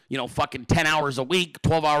hours, fucking 10 hours a week,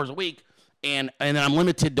 12 hours a week. And then I'm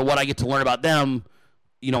limited to what I get to learn about them,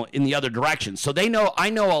 in the other direction. So I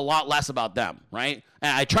know a lot less about them, right?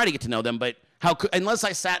 And I try to get to know them, but unless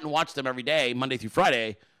I sat and watched them every day, Monday through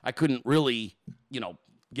Friday, I couldn't really,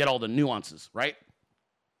 get all the nuances, right?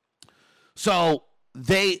 So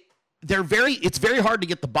it's very hard to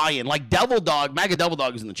get the buy-in. Like Devil Dog, MAGA Devil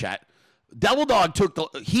Dog is in the chat. Devil Dog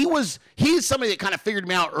he's somebody that kind of figured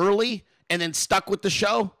me out early and then stuck with the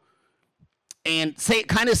show. And say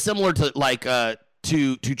kind of similar to like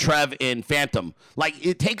to Trev and Phantom. Like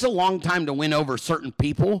it takes a long time to win over certain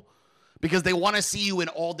people because they want to see you in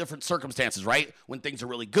all different circumstances, right? When things are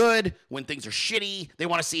really good, when things are shitty, they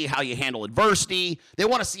want to see how you handle adversity. They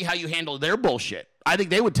want to see how you handle their bullshit. I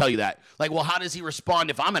think they would tell you that. Like, well, how does he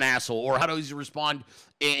respond if I'm an asshole? Or how does he respond?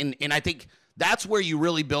 And I think that's where you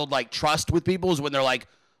really build like trust with people is when they're like,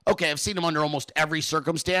 okay, I've seen him under almost every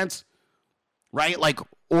circumstance, right? Like,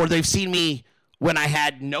 or they've seen me when I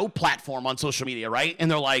had no platform on social media, right? And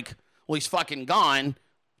they're like, well, he's fucking gone.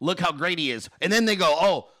 Look how great he is. And then they go,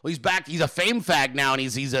 oh, well, he's back. He's a fame fag now, and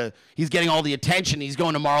he's getting all the attention. He's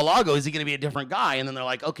going to Mar-a-Lago. Is he going to be a different guy? And then they're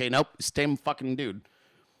like, okay, nope, same fucking dude.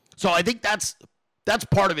 So I think that's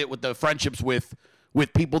part of it with the friendships with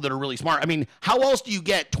people that are really smart. I mean, how else do you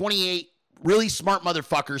get 28 really smart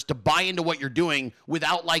motherfuckers to buy into what you're doing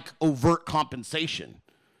without, like, overt compensation?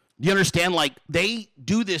 Do you understand? Like, they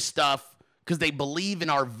do this stuff because they believe in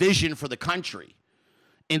our vision for the country.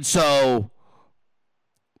 And so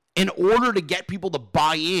in order to get people to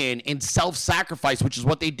buy in and self-sacrifice, which is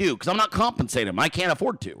what they do, because I'm not compensating them. I can't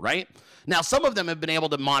afford to, right? Now, some of them have been able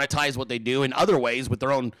to monetize what they do in other ways with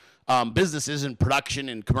their own businesses and production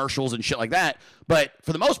and commercials and shit like that. But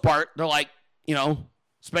for the most part, they're like,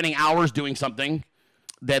 spending hours doing something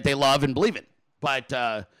that they love and believe in. But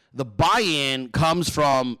the buy-in comes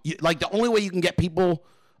from, like, the only way you can get people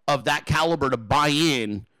of that caliber to buy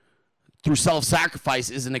in through self-sacrifice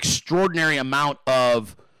is an extraordinary amount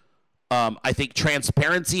of, I think,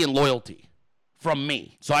 transparency and loyalty from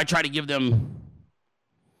me. So I try to give them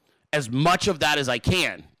as much of that as I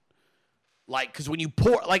can. Like, because when you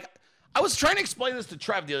pour, like, I was trying to explain this to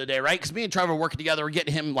Trev the other day, right? Because me and Trev were working together. We're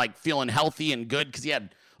getting him, like, feeling healthy and good because he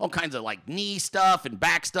had all kinds of, like, knee stuff and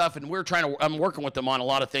back stuff. And I'm working with him on a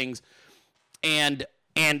lot of things and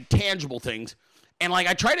tangible things. And, like,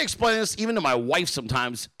 I try to explain this even to my wife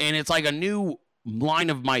sometimes, and it's like a new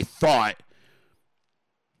line of my thought.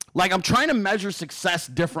 Like, I'm trying to measure success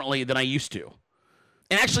differently than I used to.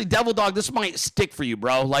 And actually, Devil Dog, this might stick for you,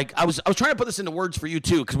 bro. Like, I was trying to put this into words for you,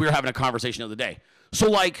 too, because we were having a conversation the other day.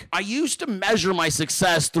 So, like, I used to measure my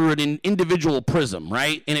success through an individual prism,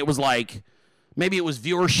 right? And it was like, maybe it was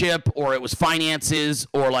viewership, or it was finances,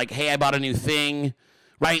 or like, hey, I bought a new thing.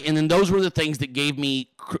 Right, and then those were the things that gave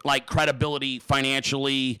me, like, credibility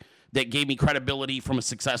financially, that gave me credibility from a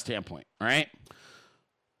success standpoint, all right?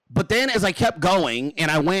 But then as I kept going,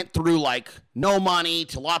 and I went through, like, no money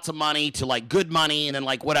to lots of money to, like, good money, and then,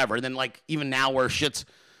 like, whatever. And then, like, even now where shit's,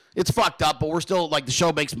 It's fucked up, but we're still, like, the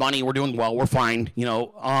show makes money. We're doing well. We're fine, you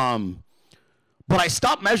know. But I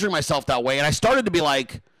stopped measuring myself that way, and I started to be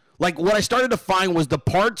like what I started to find was the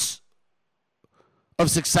parts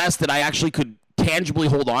of success that I actually could tangibly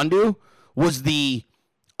hold on to was it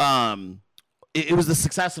was the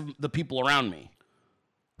success of the people around me.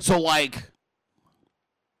 So, like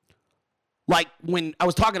when I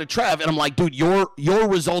was talking to Trev, and I'm like, dude, your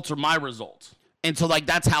results are my results. And so, like,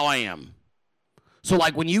 that's how I am. So,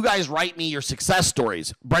 like, when you guys write me your success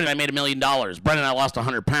stories, Brenden, I made $1 million. Brenden, I lost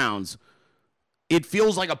 100 pounds. It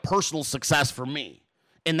feels like a personal success for me.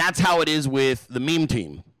 And that's how it is with the meme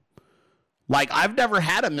team. Like, I've never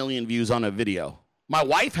had 1 million views on a video. My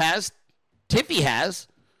wife has. Tiffy has.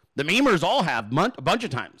 The memers all have a bunch of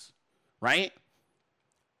times, right?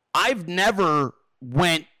 I've never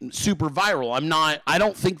went super viral. I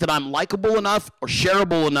don't think that I'm likable enough or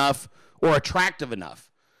shareable enough or attractive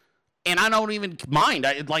enough. And I don't even mind.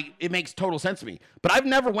 It makes total sense to me. But I've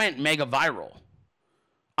never went mega viral.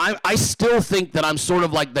 I still think that I'm sort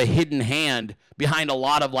of like the hidden hand behind a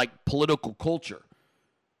lot of, like, political culture.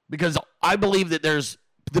 Because I believe that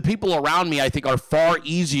the people around me, I think, are far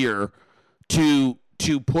easier to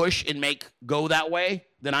push and make go that way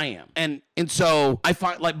than I am. And so I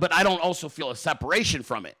find, like, but I don't also feel a separation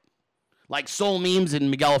from it. Like Soul Memes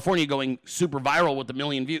in California going super viral with 1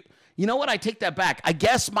 million views. You know what? I take that back. I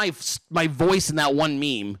guess my voice in that one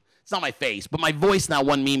meme, it's not my face, but my voice in that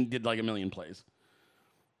one meme did like 1 million plays.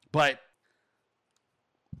 But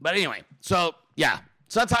anyway, so yeah.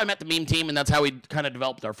 So that's how I met the meme team, and that's how we kind of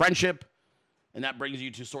developed our friendship. And that brings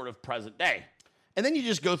you to sort of present day. And then you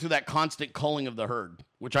just go through that constant culling of the herd,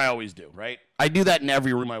 which I always do, right? I do that in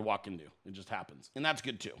every room I walk into. It just happens. And that's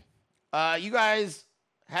good too. You guys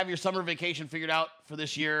have your summer vacation figured out for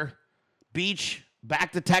this year. Beach,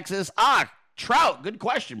 back to Texas. Trout, good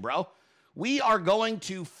question, bro. We are going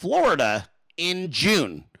to Florida in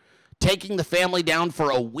June, taking the family down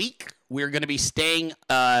for a week. We're going to be staying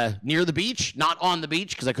near the beach, not on the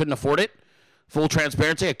beach because I couldn't afford it. Full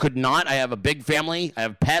transparency, I could not. I have a big family. I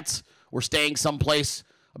have pets. We're staying someplace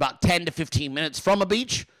about 10 to 15 minutes from a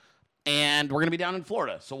beach, and we're going to be down in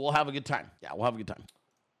Florida, so we'll have a good time. Yeah, we'll have a good time.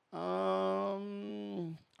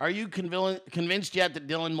 Are you convinced yet that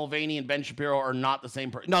Dylan Mulvaney and Ben Shapiro are not the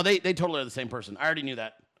same person? No, they totally are the same person. I already knew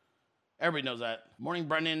that. Everybody knows that. Morning,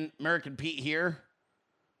 Brenden. American Pete here.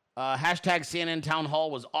 Hashtag CNN Town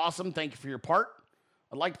Hall was awesome. Thank you for your part.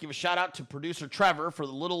 I'd like to give a shout out to producer Trevor for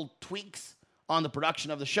the little tweaks on the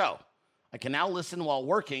production of the show. I can now listen while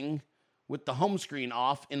working with the home screen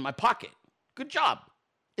off in my pocket. Good job.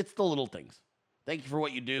 It's the little things. Thank you for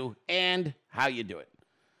what you do and how you do it.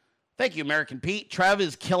 Thank you, American Pete. Trev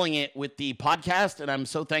is killing it with the podcast, and I'm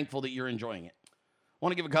so thankful that you're enjoying it. I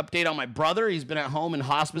want to give an update on my brother. He's been at home in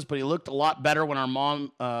hospice, but he looked a lot better when our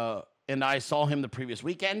mom and I saw him the previous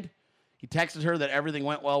weekend. He texted her that everything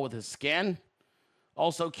went well with his scan.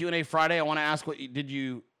 Also, Q&A Friday, I want to ask did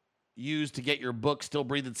you use to get your book Still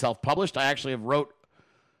Breathe Itself published? I actually have wrote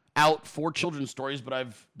out 4 children's stories, but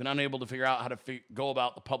I've been unable to figure out how to go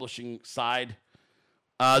about the publishing side.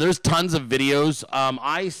 There's tons of videos.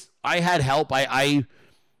 I had help. A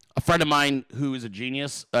friend of mine who is a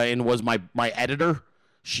genius and was my editor,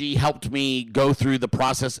 she helped me go through the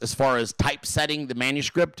process as far as typesetting the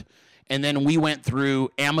manuscript. And then we went through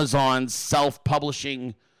Amazon's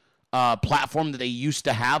self-publishing platform that they used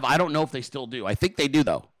to have. I don't know if they still do. I think they do,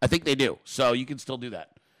 though. I think they do. So you can still do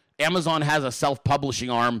that. Amazon has a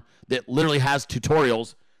self-publishing arm that literally has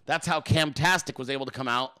tutorials. That's how Camtastic was able to come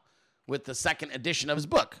out with the second edition of his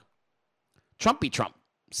book. Trumpy Trump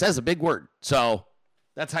says a big word. So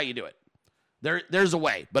that's how you do it. There's a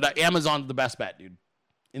way. But Amazon's the best bet, dude,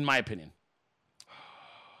 in my opinion.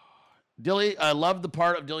 Dilley, I love the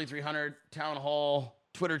part of Dilley 300 Town Hall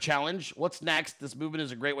Twitter challenge. What's next? This movement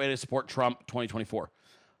is a great way to support Trump 2024.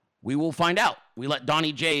 We will find out. We let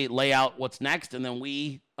Donnie J lay out what's next, and then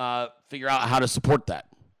we figure out how to support that.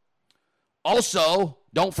 Also,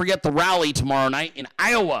 don't forget the rally tomorrow night in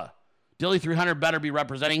Iowa. Dilley 300 better be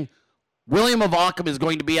representing. William of Ockham is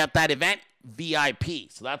going to be at that event,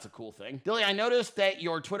 VIP. So that's a cool thing. Dilley, I noticed that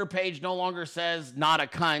your Twitter page no longer says not a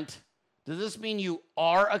cunt. Does this mean you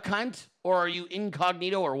are a cunt, or are you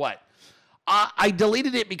incognito, or what? I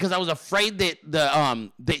deleted it because I was afraid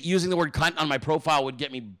that that using the word cunt on my profile would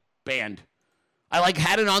get me banned. I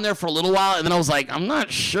had it on there for a little while, and then I was like, I'm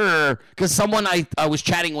not sure, because someone I was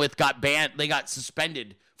chatting with got banned. They got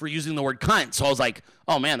suspended for using the word cunt. So I was like,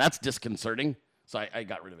 oh man, that's disconcerting. So I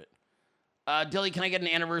got rid of it. Dilley, can I get an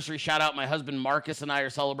anniversary shout out? My husband Marcus and I are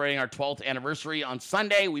celebrating our 12th anniversary on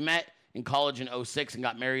Sunday. We met in college in 2006 and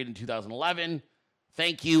got married in 2011.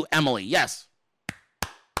 Thank you, Emily. Yes.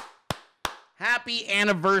 Happy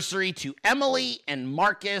anniversary to Emily and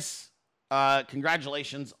Marcus.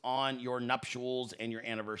 Congratulations on your nuptials and your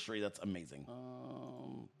anniversary. That's amazing.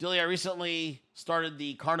 Dilley, I recently started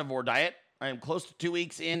the carnivore diet. I am close to 2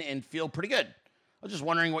 weeks in and feel pretty good. I was just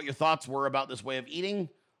wondering what your thoughts were about this way of eating.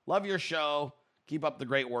 Love your show. Keep up the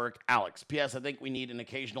great work. Alex. P.S. I think we need an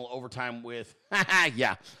occasional overtime with...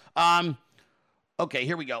 yeah. Okay,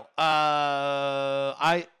 here we go.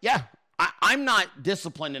 I'm not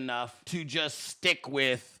disciplined enough to just stick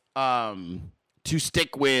with the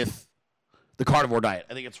carnivore diet.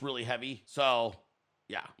 I think it's really heavy. So,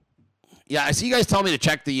 yeah. Yeah, I see you guys tell me to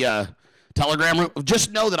check the Telegram room.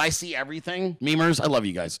 Just know that I see everything. Memers, I love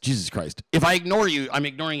you guys. Jesus Christ. If I ignore you, I'm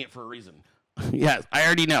ignoring it for a reason. Yeah, I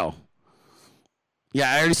already know.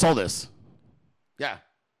 Yeah, I already saw this. Yeah.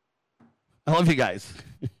 I love you guys.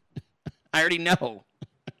 I already know.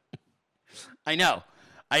 I know.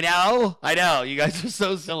 You guys are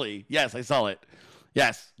so silly. Yes, I saw it.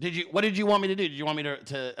 Yes. What did you want me to do? Did you want me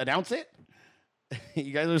to announce it?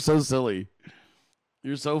 You guys are so silly.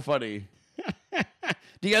 You're so funny.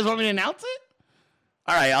 Do you guys want me to announce it?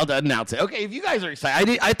 All right, I'll announce it. Okay, if you guys are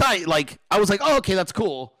excited. I thought I was like, oh, okay, that's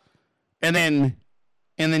cool. And then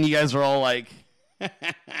you guys are all like,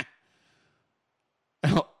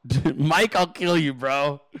 oh, dude, Mike, I'll kill you,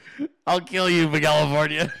 bro. I'll kill you for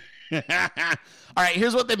California. All right,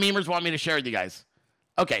 here's what the memers want me to share with you guys.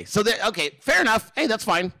 Okay, so fair enough. Hey, that's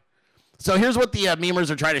fine. So here's what the memers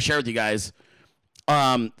are trying to share with you guys.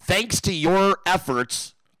 Thanks to your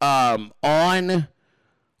efforts on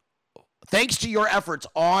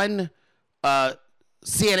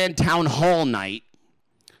CNN Town Hall night,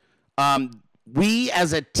 we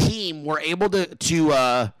as a team were able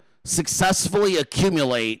to successfully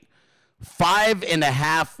accumulate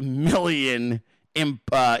 5.5 million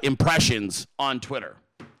impressions on Twitter.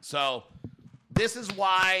 So this is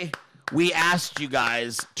why we asked you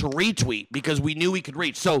guys to retweet, because we knew we could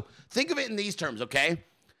reach. So think of it in these terms, okay?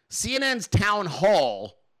 CNN's Town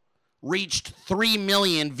Hall reached 3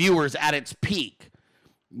 million viewers at its peak.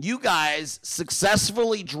 You guys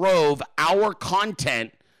successfully drove our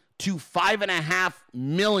content to 5.5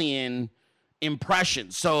 million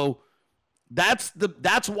impressions. So that's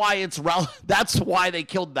why that's why they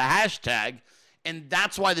killed the hashtag, and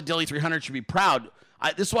that's why the Dilley 300 should be proud.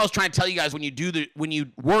 This is what I was trying to tell you guys. When you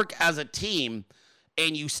work as a team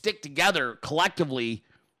and you stick together collectively,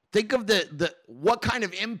 think of the what kind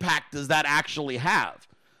of impact does that actually have?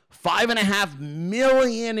 5.5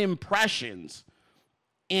 million impressions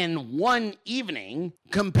in one evening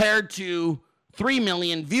compared to 3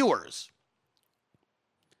 million viewers.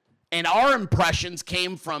 And our impressions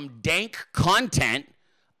came from dank content,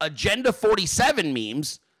 Agenda 47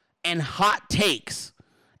 memes, and hot takes.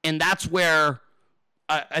 And that's where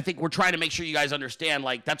I think we're trying to make sure you guys understand,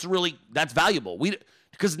 like, that's valuable.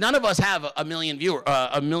 Because none of us have a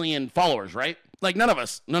million followers, right? Like, none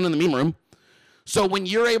in the meme room. So when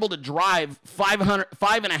you're able to drive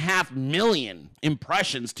 5.5 million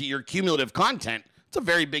impressions to your cumulative content, it's a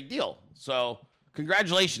very big deal. So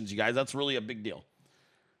congratulations, you guys. That's really a big deal.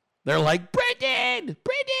 They're like, Brenden!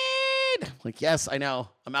 Like, yes, I know.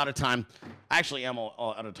 I'm out of time. Actually, I'm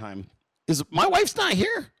all out of time. My wife's not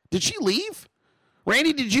here? Did she leave?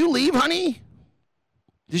 Randy, did you leave, honey?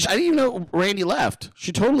 I didn't even know Randy left.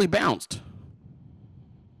 She totally bounced.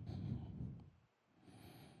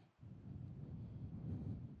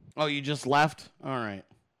 Oh, you just left? All right.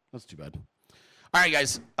 That's too bad. All right,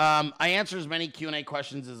 guys. I answer as many Q&A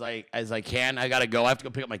questions as I can. I got to go. I have to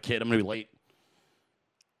go pick up my kid. I'm going to be late.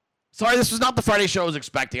 Sorry, this was not the Friday show I was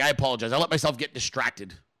expecting. I apologize. I let myself get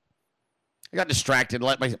distracted. I got distracted.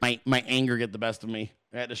 Let my anger get the best of me.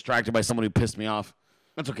 I got distracted by someone who pissed me off.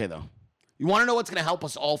 That's okay, though. You want to know what's going to help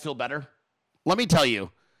us all feel better? Let me tell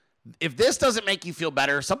you. If this doesn't make you feel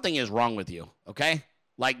better, something is wrong with you, okay?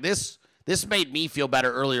 Like, this made me feel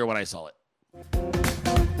better earlier when I saw it.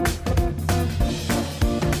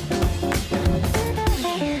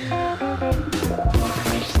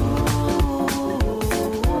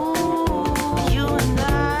 You and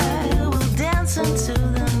I will dance into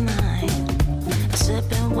the night,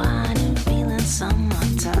 sipping wine and feeling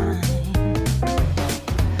summertime.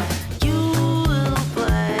 You will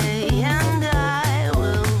play and I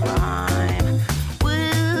will rhyme.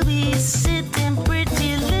 We'll be sitting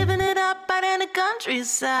pretty, living it up out in the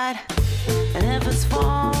countryside. And if it's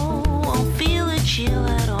fall, won't feel a chill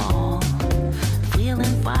at all.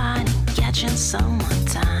 Feeling fine, catching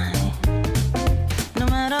summertime. No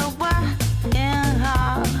matter what and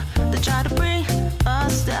how they try to bring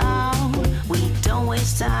us down, we don't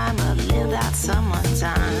waste time or live that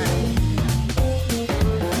summertime.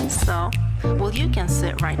 So, well, you can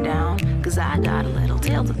sit right down, cause I got a little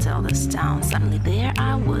tale to tell this town. Suddenly there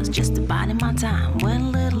I was, just abiding my time, when a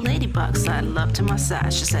little ladybug sidled up to my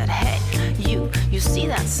side. She said, hey, you see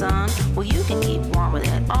that sun? Well, you can keep warm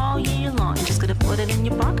with it all year long. You just gotta put it in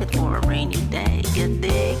your pocket for a rainy day. You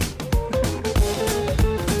dig?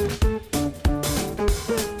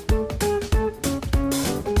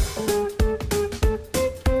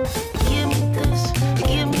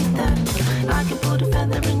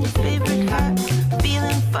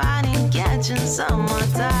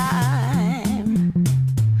 Summertime,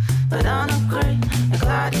 but on a gray and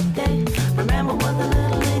cloudy day, remember what the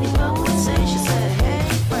little ladybug would say. She said, hey,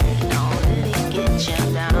 Fred, don't let it get you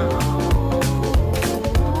down.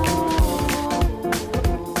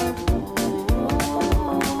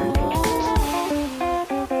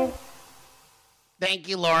 Thank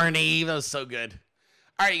you, Lauren Eve. That was so good.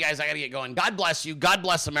 All right, you guys, I got to get going. God bless you. God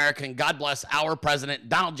bless America. And God bless our president,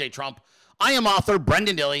 Donald J. Trump. I am author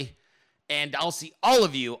Brenden Dilley. And I'll see all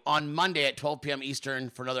of you on Monday at 12 p.m. Eastern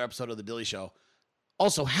for another episode of The Dilley Show.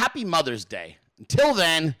 Also, happy Mother's Day. Until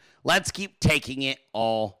then, let's keep taking it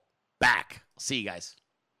all back. See you guys.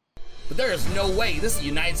 But there is no way. This is the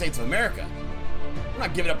United States of America. We're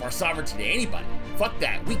not giving up our sovereignty to anybody. Fuck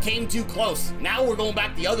that. We came too close. Now we're going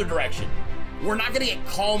back the other direction. We're not going to get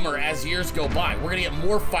calmer as years go by. We're going to get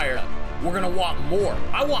more fired up. We're going to want more.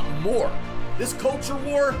 I want more. This culture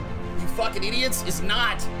war, you fucking idiots, is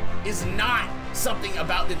not something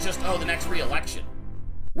about the next re-election.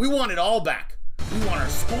 We want it all back. We want our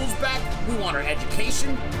schools back. We want our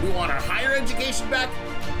education. We want our higher education back.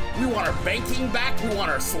 We want our banking back. We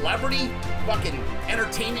want our celebrity fucking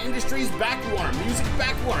entertainment industries back. We want our music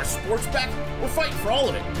back. We want our sports back. We're fighting for all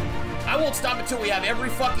of it. I won't stop until we have every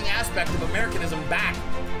fucking aspect of Americanism back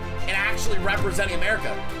and actually representing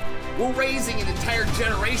America. We're raising an entire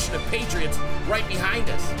generation of patriots right behind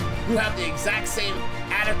us who have the exact same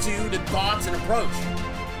attitude and thoughts and approach.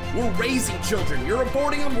 We're raising children. You're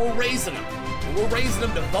aborting them, we're raising them. And we're raising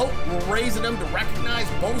them to vote. We're raising them to recognize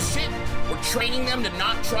bullshit. We're training them to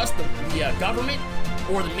not trust the government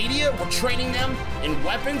or the media. We're training them in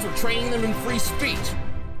weapons. We're training them in free speech.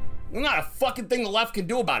 There's not a fucking thing the left can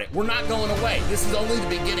do about it. We're not going away. This is only the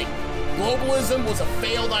beginning. Globalism was a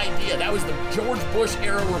failed idea. That was the George Bush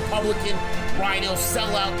era Republican, rhino,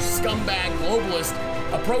 sellout, scumbag, globalist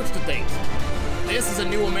approach to things. This is a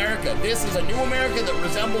new America. This is a new America that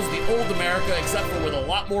resembles the old America, except for with a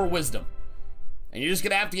lot more wisdom. And you're just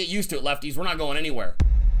gonna have to get used to it, lefties. We're not going anywhere.